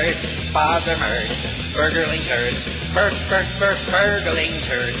burgling turds. Father Murd, burgling turds. Burgling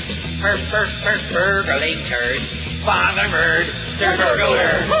turds. Burgling turds. Father Murd, the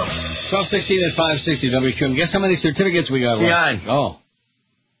burglar. 12:16 at 560 WQM. Guess how many certificates we got left? 9. Oh.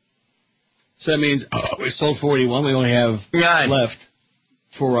 So that means we sold 41. We only have 9 left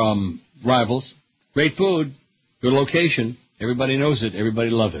for rivals. Great food. Good location. Everybody knows it. Everybody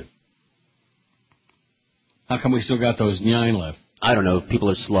loves it. How come we still got those 9 left? I don't know. People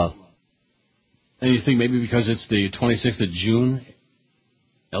are slow. And you think maybe because it's the 26th of June?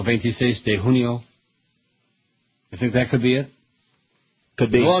 El 26 de Junio? You think that could be it?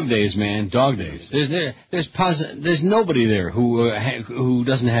 Could be. Dog days, man. Dog days. There's nobody there who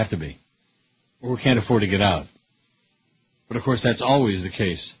doesn't have to be, or can't afford to get out. But of course, that's always the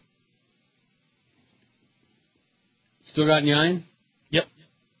case. Still got 9? Yep.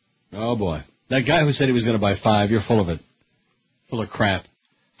 Oh boy, that guy who said he was going to buy 5, you're full of it, full of crap.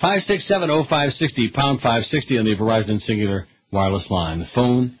 5670560 pound 560 on the Verizon Singular wireless line. The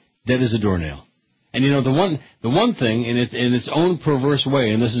phone dead as a doornail. And you know the one thing in its own perverse way,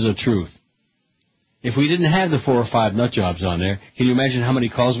 and this is a truth. If we didn't have the 4 or 5 nut jobs on there, can you imagine how many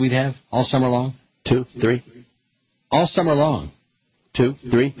calls we'd have all summer long? 2, 3. All summer long. 2,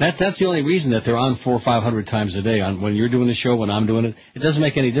 3. That's the only reason that they're on 400 or 500 times a day. On when you're doing the show, when I'm doing it, it doesn't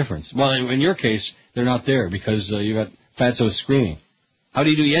make any difference. Well, in your case, they're not there because you got Fatso's screening. How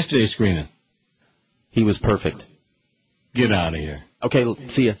did you do yesterday's screening? He was perfect. Get out of here. Okay,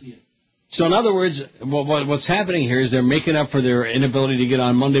 see ya. So in other words, what's happening here is they're making up for their inability to get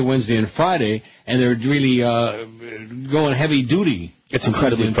on Monday, Wednesday, and Friday, and they're really going heavy duty. It's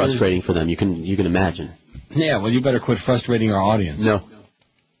incredibly frustrating for them. You can imagine. Yeah, well, you better quit frustrating our audience. No.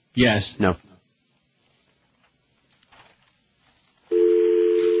 Yes. No.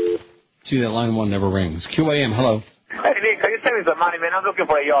 See, that line 1 never rings. QAM, hello. Hey, Nick, can you tell me some money, man? I'm looking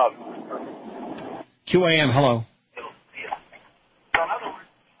for a job. QAM, hello.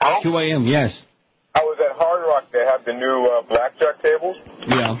 QAM, yes. I was at Hard Rock. They have the new blackjack tables.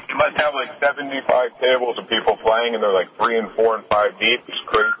 Yeah. You must have like 75 tables of people playing, and they're like 3 and 4 and 5 deep. It's the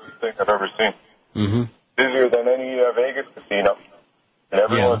craziest thing I've ever seen. Mm-hmm. Busier than any Vegas casino. And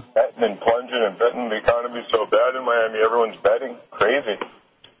everyone's betting and plunging and betting. The economy's so bad in Miami, everyone's betting. Crazy.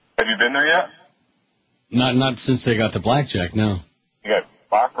 Have you been there yet? Not since they got the blackjack, no. You got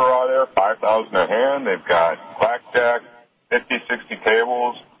baccarat there, 5,000 a hand. They've got blackjack, 50, 60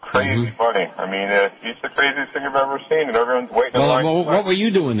 tables. Crazy money. I mean, it's the craziest thing I've ever seen, and everyone's waiting in line. What were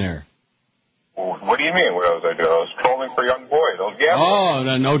you doing there? What do you mean? What was I doing? I was trolling for young boys. I was gambling.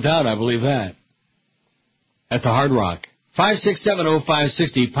 Oh, no doubt. I believe that. At the Hard Rock.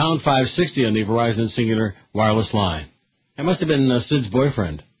 5670560 pound 560 on the Verizon Singular wireless line. That must have been Sid's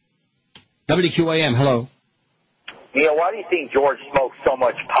boyfriend. WQAM, hello. Neil, why do you think George smokes so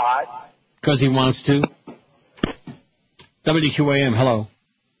much pot? Because he wants to. WQAM, hello.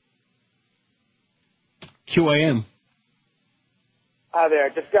 QAM. Hi there.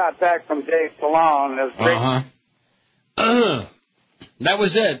 Just got back from Dave Salone. It was great. That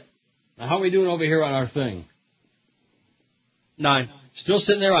was it. Now, how are we doing over here on our thing? 9. Still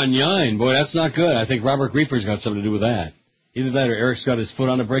sitting there on 9. Boy, that's not good. I think Robert Reaper's got something to do with that. Either that or Eric's got his foot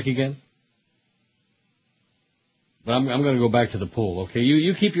on the brake again. But I'm going to go back to the pool, okay?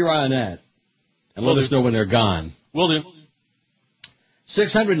 You keep your eye on that. And let us know when they're gone. Will do.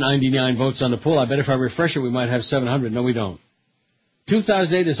 699 votes on the poll. I bet if I refresh it, we might have 700. No, we don't.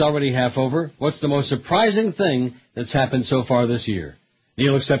 2008 is already half over. What's the most surprising thing that's happened so far this year?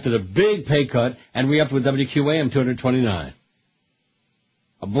 Neil accepted a big pay cut and re-upped with WQAM 229.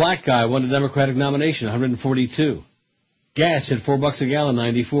 A black guy won the Democratic nomination, 142. Gas hit $4 a gallon,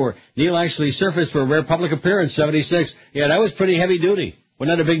 94. Neil actually surfaced for a rare public appearance, 76. Yeah, that was pretty heavy duty.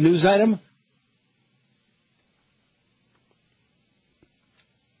 Wasn't that a big news item?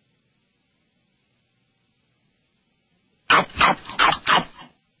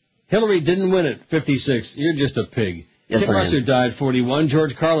 Hillary didn't win it, 56. You're just a pig. Yes, Tim Russert died, 41.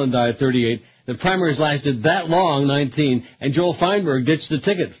 George Carlin died, 38. The primaries lasted that long, 19. And Joel Feinberg ditched the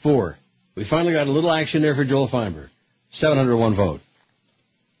ticket, 4. We finally got a little action there for Joel Feinberg. 701 vote.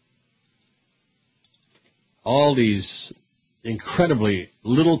 All these incredibly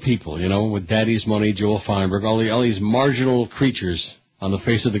little people, you know, with daddy's money, Joel Feinberg, all these marginal creatures on the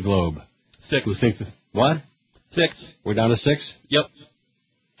face of the globe. 6. Who think that, what? 6. We're down to 6? Yep.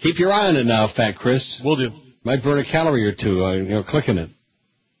 Keep your eye on it now, Fat Chris. Will do. Might burn a calorie or two, clicking it.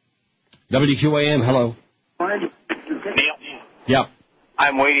 WQAM, hello. Neil, Yep.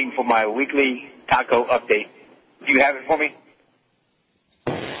 I'm waiting for my weekly taco update. Do you have it for me?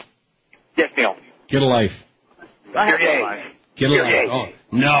 Yes, Neil. Get a life. You're gay. Get a You're life. gay. Oh,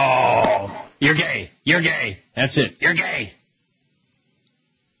 no. You're gay. You're gay. That's it. You're gay.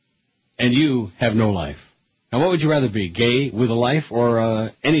 And you have no life. Now, what would you rather be, gay with a life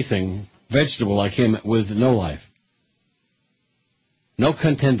or anything, vegetable like him with no life? No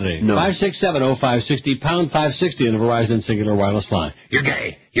contendere. No. 5670560, pound 560 in the Verizon Singular Wireless line. You're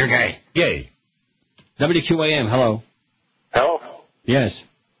gay. You're gay. Gay. WQAM, hello. Hello? Yes.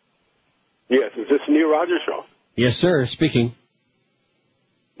 Yes, is this the Neil Rogers Show? Yes, sir, speaking.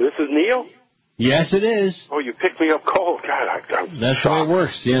 This is Neil? Yes, it is. Oh, you picked me up cold. God, I'm That's shocked. the way it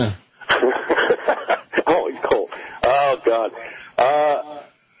works, yeah. Oh, he's cold. Oh, God.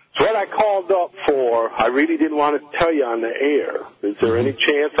 So what I called up for, I really didn't want to tell you on the air. Is there any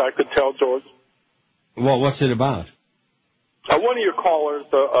chance I could tell George? Well, what's it about? One of your callers,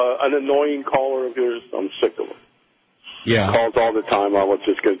 an annoying caller of yours, I'm sick of him. Yeah. Calls all the time. I was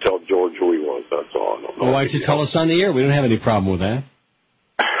just going to tell George who he was. That's all. I don't know. Well, why don't you tell us on the air? We don't have any problem with that.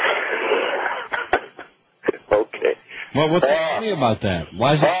 Okay. Well, what's funny about that?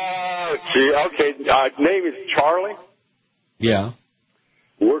 Why is it? Oh, gee. Okay. Name is Charlie. Yeah.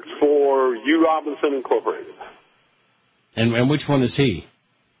 Works for U. Robinson Incorporated. And which one is he?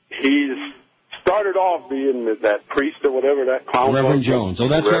 He's started off being that priest or whatever that clown Reverend was. Jones. Oh,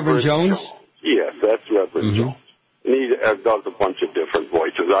 that's Reverend Jones? Yes, that's Reverend Jones. And he does a bunch of different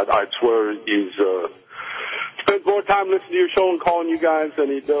voices. I swear he's spends more time listening to your show and calling you guys than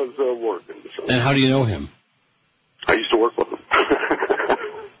he does working. So. And how do you know him? I used to work with him.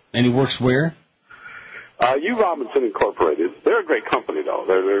 And he works where? U. Robinson Incorporated. They're a great company, though.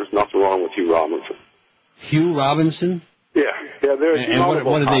 There's nothing wrong with U. Robinson. Hugh Robinson? Yeah, they're a and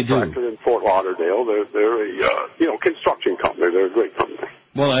what do they do? contractor in Fort Lauderdale. They're a construction company. They're a great company.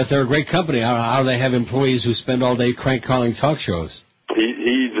 Well, if they're a great company, how do they have employees who spend all day crank calling talk shows?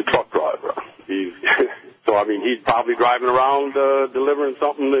 He's a truck driver. So I mean, he's probably driving around delivering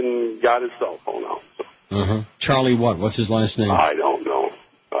something and got his cell phone out. So. Charlie what? What's his last name? I don't know.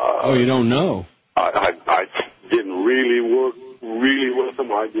 Oh, you don't know? I didn't really work with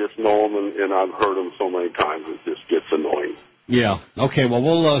him. I just know him, and I've heard him so many times it just gets annoying. Yeah. Okay, well,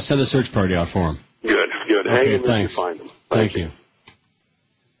 we'll send a search party out for him. Good. Okay, Hang in thanks. if you find him. Thank you.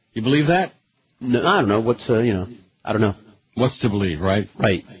 You believe that? No, I don't know. What's, I don't know. What's to believe, right?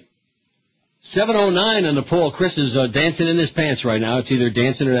 Right. 7:09 on the poll. Chris is dancing in his pants right now. It's either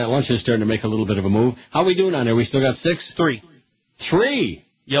dancing or that lunch is starting to make a little bit of a move. How are we doing on there? We still got 6? 3. 3?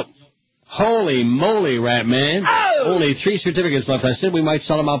 Yep. Holy moly, rat man. Oh! Only 3 certificates left. I said we might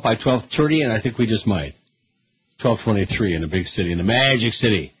sell them out by 12:30, and I think we just might. 12:23 in a big city, in the Magic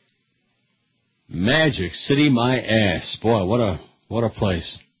City. Magic City, my ass. Boy, what a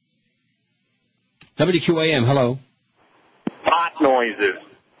place. WQAM, hello. Hot noises.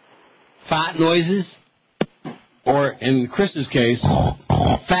 Fat noises? Or, in Chris's case,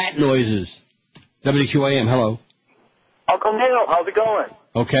 fat noises. WQAM, hello. Uncle Neil, how's it going?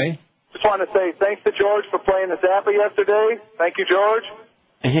 Okay. Just want to say thanks to George for playing the Zappa yesterday. Thank you, George.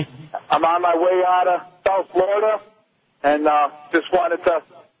 I'm on my way out of South Florida, and just wanted to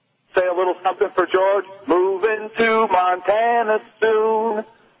say a little something for George. Moving moving to Montana soon.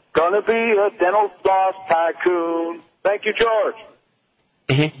 Gonna be a dental floss tycoon. Thank you, George.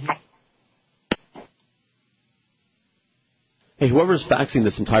 Hey, whoever's faxing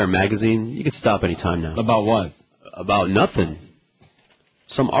this entire magazine, you can stop any time now. About what? About nothing.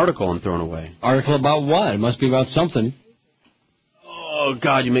 Some article I'm throwing away. Article about what? It must be about something. Oh,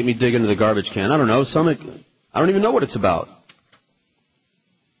 God, you make me dig into the garbage can. I don't know. I don't even know what it's about.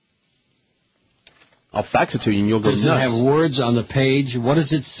 I'll fax it to you and you'll go nuts. Does it have words on the page? What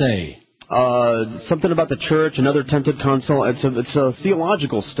does it say? Something about the church, another tempted console. It's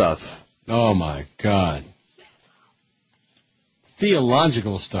theological stuff. Oh, my God.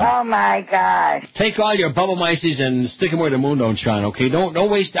 Theological stuff. Oh, my God. Take all your bubble mices and stick them where the moon don't shine, okay?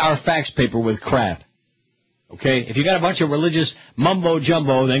 Don't waste our fax paper with crap. Okay? If you got a bunch of religious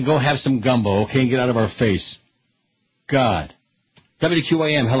mumbo-jumbo, then go have some gumbo, okay, and get out of our face. God.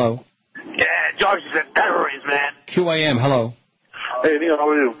 WQAM, hello. Yeah, George is a terrorist, man. QAM, hello. Hey, Neil, how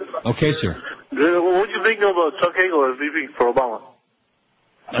are you? Okay, sir. What do you think of Chuck Hagel as VP for Obama?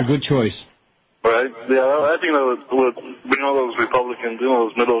 A good choice. Right? Yeah, I think that would bring all those Republicans,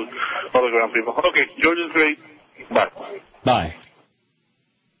 those middle ground people. Okay, George is great. Bye. Bye.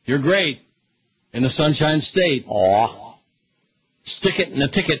 You're great. In the Sunshine State. Aw. Stick it in the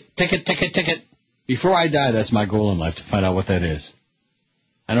ticket. Ticket. Before I die, that's my goal in life, to find out what that is.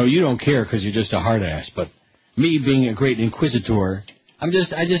 I know you don't care because you're just a hard ass, but me being a great inquisitor, I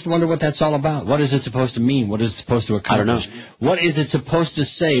just wonder what that's all about. What is it supposed to mean? What is it supposed to accomplish? I don't know. What is it supposed to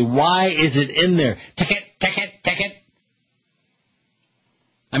say? Why is it in there? Ticket.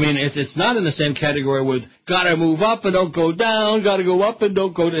 I mean, it's not in the same category with gotta move up and don't go down, gotta go up and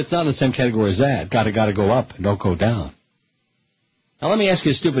don't go down. It's not in the same category as that. Gotta go up and don't go down. Now, let me ask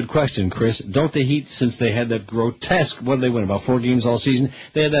you a stupid question, Chris. Don't the Heat, since they had that grotesque, what did they win, about 4 games all season?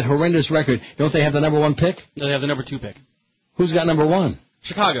 They had that horrendous record. Don't they have the number 1 pick? No, they have the number 2 pick. Who's got number 1?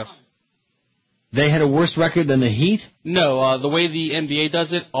 Chicago. They had a worse record than the Heat? No, the way the NBA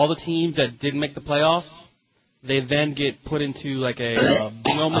does it, all the teams that didn't make the playoffs, they then get put into like a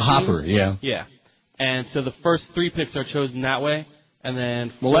bingo machine. A hopper, yeah. Yeah. And so the first 3 picks are chosen that way, and then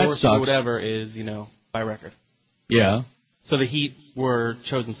that fourth sucks. or whatever is, by record. Yeah. So the Heat were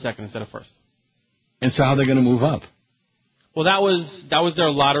chosen second instead of first. And so how are they going to move up? Well, that was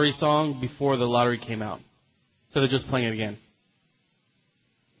their lottery song before the lottery came out. So they're just playing it again.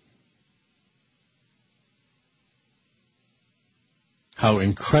 How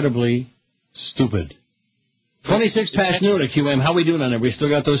incredibly stupid. 26 past noon at QM. How we doing on it? We still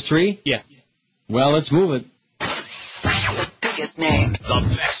got those 3? Yeah. Well, let's move it. The biggest names. The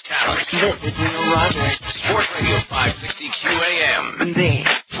best talent. This is Neil Rogers. Sports Radio 560 QAM. The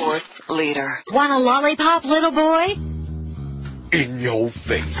sports leader. Want a lollipop, little boy? In your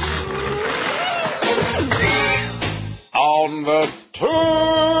face. On the turn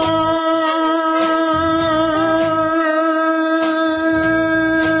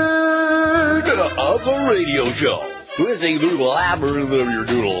of the radio show. Twisting through the labyrinth of your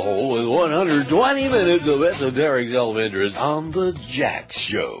doodle hole with 120 minutes of esoteric self-interest on the Jack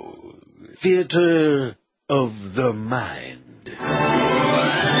Show. Theater of the mind.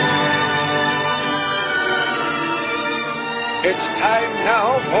 It's time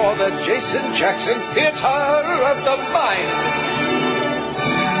now for the Jason Jackson Theater of the Mind.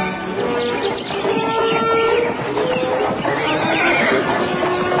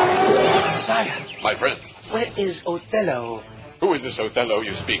 Sire. My friend. Where is Othello? Who is this Othello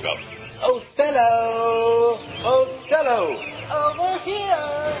you speak of? Othello! Over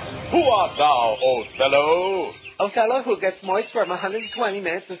here! Who art thou, Othello? Othello who gets moist from 120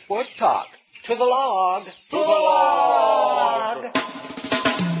 minutes of sports talk. To the log! To the log!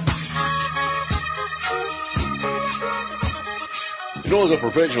 You know, as a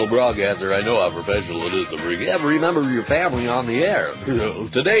professional broadcaster, I know how professional it is to remember your family on the air.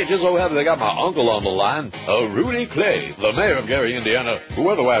 Today, it just so happens I got my uncle on the line, Rudy Clay, the mayor of Gary, Indiana,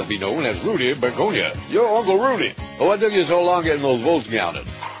 who otherwise be known as Rudy Begonia. Your Uncle Rudy. What took you so long getting those votes counted?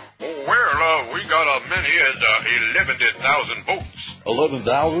 Well, we got as many as 11,000 votes. 11,000?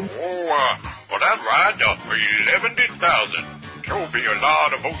 Well, that's right, 11,000. Sure be a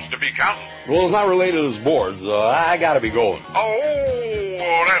lot of votes to be counted. Well, it's not related to sports. I gotta be going. Oh,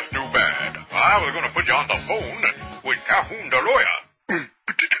 well, that's too bad. I was going to put you on the phone with Calhoun the lawyer.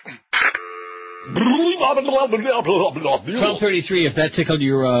 12:33. If that tickled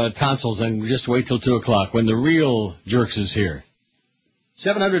your tonsils, then just wait till 2 o'clock when the real jerks is here.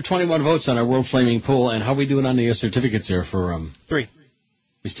 721 votes on our World Flaming Pool, and how we doing on the certificates there for 3.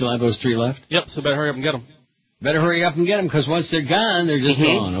 We still have those 3 left? Yep. So better hurry up and get them. Better hurry up and get them, because once they're gone, they're just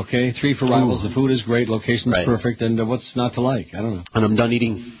gone, okay? 3 for Rivals. The food is great, location's perfect, and what's not to like? I don't know. And I'm done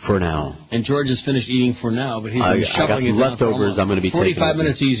eating for now. And George has finished eating for now, but he's been shoveling I got some it down leftovers I'm going to be taking. 45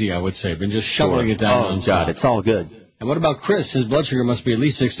 minutes easy, I would say. Been just shoveling it down. Oh, God, it's all good. And what about Chris? His blood sugar must be at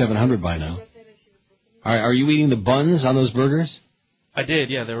least 600-700 by now. All right, are you eating the buns on those burgers? I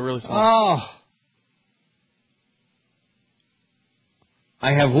did, yeah. They were really small. Oh.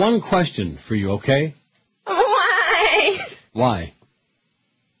 I have one question for you, okay? Why? Why?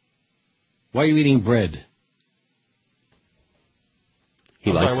 Why are you eating bread?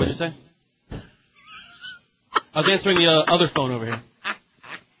 He likes it. What did you say? I was answering the other phone over here.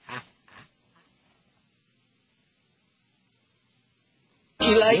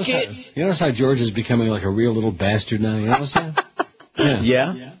 You like it? You notice how George is becoming like a real little bastard now? You notice that?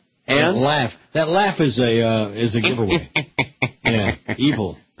 Yeah. And laugh. That laugh is a giveaway. Yeah,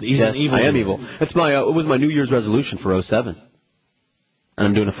 evil. He's an evil. I am evil. That's my. It was my New Year's resolution for 07. And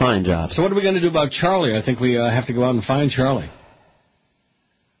I'm doing a fine job. So what are we going to do about Charlie? I think we have to go out and find Charlie.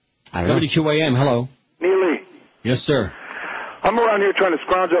 WQAM, hello. Neely. Yes, sir. I'm around here trying to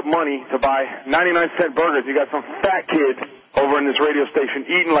scrounge up money to buy 99-cent burgers. You got some fat kid over in this radio station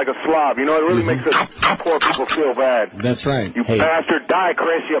eating like a slob. You know, it really makes us poor people feel bad. That's right. You bastard. Die,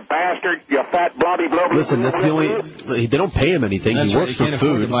 Chris, you bastard. You fat blobby blobby. Listen, that's the only... They don't pay him anything. That's he works right. He can't for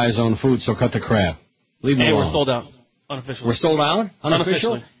afford food. to buy his own food, so cut the crap. Leave him alone. We're sold out. Unofficially. We're sold out?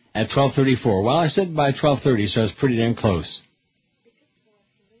 Unofficially? At 12:34. Well, I said by 12:30, so it's pretty damn close.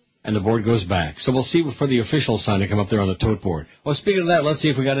 And the board goes back. So we'll see for the official sign to come up there on the tote board. Well, speaking of that, let's see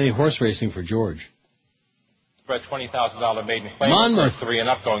if we got any horse racing for George. Spread $20,000 maiden claim. Monmouth. 3 and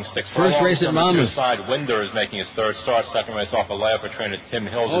up, going 6. First race at Monmouth. Side Winder is making his third start. Second race off a layup for trainer Tim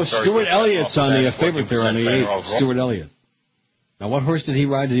Hills. Oh, Stuart Elliott's on the favorite there on the 8th. Stuart Elliott. Now, what horse did he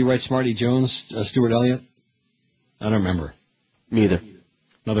ride? Did he ride Smarty Jones, Stuart Elliott? I don't remember. Neither.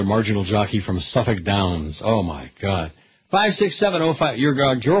 Another marginal jockey from Suffolk Downs. Oh, my God. 56705. Your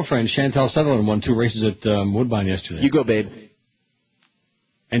girlfriend, Chantel Sutherland, won 2 races at Woodbine yesterday. You go, babe.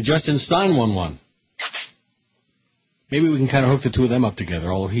 And Justin Stein won 1. Maybe we can kind of hook the two of them up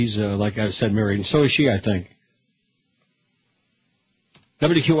together, although he's, like I said, married, and so is she, I think.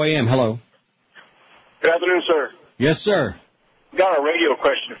 WQAM, hello. Good afternoon, sir. Yes, sir. Got a radio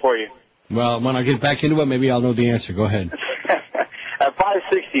question for you. Well, when I get back into it, maybe I'll know the answer. Go ahead. At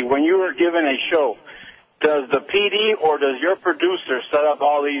 560, when you were given a show, does the PD or does your producer set up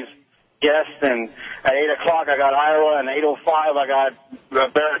all these guests? And at 8 o'clock, I got Ira, and 8:05, I got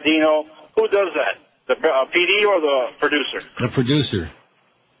Berardino. Who does that? The PD or the producer? The producer.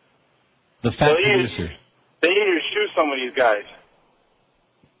 The fat producer. They need to shoot some of these guys.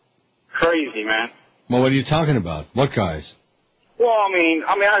 Crazy, man. Well, what are you talking about? What guys? Well, I mean,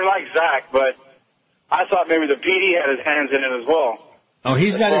 I like Zach, but I thought maybe the PD had his hands in it as well. Oh,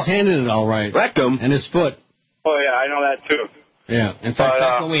 he's got his hand in it, all right. Rectum. And his foot. Oh, yeah, I know that, too. Yeah. In fact,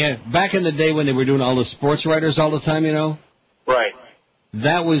 back in the day when they were doing all the sports writers all the time, you know? Right.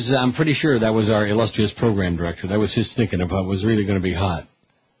 That was, I'm pretty sure that was our illustrious program director. That was his thinking of what was really going to be hot.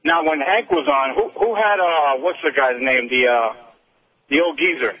 Now, when Hank was on, who had, what's the guy's name? The old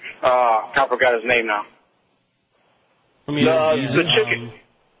geezer. I forgot his name now. The chicken.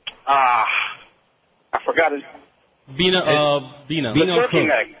 I forgot his... Bino The turkey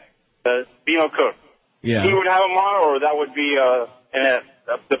neck. Bino Cook. Yeah. He would have him on, or that would be,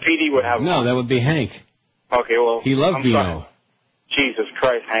 the PD would have him on? No, that would be Hank. Okay, well... He loved Bino. Sorry. Jesus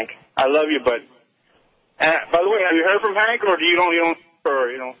Christ, Hank. I love you, but... by the way, have you heard from Hank, or you don't...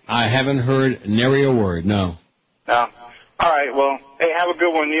 I haven't heard nary a word, no. No. All right, well, hey, have a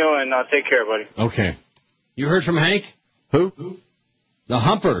good one, Neil, and take care, buddy. Okay. You heard from Hank? Who? The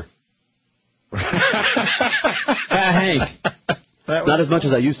Humper. Hank. Not as much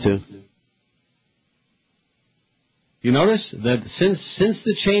as I used to. You notice that since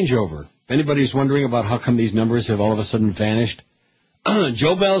the changeover, if anybody's wondering about how come these numbers have all of a sudden vanished,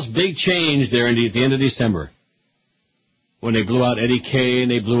 Joe Bell's big change there at the end of December, when they blew out Eddie Kay and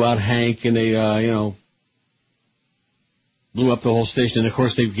they blew out Hank and they, blew up the whole station. And, of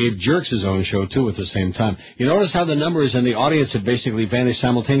course, they gave Jerks his own show, too, at the same time. You notice how the numbers and the audience have basically vanished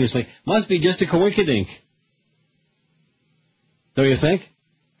simultaneously? Must be just a coinkydink. Don't you think?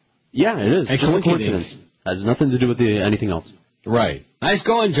 Yeah, it is. Just a coincidence. Has nothing to do with anything else. Right. Nice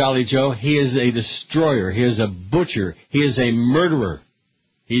going, Jolly Joe. He is a destroyer. He is a butcher. He is a murderer.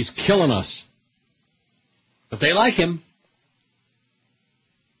 He's killing us. But they like him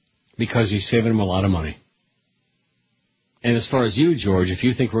because he's saving them a lot of money. And as far as you, George, if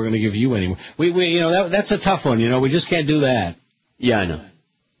you think we're going to give you any, that's a tough one. We just can't do that. Yeah, I know.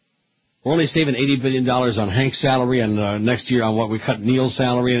 We're only saving $80 billion on Hank's salary and next year on what we cut Neil's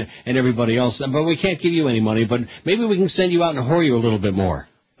salary and everybody else. But we can't give you any money, but maybe we can send you out and whore you a little bit more.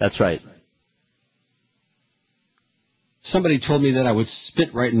 That's right. Somebody told me that I would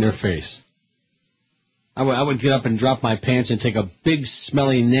spit right in their face. I would get up and drop my pants and take a big,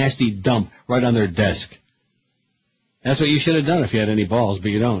 smelly, nasty dump right on their desk. That's what you should have done if you had any balls, but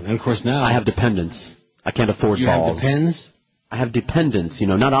you don't. And, of course, now... I have dependents. I can't afford you balls. You have depends? I have dependents,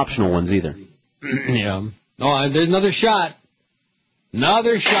 not optional ones either. Yeah. Oh, there's another shot.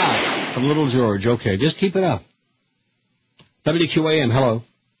 Another shot from Little George. Okay, just keep it up. WQAM, hello.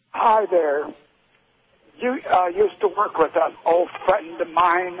 Hi there. You used to work with an old friend of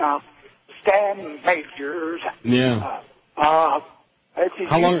mine, Stan Majors. Yeah. How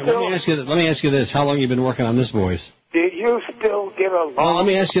long? Let me ask you this. How long have you been working on this voice? Do you still get along? Well, let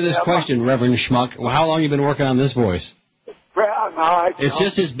me ask you this question, Reverend Schmuck. Well, how long have you been working on this voice? It's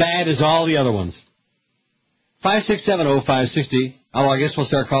just as bad as all the other ones. 5670560. Oh, I guess we'll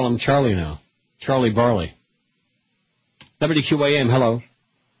start calling him Charlie now. Charlie Barley. WQAM, hello.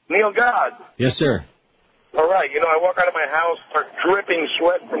 Neil God. Yes, sir. All right. I walk out of my house, start dripping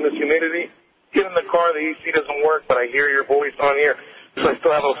sweat from this humidity. Get in the car, the AC doesn't work, but I hear your voice on here. So I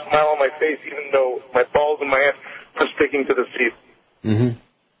still have a smile on my face, even though my balls and my ass are sticking to the seat. Mm-hmm.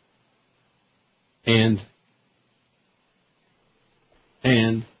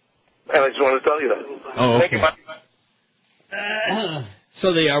 And I just wanted to tell you that. Oh, okay. Thank you, so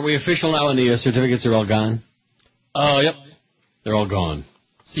are we official now, and the certificates are all gone? Yep. They're all gone.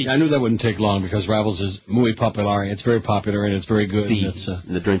 See, I knew that wouldn't take long because Ravels is muy popular. It's very popular and it's very good. See,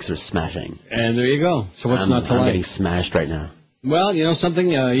 and the drinks are smashing. And there you go. So what's not to like? I'm getting smashed right now. Well, you know something?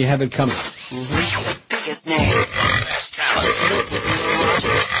 You have it coming. Biggest name. Best talent.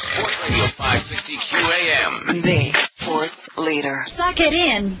 Sports Radio 560 QAM. The sports leader. Suck it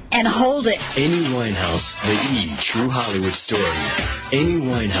in and hold it. Amy Winehouse, the true Hollywood story. Amy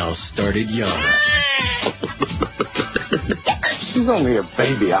Winehouse started young. She's only a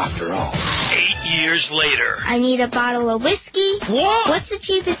baby after all. 8 years later. I need a bottle of whiskey. What? What's the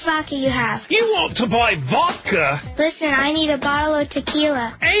cheapest vodka you have? You want to buy vodka? Listen, I need a bottle of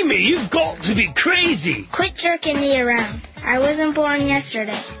tequila. Amy, you've got to be crazy. Quit jerking me around. I wasn't born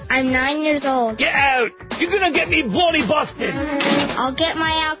yesterday. I'm 9 years old. Get out. You're going to get me bloody busted. I'll get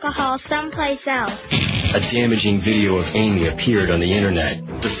my alcohol someplace else. A damaging video of Amy appeared on the internet.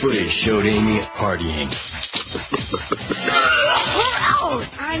 The footage showed Amy partying. Gross!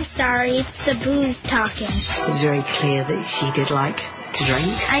 I'm sorry, it's the booze talking. It was very clear that she did like to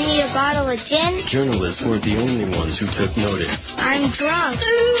drink. I need a bottle of gin. Journalists weren't the only ones who took notice. I'm drunk.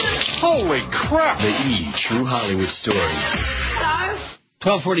 Holy crap! The true Hollywood story.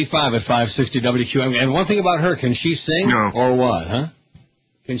 12:45 at 560 WQM. And one thing about her, can she sing? No. Or what, huh?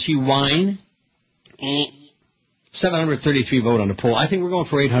 Can she whine? 733 vote on the poll. I think we're going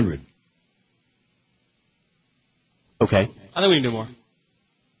for 800. Okay. I think we can do more.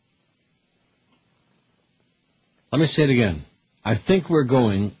 Let me say it again. I think we're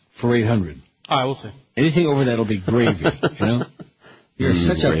going for 800. All right, we'll see. Anything over that will be gravy, you know? You're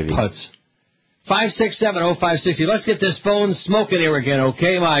such gravy. a putz. 5670560. Let's get this phone smoking here again,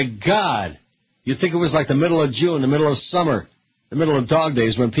 okay? My God. You'd think it was like the middle of June, the middle of summer, the middle of dog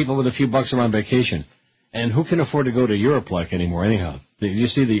days when people with a few bucks are on vacation. And who can afford to go to Europe like anymore anyhow? Did you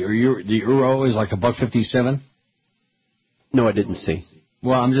see the euro is like $1.57? No, I didn't see.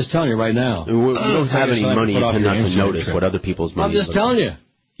 Well, I'm just telling you right now. We don't have any money. You tend not to notice what other people's money is. I'm just telling you.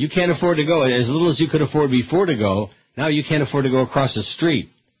 You can't afford to go. As little as you could afford before to go, now you can't afford to go across the street.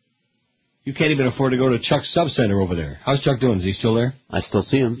 You can't even afford to go to Chuck's Sub-Center over there. How's Chuck doing? Is he still there? I still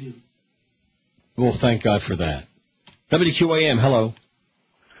see him. Well, thank God for that. WQAM, hello.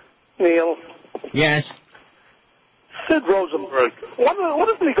 Neil. Yes? Sid Rosenberg. What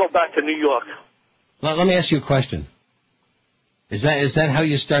if we go back to New York? Let me ask you a question. Is that how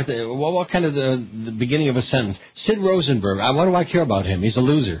you start the... What kind of the beginning of a sentence? Sid Rosenberg. Why do I care about him? He's a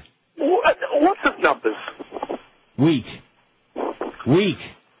loser. What's his numbers? Weak.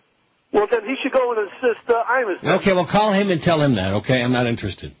 Well, then he should go and assist Imus. Okay, well, call him and tell him that, okay? I'm not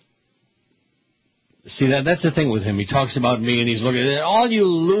interested. See, that's the thing with him. He talks about me, and he's looking at all you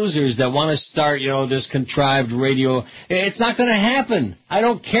losers that want to start, this contrived radio. It's not going to happen. I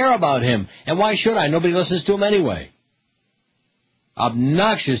don't care about him. And why should I? Nobody listens to him anyway.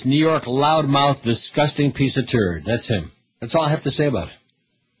 Obnoxious New York loudmouth, disgusting piece of turd. That's him. That's all I have to say about him.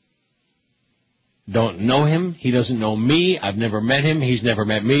 Don't know him. He doesn't know me. I've never met him. He's never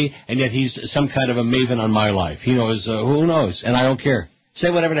met me. And yet he's some kind of a maven on my life. He knows, who knows? And I don't care.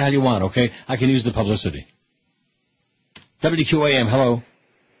 Say whatever the hell you want, okay? I can use the publicity. WQAM, hello.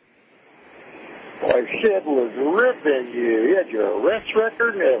 Boy, Sid was ripping you. You had your arrest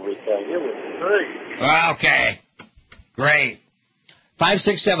record and everything. It was great. Okay. Great.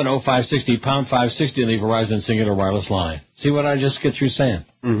 567-0560, pound 560 on the Verizon Singular Wireless line. See what I just get through saying?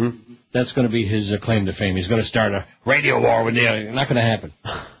 Mm-hmm. That's going to be his claim to fame. He's going to start a radio war with Neil. Not going to happen.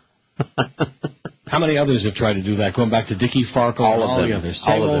 How many others have tried to do that? Going back to Dickie Farkle and all the others.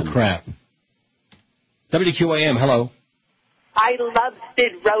 Same old crap. WQAM, hello. I love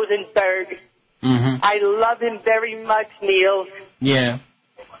Sid Rosenberg. Mm-hmm. I love him very much, Neil. Yeah.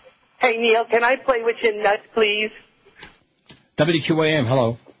 Hey, Neil, can I play with your nuts, please? WQAM,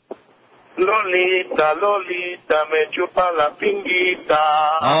 hello. Lolita, Lolita, me chupa la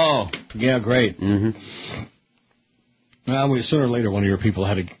pinguita. Oh, yeah, great. Mm-hmm. Well, sooner or later, one of your people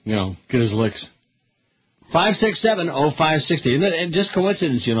had to, get his licks. 567-0560. And just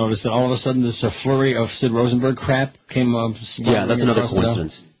coincidence, you notice that all of a sudden this flurry of Sid Rosenberg crap came yeah, that's another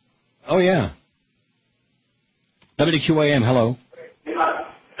coincidence. Oh, yeah. WQAM, hello.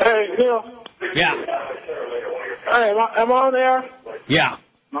 Hey, Neil. Yeah. Hey, am I on there? Yeah.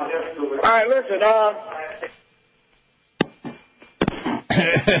 All right, listen,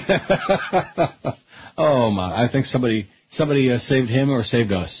 oh, my. I think somebody saved him or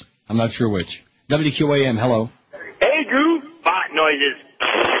saved us. I'm not sure which. WQAM, hello. Hey, Drew. Fart noises.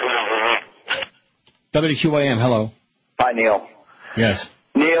 WQAM, hello. Hi, Neil. Yes.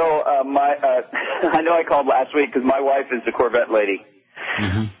 Neil, I know I called last week because my wife is the Corvette lady.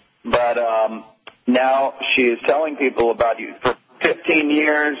 Mm-hmm. But now she is telling people about you. For 15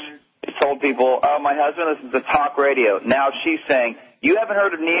 years, she told people, oh, my husband listens to talk radio. Now she's saying, you haven't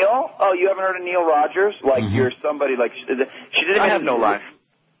heard of Neil? Oh, you haven't heard of Neil Rogers? Like you're somebody like... She didn't I have no life.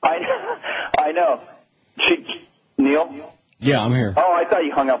 I know. Neil? Yeah, I'm here. Oh, I thought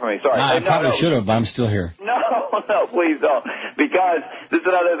you hung up on me. Sorry. I probably should have, but I'm still here. No, please don't. Because this is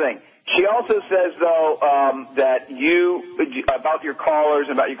another thing. She also says, though, that about your callers,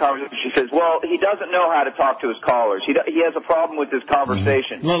 about your conversation, she says, well, he doesn't know how to talk to his callers. He has a problem with his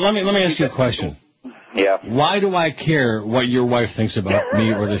conversation. Mm-hmm. Well, let me ask you a question. Yeah. Why do I care what your wife thinks about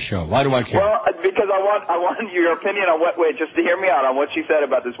me or this show? Why do I care? Well, because I want your opinion on just to hear me out on what she said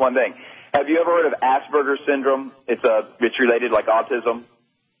about this one thing. Have you ever heard of Asperger's syndrome? It's related like autism.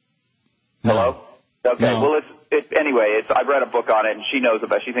 No. Hello? Okay. No. Well, I've read a book on it, and she knows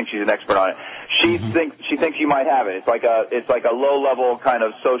about it. She thinks she's an expert on it. She thinks you might have it. It's like a low level kind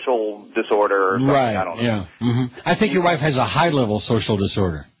of social disorder or something. Right. I don't know. Yeah. Mm-hmm. I think your wife has a high level social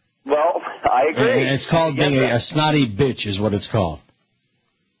disorder. Well, I agree. And it's called being a snotty bitch, is what it's called.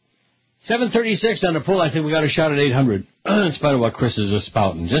 7:36 on the poll. I think we got a shot at 800. In spite of what Chris is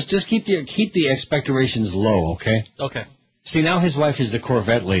spouting, just keep the expectations low, okay? Okay. See, now his wife is the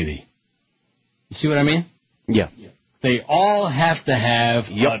Corvette lady. You see what I mean? Yeah. They all have to have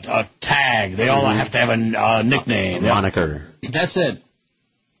a tag. They all have to have a nickname. A moniker. That's it.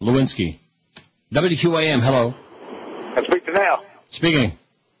 Lewinsky. WQAM, hello. I speak to Neil. Speaking.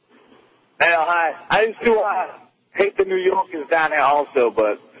 Neil, hi. I used to hate the New Yorkers down there also,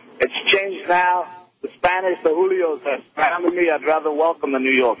 but it's changed now. The Spanish, the Julios have found me. I'd rather welcome the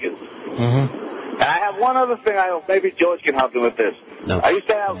New Yorkers. Mm-hmm. And I have one other thing. I hope maybe George can help me with this. No. I used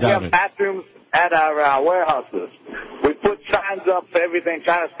to have bathrooms at our warehouses. We put signs up for everything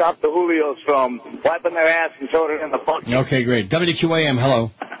trying to stop the Julios from wiping their ass and throwing it in the bucket. Okay, great. WQAM, hello.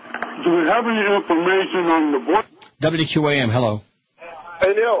 Do we have any information on the board? WQAM, hello.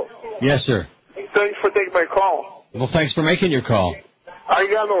 Hey, Neil. Yes, sir. Thanks for taking my call. Well, thanks for making your call. I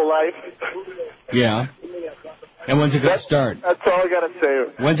got no life. Yeah. And when's it going to start? That's all I got to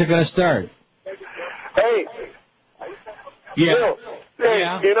say. When's it going to start? Hey. Yeah. Neil, hey,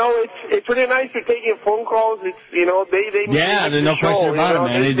 yeah. It's really nice you're taking phone calls. It's, they there's no question about it,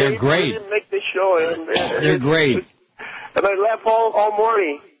 man. They're great. They make the show. And they're great. And I laugh all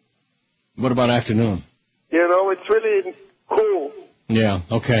morning. What about afternoon? It's really cool. Yeah,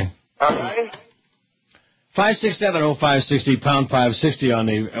 okay. All right. 567-0560, pound 560 on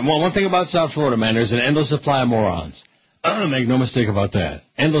the... Well, one thing about South Florida, man, there's an endless supply of morons. Make no mistake about that.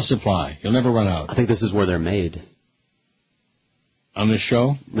 Endless supply. You'll never run out. I think this is where they're made. On this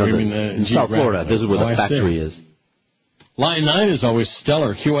show? No, in South Florida. This is where the factory is. Line 9 is always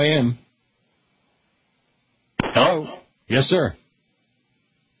stellar. QAM. Hello? Yes, sir.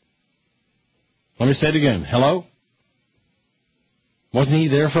 Let me say it again. Hello? Wasn't he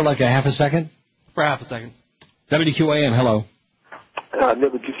there for like a half a second? For half a second. WQAM, hello.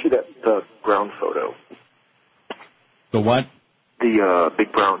 Neil, did you see the ground photo? The what? The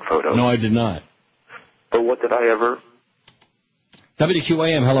big brown photo. No, I did not. But what did I ever?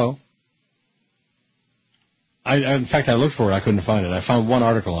 WQAM, hello. In fact, I looked for it. I couldn't find it. I found one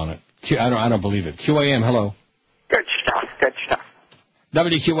article on it. I don't believe it. QAM, hello. Good stuff.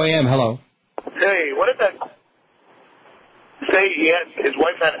 WQAM, hello. Hey, what did that say? His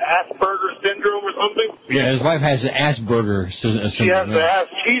wife had Asperger's syndrome or something? Yeah, his wife has Asperger syndrome. She has the ass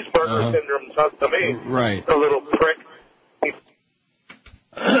cheeseburger syndrome, sounds to me. Right. A little prick.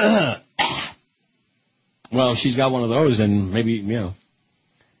 Well, she's got one of those, and maybe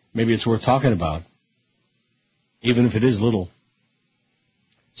it's worth talking about, even if it is little.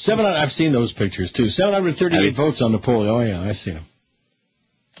 I've seen those pictures too. 738 votes on the poll. Oh yeah, I see them.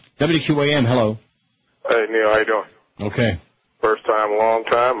 WQAM, hello. Hey Neil, how you doing? Okay. First time, long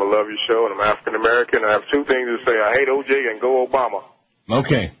time. I love your show, and I'm African American. I have two things to say. I hate OJ and go Obama.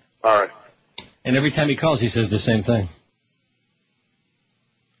 Okay. All right. And every time he calls, he says the same thing.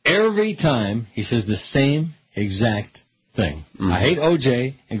 Every time he says the same exact thing. I hate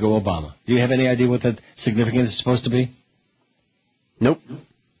OJ and go Obama. Do you have any idea what that significance is supposed to be? Nope.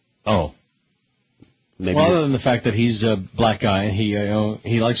 Oh. Maybe well, other than the fact that he's a black guy and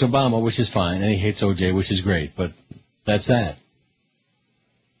he likes Obama, which is fine, and he hates OJ, which is great, but that's that.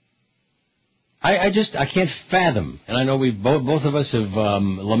 I can't fathom, and I know we both of us have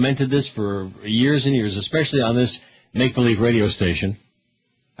lamented this for years and years, especially on this make-believe radio station.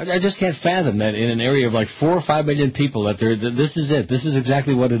 I just can't fathom that in an area of like 4 or 5 million people that this is it. This is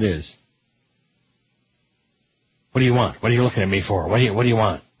exactly what it is. What do you want? What are you looking at me for? What do you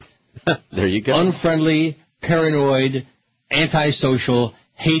want? There you go. Unfriendly, paranoid, antisocial,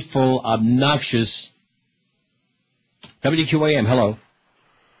 hateful, obnoxious. WQAM, hello.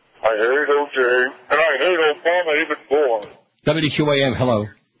 I hate OJ, and I hate Obama even more. WQAM, hello.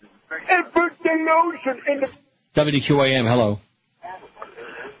 And put the lotion in the... WQAM, hello.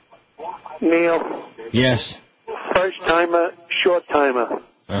 Neil. Yes. First timer, short timer.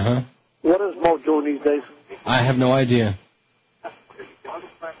 Uh-huh. What is Mo doing these days? I have no idea.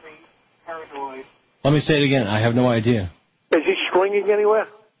 Let me say it again. I have no idea. Is he stringing anywhere?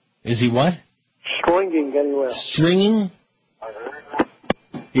 Is he what? Stringing anywhere. Stringing?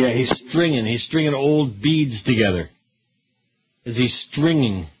 Yeah, he's stringing. He's stringing old beads together. Is he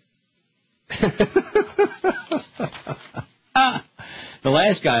stringing? The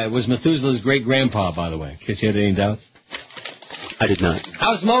last guy was Methuselah's great-grandpa, by the way, in case you had any doubts. I did not.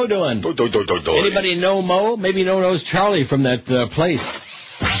 How's Mo doing? Anybody know Mo? Maybe no knows Charlie from that place.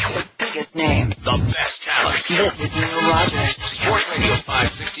 The biggest names. The best talent. This is Neil Rogers. Sports Radio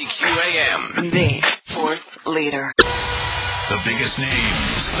 560 QAM. The sports leader. The biggest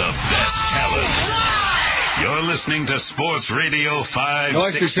names. The best talent. You're listening to Sports Radio 560 no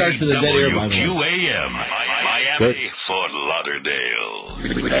extra charge for the dead air, by the way. WQAM. Miami, Fort Lauderdale.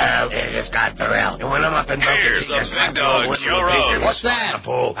 Well, there's Scott Burrell. And when I'm up in Here's the big dog, Joe Rose. What's that?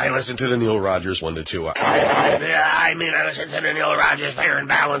 I listen to the Neil Rogers 1 to 2 hour. I listen to the Neil Rogers Fair and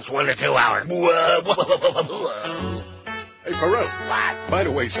Balanced 1 to 2 hour. Hey, Pharrell. What? By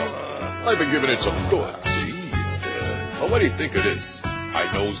the way, son, I've been giving it some thought, see? Well, what do you think of this? I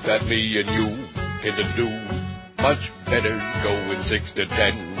knows that me and you can do much better going 6 to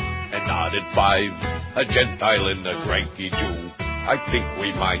 10 and not at 5, a Gentile and a cranky Jew. I think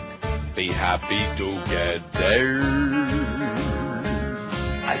we might be happy together.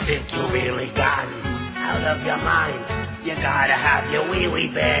 I think you really gone out of your mind. You gotta have your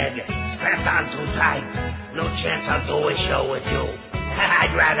wee-wee bag strapped on too tight. No chance I'll do a show with you.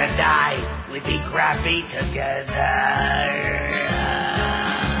 I'd rather die. We'd be crappy together.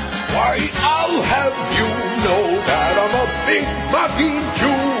 Why, I'll have you know that I'm a big mocking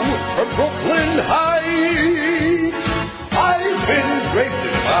Jew from Brooklyn Heights. I've been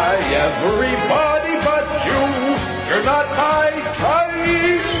raped by everybody but you. You're not my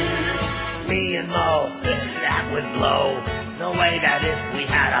type. Me and Mo, that would blow. No way that if we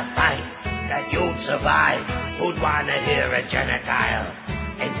had a fight, that you'd survive. Who'd want to hear a genitile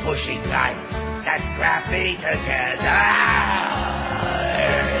and pushy type? That's crappy together.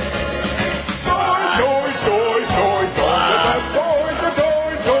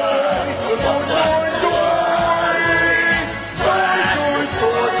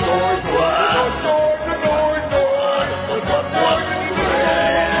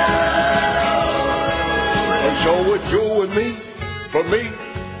 So with you and me, for me,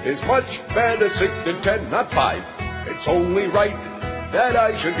 is much better 6 than 10, not 5. It's only right that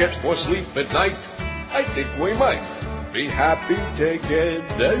I should get more sleep at night. I think we might be happy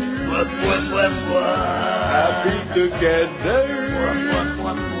together. Happy together.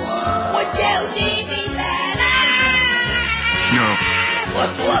 What you need me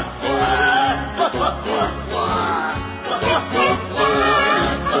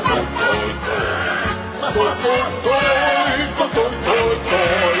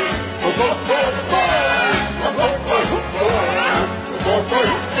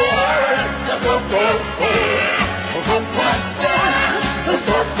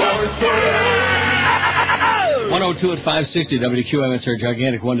 ...102 at 560 WQAM. It's our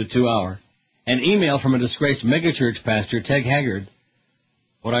gigantic 1 to 2 hour. An email from a disgraced megachurch pastor, Ted Haggard.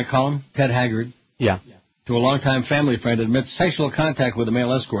 What I call him? Ted Haggard. Yeah. To a longtime family friend, admits sexual contact with a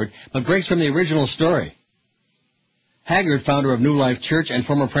male escort, but breaks from the original story. Haggard, founder of New Life Church and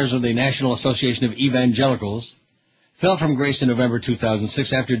former president of the National Association of Evangelicals, fell from grace in November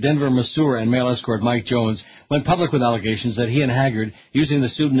 2006 after Denver masseur and male escort Mike Jones went public with allegations that he and Haggard, using the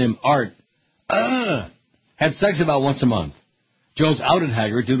pseudonym Art, had sex about once a month. Jones outed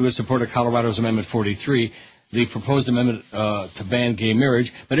Haggard due to his support of Colorado's Amendment 43, the proposed amendment to ban gay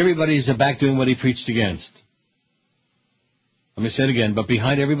marriage, but everybody's back doing what he preached against. Let me say it again, but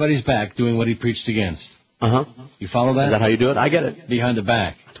behind everybody's back doing what he preached against. Uh-huh. You follow that? Is that how you do it? I get it. Behind the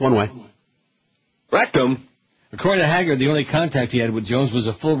back. It's one way. Rectum. According to Haggard, the only contact he had with Jones was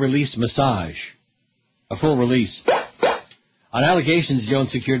a full-release massage. A full release. On allegations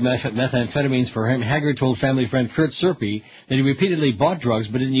Jones secured methamphetamines for him, Haggard told family friend Kurt Serpe that he repeatedly bought drugs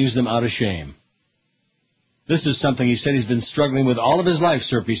but didn't use them out of shame. This is something he said he's been struggling with all of his life,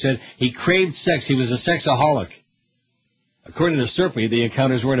 Serpe said. He craved sex. He was a sexaholic. According to Serpe, the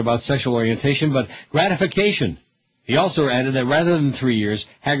encounters weren't about sexual orientation, but gratification. He also added that rather than 3 years,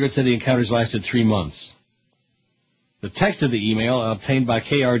 Haggard said the encounters lasted 3 months. The text of the email obtained by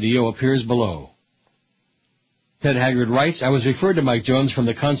KRDO appears below. Ted Haggard writes, I was referred to Mike Jones from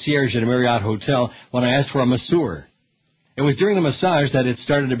the concierge at a Marriott hotel when I asked for a masseur. It was during the massage that it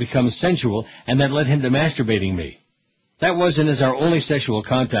started to become sensual, and that led him to masturbating me. That was and is our only sexual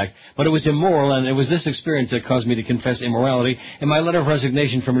contact, but it was immoral, and it was this experience that caused me to confess immorality in my letter of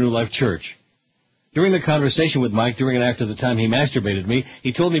resignation from New Life Church. During the conversation with Mike, during and after the time he masturbated me,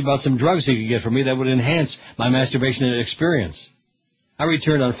 he told me about some drugs he could get for me that would enhance my masturbation experience. I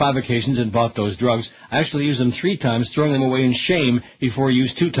returned on 5 occasions and bought those drugs. I actually used them 3 times, throwing them away in shame before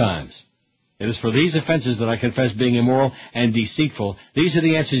used 2 times. It is for these offenses that I confess being immoral and deceitful. These are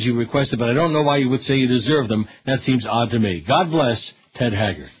the answers you requested, but I don't know why you would say you deserve them. That seems odd to me. God bless Ted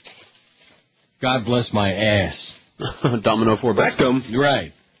Haggard. God bless my ass. Domino 4 Beckham. You're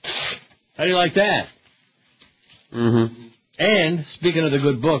right. How do you like that? Mm-hmm. And, speaking of the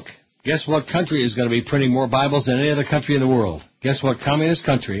good book, guess what country is going to be printing more Bibles than any other country in the world? Guess what communist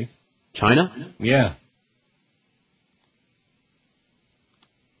country? China? Yeah.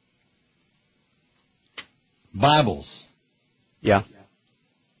 Bibles. Yeah.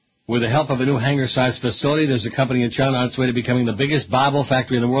 With the help of a new hangar-sized facility, there's a company in China on its way to becoming the biggest Bible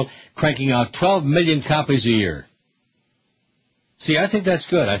factory in the world, cranking out 12 million copies a year. See, I think that's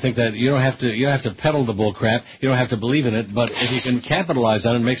good. I think that you don't have to peddle the bull crap. You don't have to believe in it. But if you can capitalize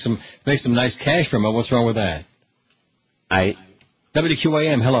on it and make some nice cash from it, what's wrong with that?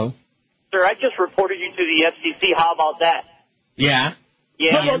 WQAM, hello. Sir, I just reported you to the FCC. How about that? Yeah.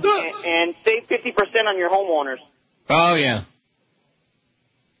 Yeah, and save 50% on your homeowners. Oh, yeah.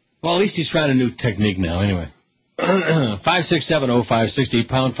 Well, at least he's trying a new technique now, anyway. 567-0560,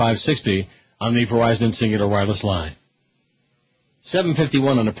 pound 560 on the Verizon and Singular wireless line.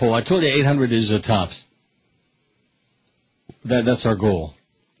 751 on the poll. I told you 800 is tops. That's our goal.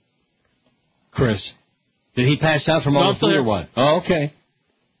 Chris, did he pass out from all the food or what? Oh, okay.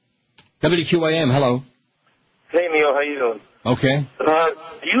 WQAM, hello. Hey, Neil, how you doing? Okay.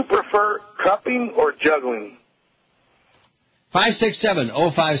 Do you prefer cupping or juggling?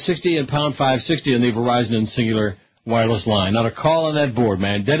 567-0560 and pound 560 on the Verizon and Singular wireless line. Not a call on that board,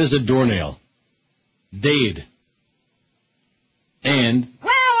 man. Dead as a doornail. Dead. And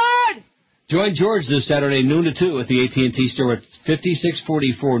join George this Saturday, noon to 2 at the AT&T store at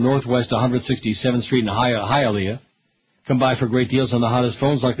 5644 Northwest 167th Street in Hialeah. Come by for great deals on the hottest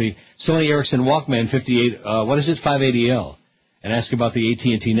phones like the Sony Ericsson Walkman 580L. And ask about the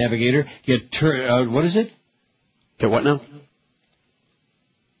AT&T Navigator. Get what is it? Get what now?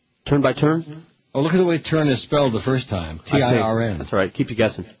 Turn by turn? Oh, look at the way turn is spelled the first time. T-I-R-N. That's all right. Keep you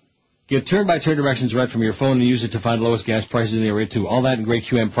guessing. Get turn-by-turn directions right from your phone and use it to find the lowest gas prices in the area, too. All that and great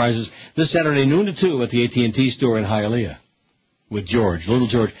QM prizes this Saturday, noon to 2 at the AT&T store in Hialeah with George, little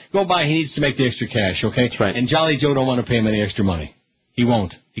George. Go by. He needs to make the extra cash, okay? That's right. And Jolly Joe don't want to pay him any extra money. He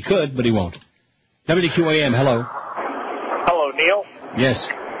won't. He could, but he won't. WQAM, hello. Hello, Neil. Yes.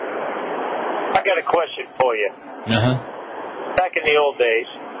 I got a question for you. Uh-huh. Back in the old days,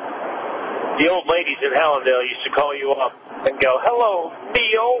 the old ladies in Hallandale used to call you up and go, hello,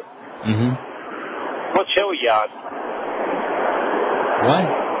 Neil. Mm-hmm. What show are you on? What?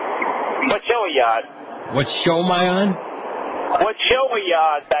 What show are you on? What show am I on? What show were you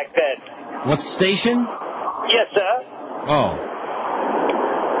on back then? What station? Yes, sir. Oh.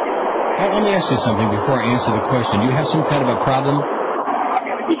 let me ask you something before I answer the question. Do you have some kind of a problem?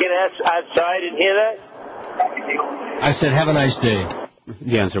 You can ask outside and hear that? I said, have a nice day.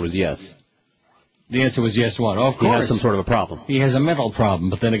 The answer was yes. The answer was yes, what? Oh, of course. He has some sort of a problem. He has a mental problem,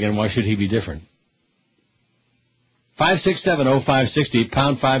 but then again, why should he be different? 567-0560,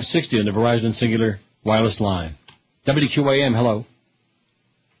 pound 560 on the Verizon Singular Wireless line. WQAM, hello.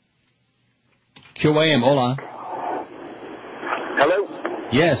 QAM, hola. Hello?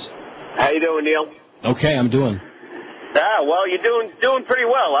 Yes. How you doing, Neil? Okay, I'm doing. Well, you're doing pretty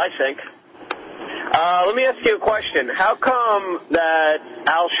well, I think. Let me ask you a question. How come that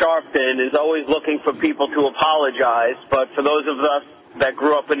Al Sharpton is always looking for people to apologize, but for those of us that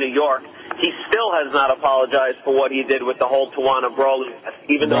grew up in New York, he still has not apologized for what he did with the whole Tawana Brawley,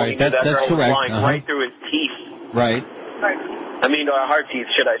 even though he knew that girl was flying right through his teeth. Right. I mean, her teeth,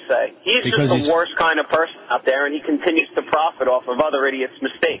 should I say. He's just the worst kind of person out there, and he continues to profit off of other idiots'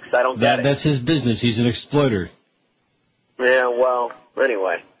 mistakes. I don't get it. That's his business. He's an exploiter. Yeah, well,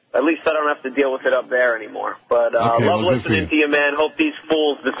 anyway. At least I don't have to deal with it up there anymore. But love listening to you, man. Hope these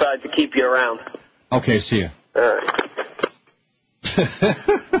fools decide to keep you around. Okay, see ya. All right.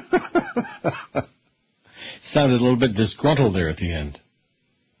 Sounded a little bit disgruntled there at the end.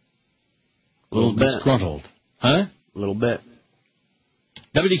 A little disgruntled. Huh? A little bit.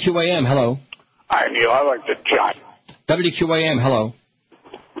 WQAM, hello. Hi, Neil. I like the chat. WQAM, hello.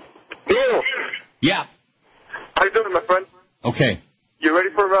 Neil. Yeah. How you doing, my friend? Okay. You ready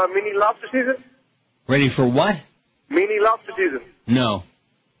for mini lobster season? Ready for what? Mini lobster season. No.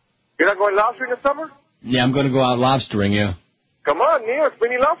 You're not going lobstering this summer? Yeah, I'm going to go out lobstering, yeah. Come on, Neil. It's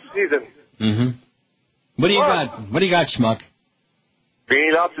mini lobster season. Mm-hmm. What do you got? What do you got, schmuck?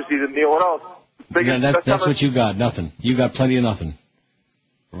 Mini lobster season, Neil. What else? That's what you got. Nothing. You got plenty of nothing.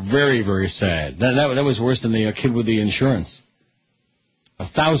 Very, very sad. That was worse than the kid with the insurance.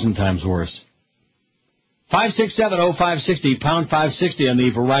 1,000 times worse. 567-0560, pound 560 on the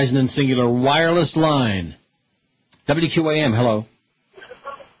Verizon and Singular wireless line. WQAM, hello.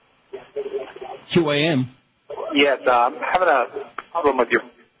 QAM. Yes, I'm having a problem with your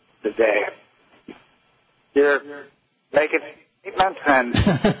today. You're making statements and...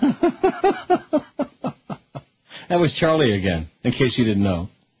 That was Charlie again, in case you didn't know.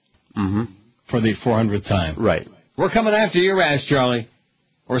 Mm-hmm. For the 400th time. Right. We're coming after your ass, Charlie.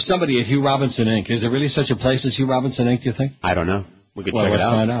 Or somebody at Hugh Robinson, Inc. Is there really such a place as Hugh Robinson, Inc., do you think? I don't know. We could check it let's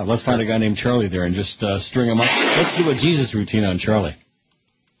out. Find out. Let's find a guy named Charlie there and just string him up. Let's do a Jesus routine on Charlie.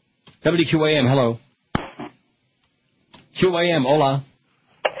 WQAM, hello. QAM, hola.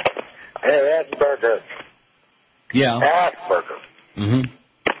 Hey, Asperger. Yeah. Asperger. Mm-hmm.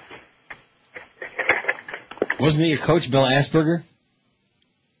 Wasn't he a coach, Bill Asperger?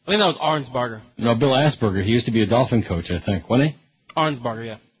 I think that was Arnsberger. No, Bill Asperger. He used to be a Dolphin coach, I think, wasn't he? Arnsberger,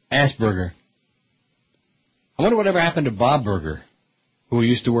 yeah. Asperger. I wonder whatever happened to Bob Berger, who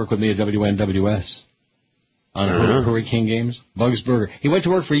used to work with me at WNWS on Hurricane games. Bugs Berger. He went to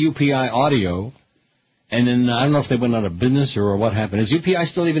work for UPI Audio, and then I don't know if they went out of business or what happened. Is UPI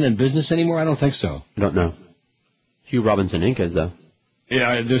still even in business anymore? I don't think so. I don't know. Hugh Robinson Inc. is, though.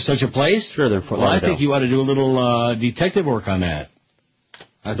 Yeah, there's such a place? Sure, they're Fort Lauderdale. I think you ought to do a little detective work on that.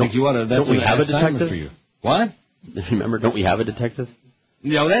 I think you ought to. That's don't we have a assignment detective for you. What? Remember, don't we have a detective?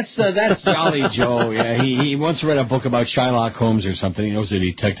 No, that's Jolly Joe. Yeah, he once read a book about Sherlock Holmes or something. He knows a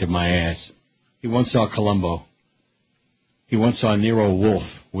detective, my ass. He once saw Columbo. He once saw Nero Wolfe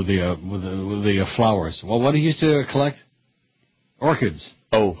with the flowers. Well, what he used to collect? Orchids.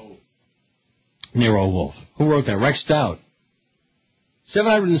 Oh. Nero Wolfe. Who wrote that? Rex Stout.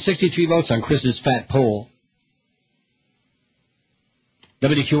 763 votes on Chris's fat poll.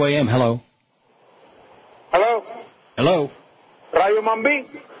 WQAM, hello. Hello. Hello. Radio Mambi.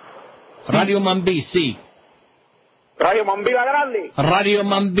 Radio Mambi, sí. Radio Mambi La Grande. Radio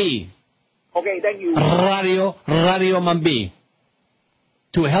Mambi. Okay, thank you. Radio Mambi.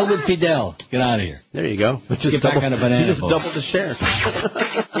 To hell with Fidel. Get out of here. There you go. Get back on a banana You just boat. doubled the share.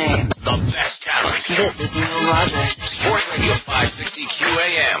 Name. The best talent. This is Neil Rogers, Sports Radio 560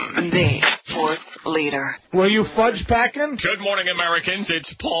 QAM. the sports leader. Were you fudge packing? Good morning, Americans.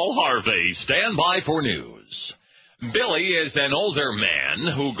 It's Paul Harvey. Stand by for news. Billy is an older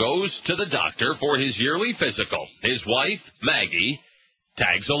man who goes to the doctor for his yearly physical. His wife, Maggie,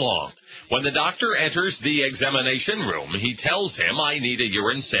 tags along. When the doctor enters the examination room, he tells him, I need a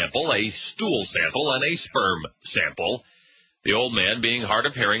urine sample, a stool sample, and a sperm sample. The old man, being hard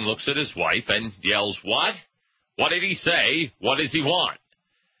of hearing, looks at his wife and yells, What? What did he say? What does he want?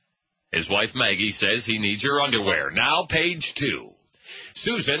 His wife, Maggie, says he needs your underwear. Now, page 2.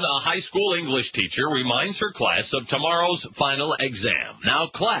 Susan, a high school English teacher, reminds her class of tomorrow's final exam. Now,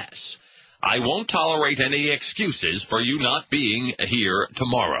 class, I won't tolerate any excuses for you not being here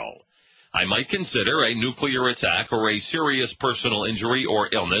tomorrow. I might consider a nuclear attack or a serious personal injury or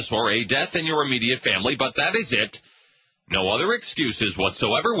illness or a death in your immediate family, but that is it. No other excuses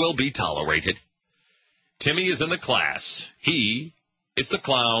whatsoever will be tolerated. Timmy is in the class. He is the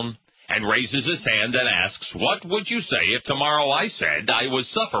clown and raises his hand and asks, what would you say if tomorrow I said I was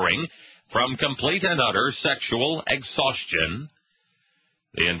suffering from complete and utter sexual exhaustion?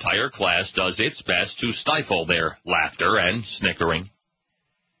 The entire class does its best to stifle their laughter and snickering.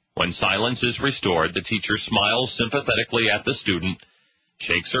 When silence is restored, the teacher smiles sympathetically at the student,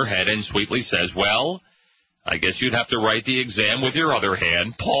 shakes her head, and sweetly says, well, I guess you'd have to write the exam with your other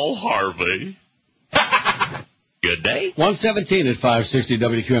hand, Paul Harvey. Good day. 117 at 560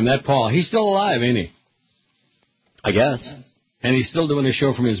 WQM. That Paul, he's still alive, ain't he? I guess. And he's still doing a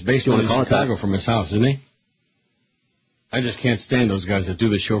show from his basement in Chicago from his house, isn't he? I just can't stand those guys that do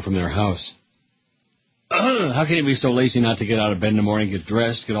the show from their house. How can you be so lazy not to get out of bed in the morning, get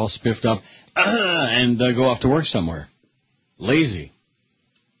dressed, get all spiffed up, and go off to work somewhere? Lazy.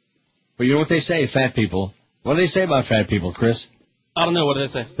 But you know what they say, fat people? What do they say about fat people, Chris? I don't know. What do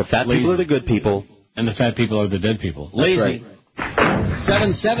they say? The fat people are the good people. And the fat people are the dead people. That's Lazy. Right.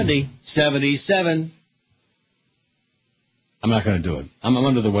 770, 77. I'm not going to do it. I'm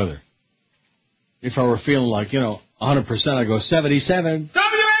under the weather. If I were feeling like, 100%, I'd go 77.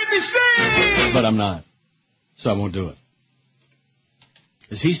 WABC! But I'm not. So I won't do it.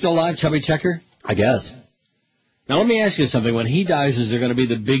 Is he still alive, Chubby Checker? I guess. Now, let me ask you something. When he dies, is there going to be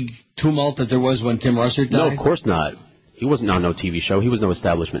the big tumult that there was when Tim Russert died? No, of course not. He wasn't on no TV show. He was no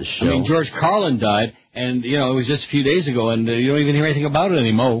establishment show. I mean, George Carlin died, and, it was just a few days ago, and you don't even hear anything about it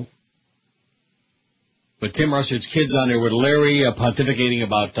anymore. But Tim Russert's kids on there with Larry pontificating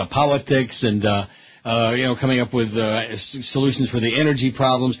about politics and, coming up with solutions for the energy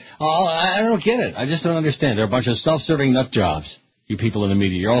problems. Oh, I don't get it. I just don't understand. They're a bunch of self-serving nut jobs, you people in the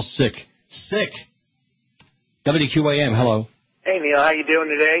media. You're all sick. Sick. WQAM, hello. Hey, Neil, how you doing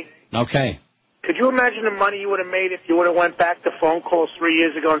today? Okay. Could you imagine the money you would have made if you would have went back to phone calls 3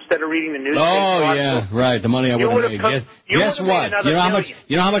 years ago instead of reading the newspaper? Oh, yeah, right. The money I would have made. Guess what?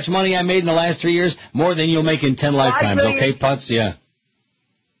 You know how much money I made in the last 3 years? More than you'll make in 10 lifetimes, okay, Putz? Yeah.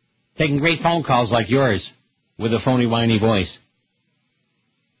 Taking great phone calls like yours with a phony, whiny voice.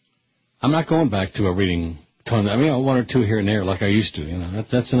 I'm not going back to a reading ton. One or two here and there like I used to.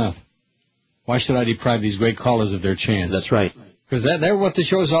 That's enough. Why should I deprive these great callers of their chance? That's right. Because they're what the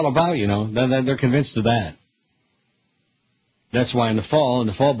show's all about, They're convinced of that. That's why in the fall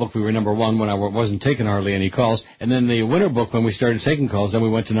book, we were number one when I wasn't taking hardly any calls. And then the winter book, when we started taking calls, then we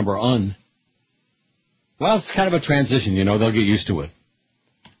went to number one. Well, it's kind of a transition, They'll get used to it.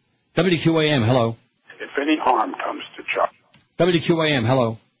 WQAM, hello. If any harm comes to Chuck. WQAM,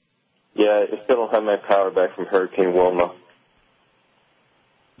 hello. Yeah, I still don't have my power back from Hurricane Wilma.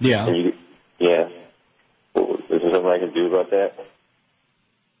 Yeah. Yeah. Is there something I can do about that?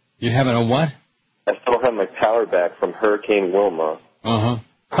 You haven't a what? I still don't have my power back from Hurricane Wilma. Uh-huh.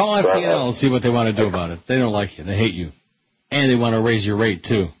 Call FPL and see what they want to do about it. They don't like you. They hate you. And they want to raise your rate,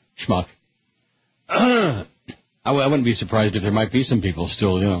 too, schmuck. I wouldn't be surprised if there might be some people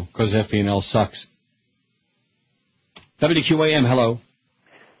still, because FPL sucks. WQAM, hello.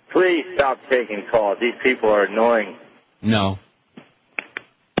 Please stop taking calls. These people are annoying. No,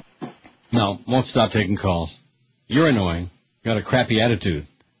 won't stop taking calls. You're annoying. Got a crappy attitude.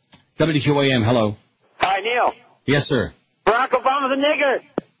 WQAM, hello. Hi, Neil. Yes, sir. Barack Obama's a nigger.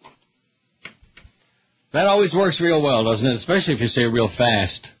 That always works real well, doesn't it? Especially if you say real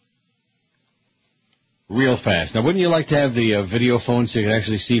fast. Real fast. Now, wouldn't you like to have the video phone so you could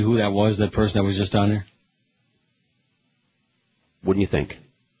actually see who that was, that person that was just on there? Wouldn't you think?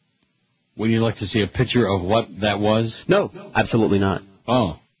 Wouldn't you like to see a picture of what that was? No, absolutely not.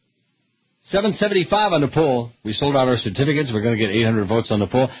 Oh. 775 on the poll. We sold out our certificates. We're going to get 800 votes on the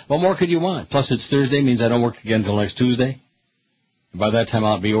poll. What more could you want? Plus, it's Thursday, means I don't work again until next Tuesday. By that time,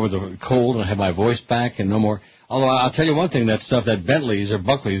 I'll be over the cold and have my voice back and no more. Although, I'll tell you one thing, that stuff, that Bentley's or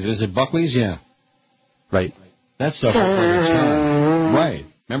Buckley's, is it Buckley's? Yeah. Right. That stuff looks like a child. Right.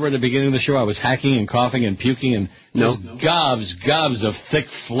 Remember at the beginning of the show, I was hacking and coughing and puking and gobs of thick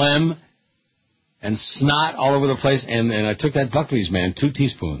phlegm and snot all over the place. And I took that Buckley's, man, 2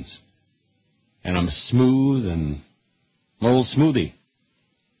 teaspoons. And I'm smooth and a little smoothie.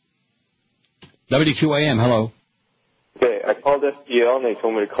 WQAM, hello. Okay, I called FPL and they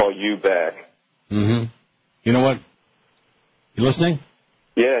told me to call you back. Mm-hmm. You know what? You listening?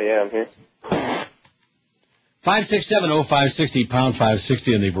 Yeah, I'm here. 567-0560, pound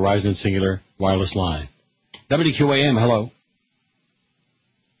 560 on the Verizon Singular Wireless line. WQAM, hello.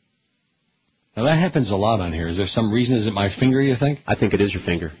 Now, that happens a lot on here. Is there some reason? Is it my finger, you think? I think it is your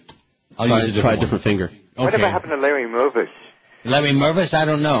finger. I'll try a different finger. Okay. Whatever happened to Larry Mervis? Larry Mervis? I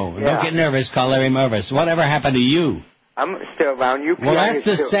don't know. Yeah. Don't get nervous. Call Larry Mervis. Whatever happened to you? I'm still around. UPI Well, that's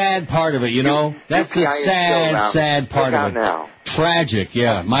the still, sad part of it, you know? That's the UPI is still around. sad part Look of it. out now. Tragic,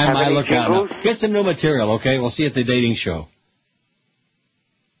 yeah. My, any look out jingles? now. Get some new material, okay? We'll see you at the dating show.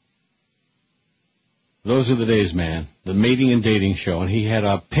 Those are the days, man. The mating and dating show. And he had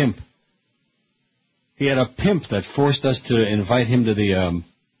a pimp. He had a pimp that forced us to invite him to the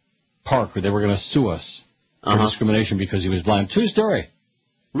park where they were going to sue us for discrimination because he was blind. True story.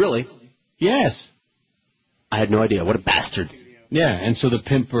 Really? Yes. I had no idea. What a bastard. Yeah, and so the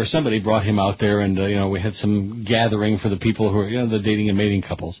pimp or somebody brought him out there, and we had some gathering for the people who are, the dating and mating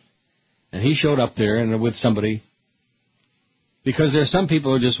couples. And he showed up there and with somebody, because there's some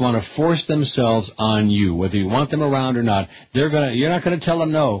people who just want to force themselves on you, whether you want them around or not. You're not gonna tell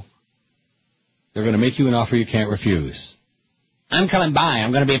them no. They're gonna make you an offer you can't refuse. I'm coming by.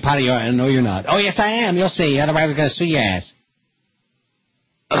 I'm gonna be a part of your. And no, you're not. Oh, yes, I am. You'll see. Otherwise, we're gonna sue your ass.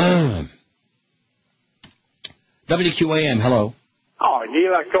 WQAM, hello. Oh,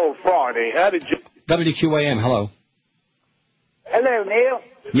 Neil, I called Friday. How did you... WQAM, hello. Hello, Neil.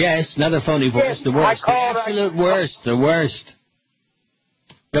 Yes, another phony voice. Yes, The worst. The absolute worst. The worst.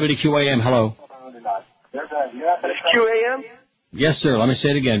 WQAM, hello. QAM? Yes, sir. Let me say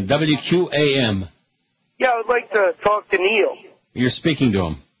it again. WQAM. Yeah, I would like to talk to Neil. You're speaking to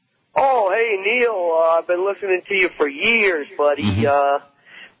him. Oh, hey, Neil. I've been listening to you for years, buddy. Mm-hmm.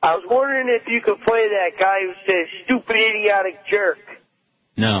 I was wondering if you could play that guy who says, stupid, idiotic jerk.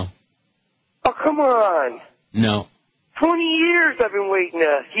 No. Oh, come on. No. 20 years I've been waiting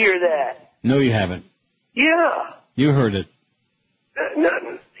to hear that. No, you haven't. Yeah. You heard it.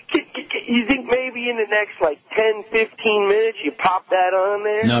 You think maybe in the next, 10, 15 minutes you pop that on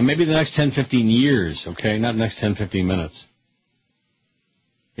there? No, maybe the next 10, 15 years, okay? Not the next 10, 15 minutes.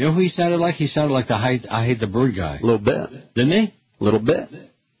 You know who he sounded like? He sounded like the I Hate the Bird guy. A little bit. Didn't he? A little bit.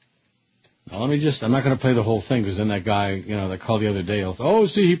 Now, I'm not going to play the whole thing because then that guy, that called the other day,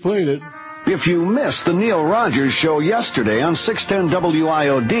 see, he played it. If you missed the Neil Rogers show yesterday on 610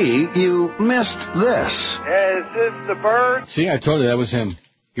 WIOD, you missed this. Is this the bird? See, I told you that was him.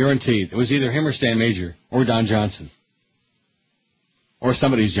 Guaranteed. It was either him or Stan Major or Don Johnson. Or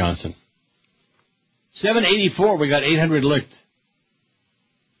somebody's Johnson. 784, we got 800 licked.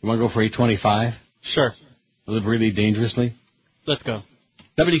 You want to go for 825? Sure. Live really dangerously? Let's go.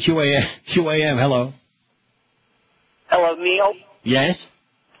 QAM, hello. Hello, Neil. Yes?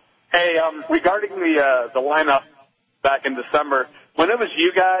 Hey, regarding the lineup back in December, when it was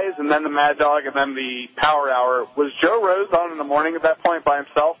you guys and then the Mad Dog and then the Power Hour, was Joe Rose on in the morning at that point by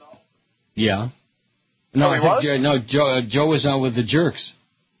himself? Yeah. No, Oh, he was? Joe was on with the Jerks.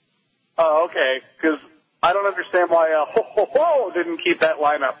 Oh, okay. Because I don't understand why Ho Ho Ho didn't keep that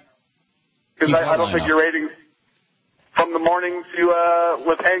lineup. Because I don't think your ratings from the morning to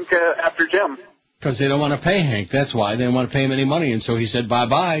with Hank after Jim. Because they don't want to pay Hank. That's why. They don't want to pay him any money. And so he said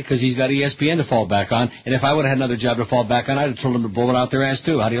bye-bye because he's got ESPN to fall back on. And if I would have had another job to fall back on, I'd have told him to blow it out their ass,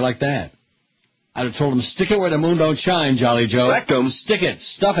 too. How do you like that? I'd have told him, stick it where the moon don't shine, Jolly Joe. Rectum. Stick it.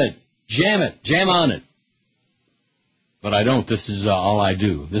 Stuff it. Jam it. Jam on it. But I don't. This is all I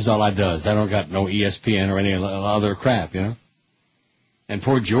do. This is all I does. I don't got no ESPN or any other crap, And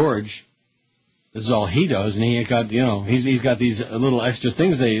poor George, this is all he does, and he ain't got, he's got these little extra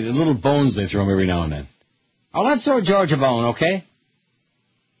things, little bones they throw him every now and then. Oh, let's throw George a bone, okay?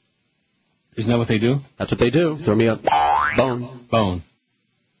 Isn't that what they do? That's what they do. Throw me a bone.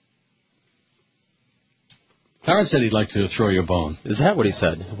 Clarence said he'd like to throw you a bone. Is that what he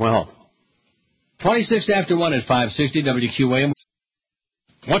said? Well. 26 after 1 at 560 WQAM.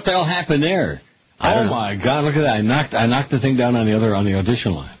 What the hell happened there? Oh, my God, look at that. I knocked the thing down on the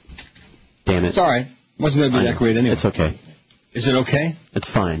audition line. Damn it. It's all right. Wasn't going to be that great anyway. It's okay. Is it okay? It's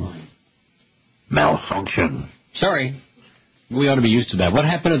fine. Malfunction. Sorry. We ought to be used to that. What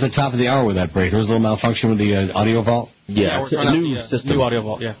happened at the top of the hour with that break? There was a little malfunction with the audio vault? Yeah, it's a new system. New audio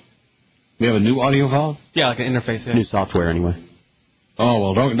vault, yeah. We have a new audio vault? Yeah, like an interface, yeah. New software, anyway. Oh,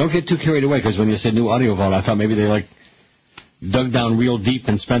 well, don't get too carried away, because when you said new audio vault, I thought maybe they, dug down real deep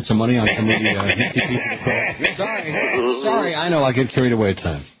and spent some money on some of the nifty people. Sorry, I know I get carried away at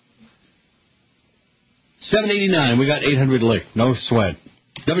times. 789, we got 800 lick. No sweat.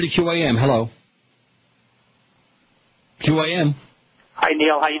 WQAM, hello. QAM. Hi,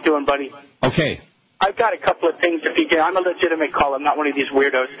 Neil. How you doing, buddy? Okay. I've got a couple of things if you can. I'm a legitimate caller. I'm not one of these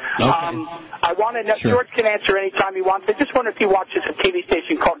weirdos. Okay. I want to know, Sure. George can answer anytime he wants. I just wonder if he watches a TV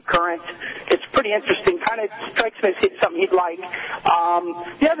station called Current. It's pretty interesting. Kind of strikes me as something he'd like.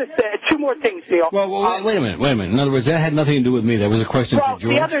 The other 2 more things, Neil. Well, wait a minute. In other words, that had nothing to do with me. That was a question for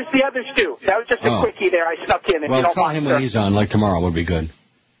George. The others do. That was just a quickie there. I snuck in. Well, you don't call mind, him sir. when he's on, like tomorrow would be good.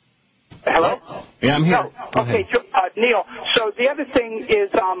 Hello? Yeah, I'm here. No. Okay, Neil. So the other thing is,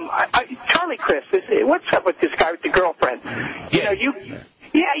 Charlie Chris. What's up with this guy with the girlfriend? Yeah.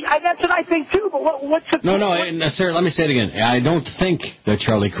 Yeah, that's what I think too. But what's the? No, sir. Let me say it again. I don't think that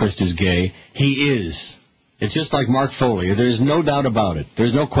Charlie Crist is gay. He is. It's just like Mark Foley. There's no doubt about it.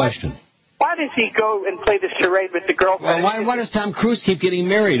 There's no question. Why does he go and play the charade with the girlfriend? Well, why does Tom Cruise keep getting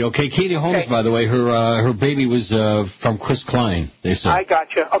married? Okay, Katie Holmes, by the way, her baby was from Chris Klein. They said. I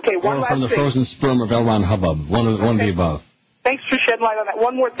gotcha. Okay, one or last from the thing. frozen sperm of L. Ron Hubbub. One of the above. Thanks for shedding light on that.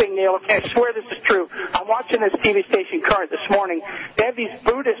 One more thing, Neil. Okay, I swear this is true. I'm watching this TV station Current this morning. They have these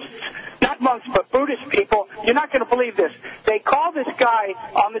Buddhists, not monks, but Buddhist people. You're not going to believe this. They call this guy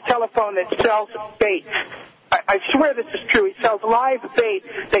on the telephone that sells bait. I swear this is true. He sells live bait.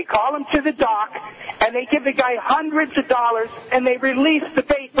 They call him to the dock, and they give the guy hundreds of dollars, and they release the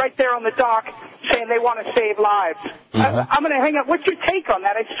bait right there on the dock, saying they want to save lives. I'm going to hang up. What's your take on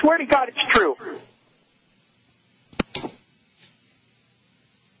that? I swear to God it's true.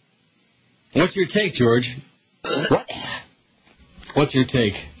 What's your take, George? What? What's your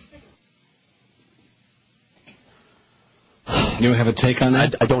take? You have a take on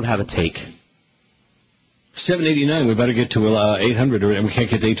that? I don't have a take. 789. We better get to 800, and we can't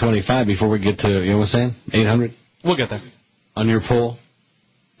get to 825 before we get to, you know what I'm saying? 800? We'll get there. On your poll.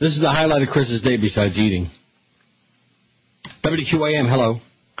 This is the highlight of Chris's day besides eating. WQAM, hello.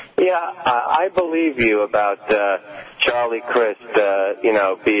 Yeah, I believe you about Charlie Crist,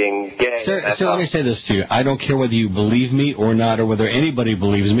 being gay. Sir, let me say this to you. I don't care whether you believe me or not, or whether anybody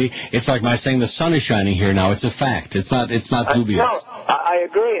believes me. It's like my saying the sun is shining here now. It's a fact. It's not dubious. No, I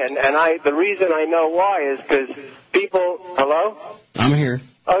agree, and the reason I know why is because people. Hello? I'm here.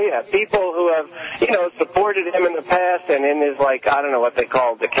 Oh, yeah, people who have, supported him in the past and in his, I don't know what they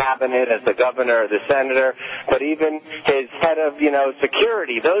call the cabinet as the governor or the senator, but even his head of,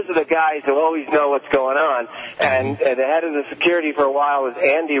 security. Those are the guys who always know what's going on. And the head of the security for a while was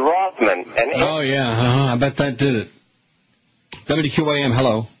Andy Rothman. Oh, yeah, I bet that did it. WQAM,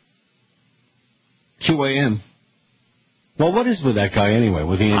 hello. QAM. Well, what is with that guy anyway,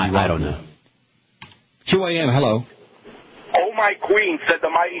 with Andy Rothman? I don't know. QAM, hello. Oh, my queen, said the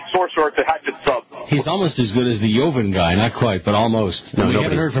mighty sorcerer to Hatchet Sub. He's almost as good as the Jovan guy. Not quite, but almost. No, we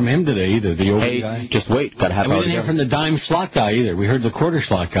haven't heard from him today either, the Jovan guy. Just wait. Got to have. And we didn't hear from the dime slot guy either. We heard the quarter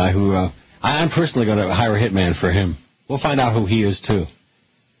slot guy who I'm personally going to hire a hitman for him. We'll find out who he is, too.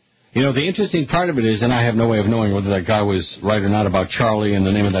 The interesting part of it is, and I have no way of knowing whether that guy was right or not about Charlie and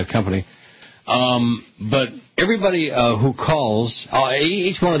the name of that company, but everybody who calls,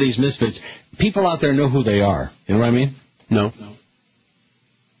 each one of these misfits, people out there know who they are. You know what I mean? No.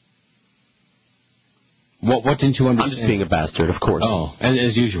 What didn't you understand? I'm just being a bastard, of course. Oh,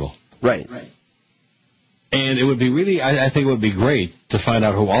 as usual. Right. And it would be really, I think it would be great to find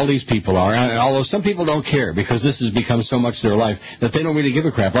out who all these people are. Although some people don't care because this has become so much their life that they don't really give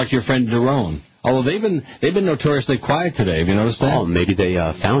a crap, like your friend Daron. Although they've been notoriously quiet today. Have you noticed that? Oh, maybe they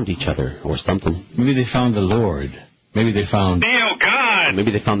found each other or something. Maybe they found the Lord. Maybe they found... Neil, God!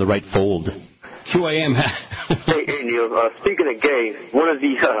 Maybe they found the right fold. QAM. Hey, Neil. Speaking of gay, one of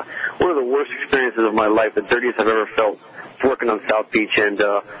the worst experiences of my life, the dirtiest I've ever felt, was working on South Beach, and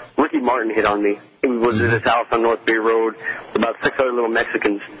Ricky Martin hit on me. He was at his house on North Bay Road, about 6 other little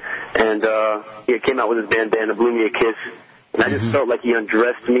Mexicans, and he came out with his bandana, blew me a kiss, and I just felt like he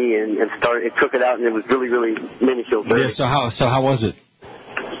undressed me and took it out, and it was really, really made me feel dirty. Yeah, so how was it?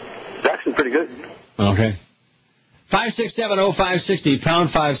 It's actually pretty good. Okay. 5670560, pound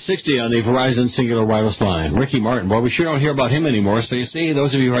 560 on the Verizon Singular Wireless line. Ricky Martin. Well, we sure don't hear about him anymore, so you see,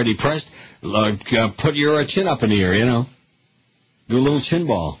 those of you who are depressed, put your chin up in the air, Do a little chin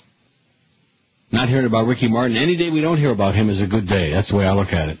ball. Not hearing about Ricky Martin. Any day we don't hear about him is a good day. That's the way I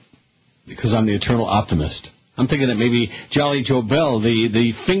look at it. Because I'm the eternal optimist. I'm thinking that maybe Jolly Joe Bell,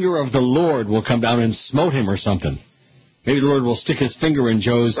 the finger of the Lord, will come down and smote him or something. Maybe the Lord will stick his finger in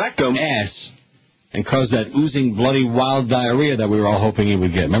Joe's ass and cause that oozing, bloody, wild diarrhea that we were all hoping he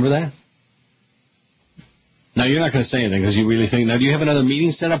would get. Remember that? Now, you're not going to say anything because you really think... Now, do you have another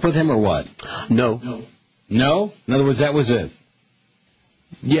meeting set up with him or what? No? In other words, that was it?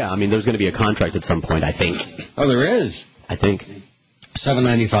 Yeah, there's going to be a contract at some point, I think. Oh, there is? I think.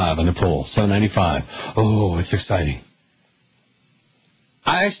 795 on the poll. 795. Oh, it's exciting.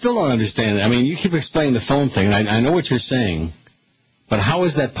 I still don't understand it. You keep explaining the phone thing, and I know what you're saying, but how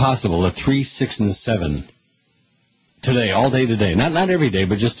is that possible at 3, 6, and 7 today, all day today? Not every day,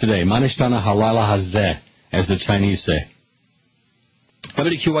 but just today. Manishtana halala hazeh, as the Chinese say.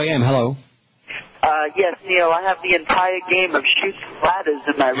 WQAM, hello. Yes, Neil, I have the entire game of Shoots Ladders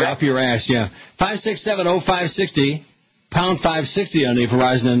in my You're up your ass, yeah. 5670560, pound 560 on the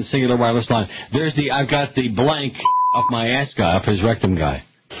Verizon and Singular Wireless line. I've got the blank off my ass guy, off his rectum guy.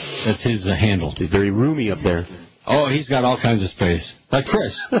 That's his handle. Must be very roomy up there. Oh, he's got all kinds of space. Like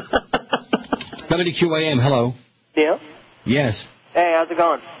Chris. WQAM, hello. Neil? Yes. Hey, how's it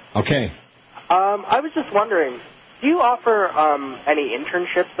going? Okay. I was just wondering, do you offer any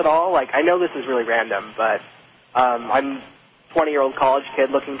internships at all? Like, I know this is really random, but I'm a 20-year-old college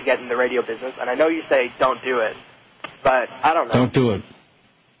kid looking to get in the radio business, and I know you say don't do it, but I don't know. Don't do it.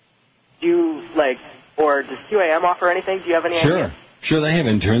 Do you, or does QAM offer anything? Do you have any idea? Sure, they have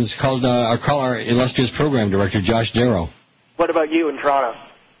interns. Call our illustrious program director, Josh Darrow. What about you in Toronto?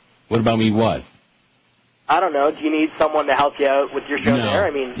 What about me, what? I don't know. Do you need someone to help you out with your show there?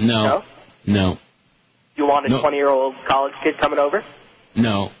 I mean, No. You want a 20-year-old college kid coming over?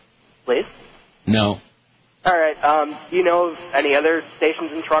 No. Please? No. All right. Do you know of any other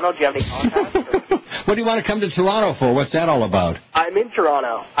stations in Toronto? Do you have any contacts? What do you want to come to Toronto for? What's that all about? I'm in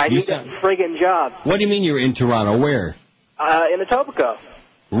Toronto. I need a friggin' job. What do you mean you're in Toronto? Where? In Etobicoke.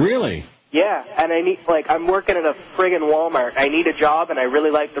 Really? Yeah, and I need, I'm working at a friggin' Walmart. I need a job, and I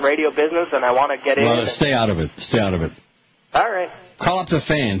really like the radio business, and I want to get in. Well, stay out of it. Stay out of it. All right. Call up the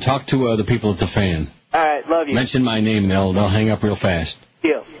Fan. Talk to the people at the Fan. All right, love you. Mention my name, and they'll hang up real fast.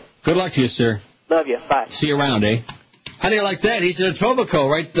 Deal. Good luck to you, sir. Love you. Bye. See you around, eh? How do you like that? He's in Etobicoke,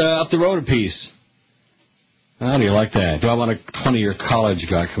 right up the road a piece. How do you like that? Do I want a 20-year college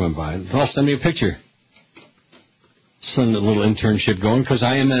guy coming by? Well, send me a picture. Send a little internship going, because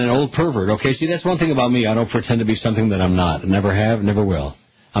I am an old pervert, okay? See, that's one thing about me. I don't pretend to be something that I'm not. Never have, never will.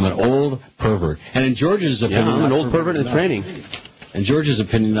 I'm an old pervert. And in George's opinion... Yeah, I'm an old pervert in training. In George's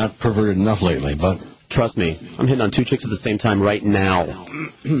opinion, not perverted enough lately, but... Trust me, I'm hitting on 2 chicks at the same time right now.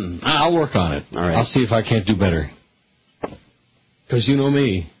 I'll work on it. All right. I'll see if I can't do better. Because you know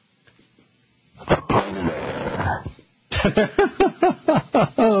me.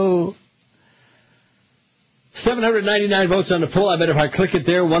 799 votes on the poll. I bet if I click it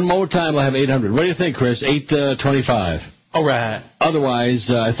there one more time, I'll have 800. What do you think, Chris? 825. All right. Otherwise,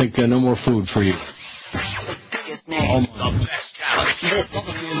 I think no more food for you. Biggest name. The best talent.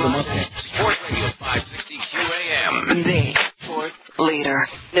 Sports Radio 560 QAM. The sports leader.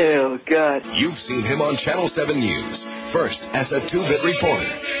 Oh, God. You've seen him on Channel 7 News. First, as a 2-bit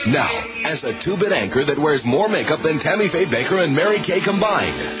reporter. Now, as a 2-bit anchor that wears more makeup than Tammy Faye Baker and Mary Kay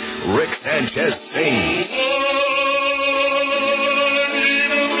combined. Rick Sanchez sings.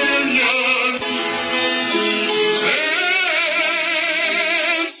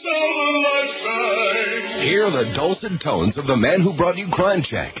 Hear the dulcet tones of the man who brought you Crime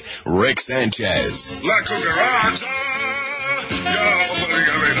Check, Rick Sanchez.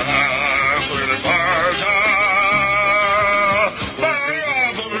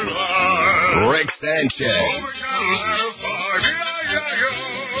 Rick Sanchez.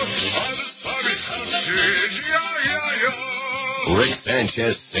 Rick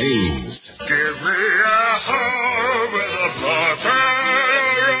Sanchez sings. Give me a home with a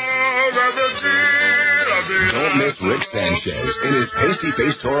Don't miss Rick Sanchez in his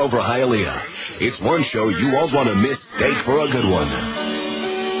pasty-faced tour over Hialeah. It's one show you won't want to miss. Stay for a good one.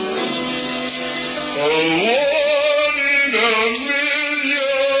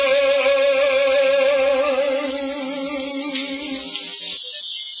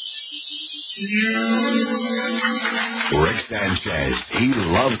 Rick Sanchez, he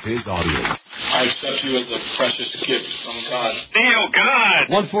loves his audience. I accept you as a precious gift from God. Oh, God!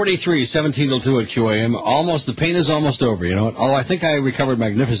 143, 1702 at QAM. Almost, the pain is almost over, you know what? Oh, I think I recovered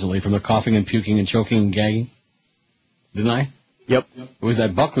magnificently from the coughing and puking and choking and gagging. Didn't I? Yep. It was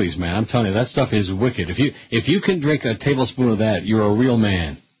that Buckley's, man. I'm telling you, that stuff is wicked. If you can drink a tablespoon of that, you're a real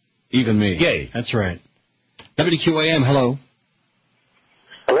man. Even me. Yay. That's right. WQAM, hello.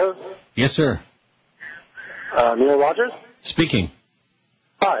 Hello? Yes, sir. Neil Rogers? Speaking.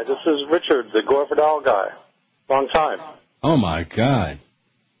 Hi, this is Richard, the Gore Vidal guy. Long time. Oh, my God.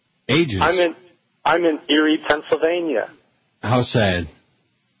 Ages. I'm in Erie, Pennsylvania. How sad.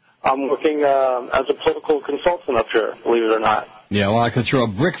 I'm working as a political consultant up here, believe it or not. Yeah, well, I could throw a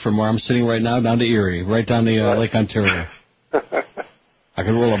brick from where I'm sitting right now down to Erie, right down the Lake Ontario. I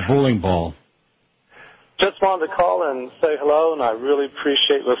could roll a bowling ball. Just wanted to call and say hello, and I really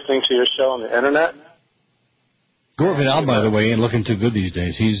appreciate listening to your show on the Internet. Gore Vidal, by the way, ain't looking too good these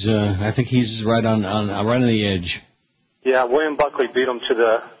days. He's, I think he's right on the edge. Yeah, William Buckley beat him to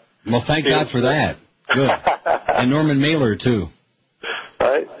the... Well, thank God for that. Good. And Norman Mailer, too.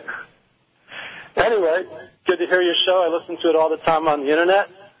 Right. Anyway, good to hear your show. I listen to it all the time on the internet.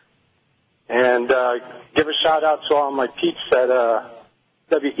 And give a shout out to all my peeps at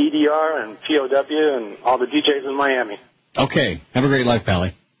WEDR and POW and all the DJs in Miami. Okay. Have a great life,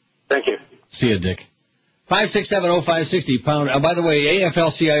 Pally. Thank you. See you, Dick. 5670560 pound. By the way,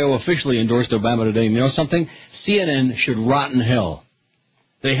 AFL-CIO officially endorsed Obama today. You know something? CNN should rot in hell.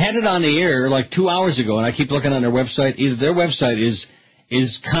 They had it on the air like 2 hours ago, and I keep looking on their website. Either their website is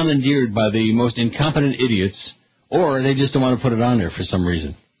commandeered by the most incompetent idiots, or they just don't want to put it on there for some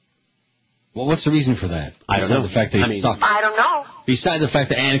reason. Well, what's the reason for that? I don't know. The fact they suck. I don't know. Besides the fact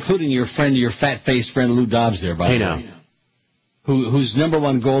that, and including your fat-faced friend Lou Dobbs there, by the way. Whose number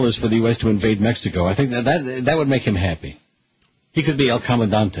one goal is for the U.S. to invade Mexico. I think that would make him happy. He could be El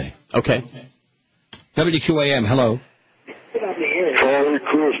Comandante. Okay. WQAM, hello. Charlie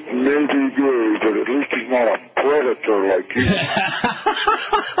Crist may be gay, but at least he's not a predator like you.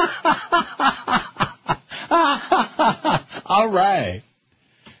 All right.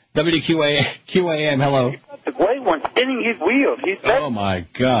 WQAM, hello. The great one spinning his wheels. Oh, my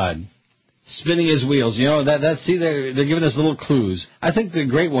God. Spinning his wheels. You know, see, they're giving us little clues. I think the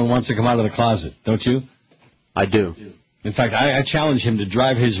great one wants to come out of the closet, don't you? I do. In fact, I challenge him to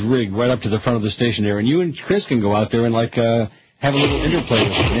drive his rig right up to the front of the station there, and you and Chris can go out there and, like, have a little interplay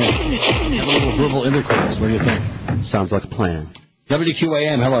with him. Yeah. Have a little verbal intercourse. What do you think? Sounds like a plan.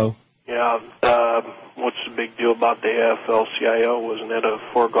 WQAM, hello. Yeah, what's the big deal about the AFL-CIO? Wasn't that a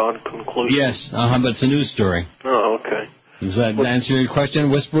foregone conclusion? Yes, but it's a news story. Oh, okay. Does that answer your question,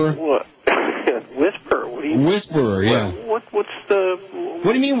 Whisperer? What? Whisperer? What do you Whisperer, yeah. What's the...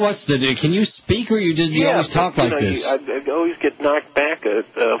 What do you mean, what's the... Can you speak, or you always talk like this? I always get knocked back a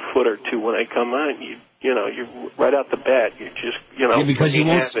foot or two when I come on. You're right out the bat. You just, Yeah, because you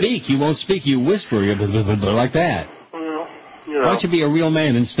won't speak. You won't speak. You whisper. You're like that. Well, Why don't you be a real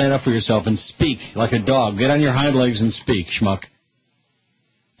man and stand up for yourself and speak like a dog? Get on your hind legs and speak, schmuck.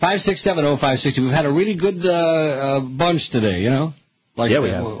 5670560. We've had a really good bunch today, you know? Like, yeah, we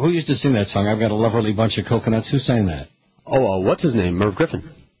have. Who used to sing that song? I've got a lovely bunch of coconuts. Who sang that? Oh, what's his name? Merv Griffin.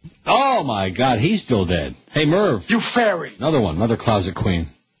 Oh, my God. He's still dead. Hey, Merv. You fairy. Another one. Another closet queen.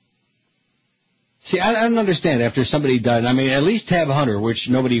 See, I don't understand. After somebody died, I mean, at least Tab Hunter, which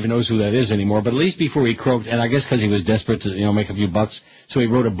nobody even knows who that is anymore, but at least before he croaked, and I guess because he was desperate to, make a few bucks, so he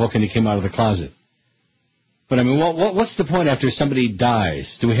wrote a book and he came out of the closet. But, I mean, what's the point after somebody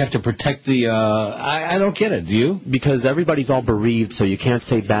dies? Do we have to protect the... I don't get it. Do you? Because everybody's all bereaved, so you can't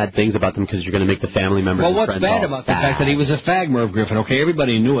say bad things about them because you're going to make the family members and friends all sad. Well, what's bad about the fact that he was a fag, Merv Griffin? Okay,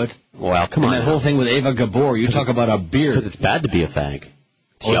 everybody knew it. Well, come on. And that whole thing with Ava Gabor, you talk about a beard. Because it's bad to be a fag.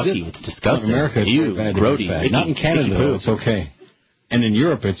 It's yucky. It's disgusting. In America, it's very bad to be a fag. Not in Canada, though. It's okay. And in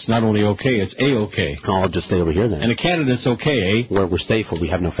Europe, it's not only okay, it's A-okay. I'll just stay over here, then. And in Canada, it's okay, eh? Where we're safe, where we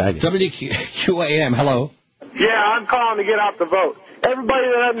have no faggots. WQAM, hello. Yeah, I'm calling to get out the vote. Everybody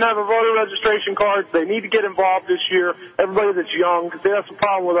that doesn't have a voter registration card, they need to get involved this year. Everybody that's young, because they have some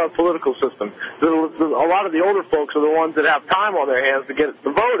problem with our political system. A lot of the older folks are the ones that have time on their hands to get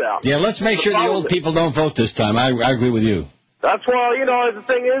the vote out. Yeah, let's make sure the old people don't vote this time. I agree with you. That's why, the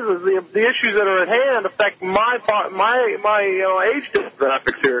thing is the issues that are at hand affect my age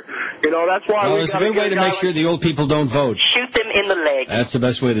demographics here. That's why there's a good way to make sure the old people don't vote. Shoot them in the leg. That's the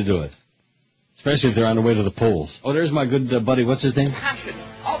best way to do it. Especially if they're on the way to the polls. Oh, there's my good buddy. What's his name?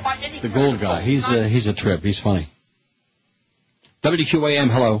 The gold guy. He's a trip. He's funny. WQAM,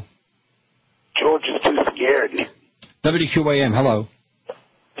 hello. George is too scared. WQAM, hello.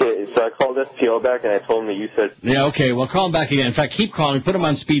 Okay, so I called STO back and I told him that you said... Yeah, okay. Well, call him back again. In fact, keep calling. Put him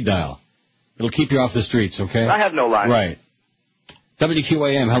on speed dial. It'll keep you off the streets, okay? I have no line. Right.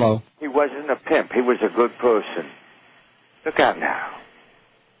 WQAM, hello. He wasn't a pimp. He was a good person. Look out now.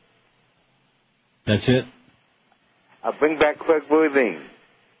 That's it? I'll bring back Craig Levine.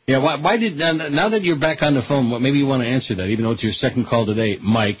 Yeah, why did... Now that you're back on the phone, maybe you want to answer that, even though it's your second call today,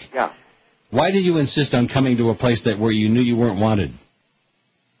 Mike. Yeah. Why did you insist on coming to a place where you knew you weren't wanted?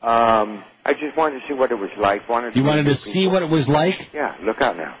 I just wanted to see what it was like. You wanted to see what it was like? Yeah, look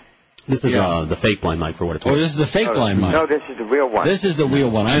out now. This is the fake blind Mike, for what it's worth. Oh, this is the fake blind Mike. No, this is the real one. This is the real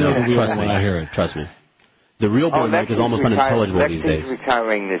one. I know the real one when I hear it. Trust me. The real blind Mike is almost unintelligible these days. Lexi's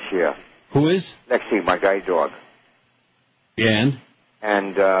retiring this year. Who is? Lexi, my guide dog. Yeah,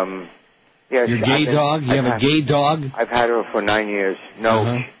 and? Your gay dog? You have a gay dog? I've had her for 9 years.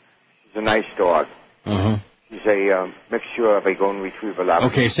 No, she's a nice dog. She's a mixture of a golden retriever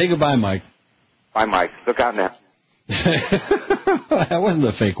lab. Okay, say goodbye, Mike. Bye, Mike. Look out now. That wasn't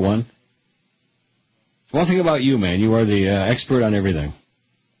the fake one. One thing about you, man, you are the expert on everything.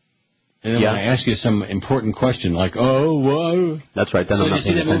 And then when I ask you some important question, like, whoa. That's right. Then so did you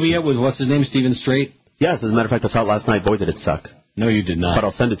see that movie yet with, what's his name, Stephen Strait? Yes, as a matter of fact, I saw it last night. Boy, did it suck. No, you did not. But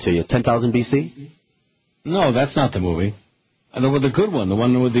I'll send it to you. 10,000 BC? No, that's not the movie. The good one, the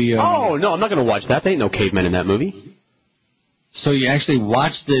one with the... Oh, no, I'm not going to watch that. There ain't no cavemen in that movie. So you actually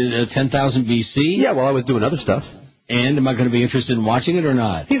watched the 10,000 BC? Yeah, well, I was doing other stuff. And am I going to be interested in watching it or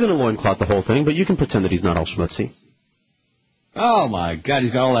not? He's in a loincloth the whole thing, but you can pretend that he's not all schmutzy. Oh, my God,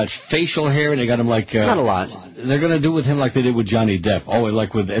 he's got all that facial hair, and they got him like... not a lot. They're going to do with him like they did with Johnny Depp. Oh,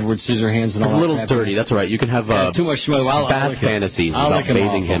 like with Edward Scissorhands and all that. A little dirty, that's all right. You can have too much bad fantasies about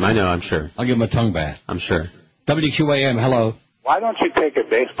bathing him. I know, I'm sure. I'll give him a tongue bath. I'm sure. WQAM, hello. Why don't you take a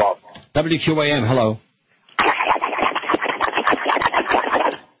baseball? WQAM, hello.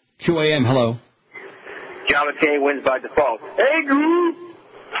 QAM, hello. John McCain wins by default. Hey, group.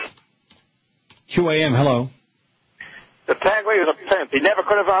 QAM, hello. The Taglia's a pimp. He never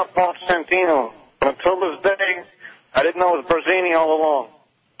could have outfought Santino. Until this day, I didn't know it was Berzini all along.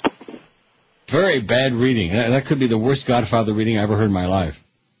 Very bad reading. That could be the worst Godfather reading I ever heard in my life.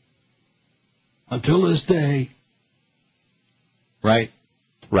 Until this day. Right?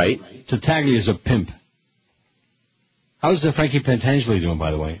 Right. Taglia's a pimp. How's the Frankie Pentangeli doing,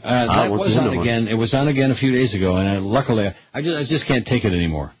 by the way? That was on again. It was on again a few days ago, and luckily, I just can't take it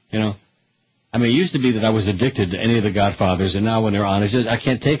anymore. You know, I mean, it used to be that I was addicted to any of the Godfathers, and now when they're on, I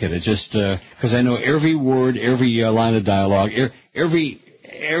can't take it. It's just because I know every word, every line of dialogue, every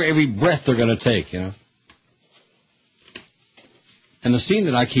breath they're going to take. You know. And the scene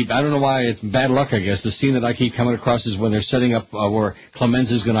that I don't know why it's bad luck, I guess. The scene that I keep coming across is when they're setting up where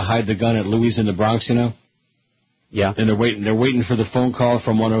Clemenza's going to hide the gun at Louis in the Bronx. You know. Yeah. And they're waiting for the phone call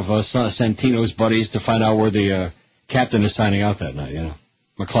from one of Santino's buddies to find out where the captain is signing out that night, you know.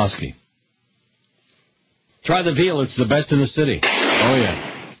 McCloskey. Try the veal, it's the best in the city. Oh,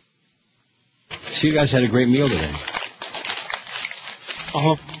 yeah. So you guys had a great meal today.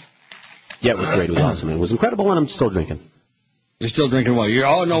 Uh-huh. Yeah, it was great. It was awesome. It was incredible, and I'm still drinking. You're still drinking what?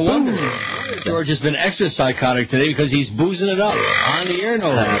 No wonder. George has been extra psychotic today because he's boozing it up. On the air,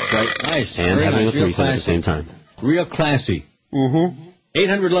 no. That's right. Nice. And very having nice. a threesome at the same time. Real classy. Mm-hmm.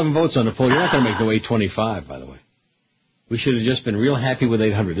 811 votes on the poll. You're not going to make no 825, by the way. We should have just been real happy with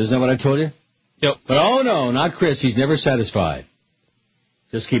 800. Isn't that what I told you? Yep. But oh no, not Chris. He's never satisfied.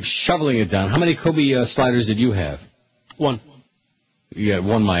 Just keeps shoveling it down. How many Kobe sliders did you have? One. You had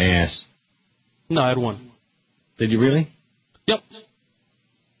one, my ass. No, I had one. Did you really? Yep.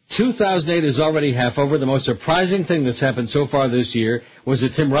 2008 is already half over. The most surprising thing that's happened so far this year, was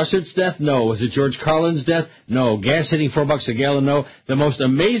it Tim Russert's death? No. Was it George Carlin's death? No. Gas hitting $4 a gallon? No. The most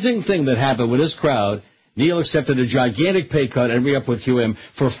amazing thing that happened with this crowd, Neil accepted a gigantic pay cut and re-up with QM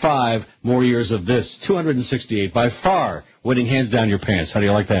for 5 more years of this. 268, by far, winning hands down your pants. How do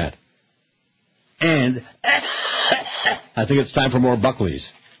you like that? And I think it's time for more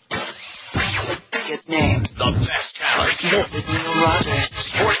Buckleys. Biggest names. The best talent. This is Neil Rogers.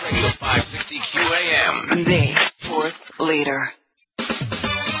 Sports Radio 560 QAM. The sports leader.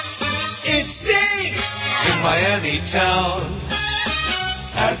 It stinks in Miami town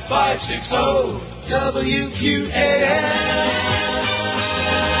at 560 WQAM.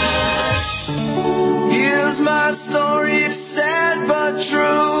 Here's my story, it's sad but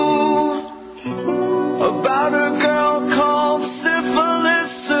true, about a girl called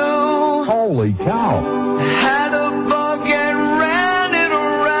Syphilis Sue. Holy cow. Had a bug and ran it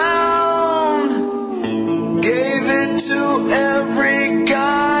around, gave it to every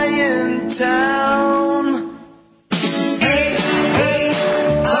guy in town. Hey, hey,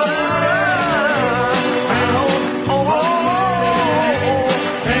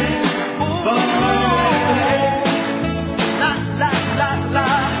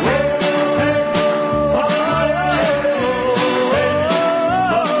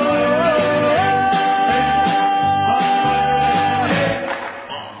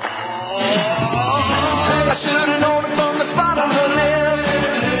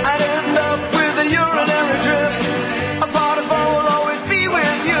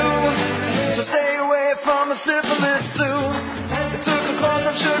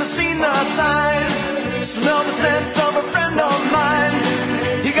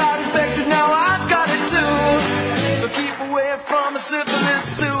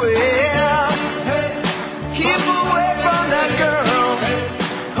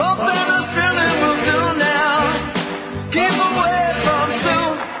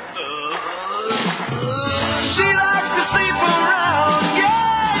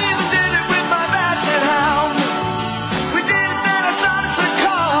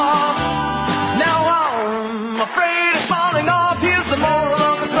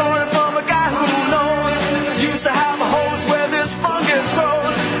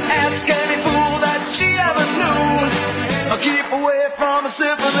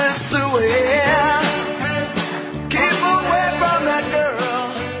 Miss Sue-Ann. Keep away from that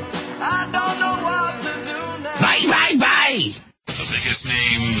girl. I don't know what to do now. Bye, bye, bye. The biggest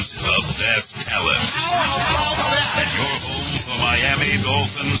names, the best talent. And your home for Miami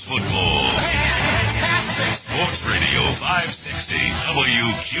Dolphins football. Sports Radio 560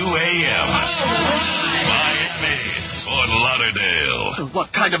 WQAM. Miami, Fort Lauderdale.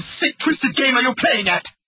 What kind of sick, twisted game are you playing at?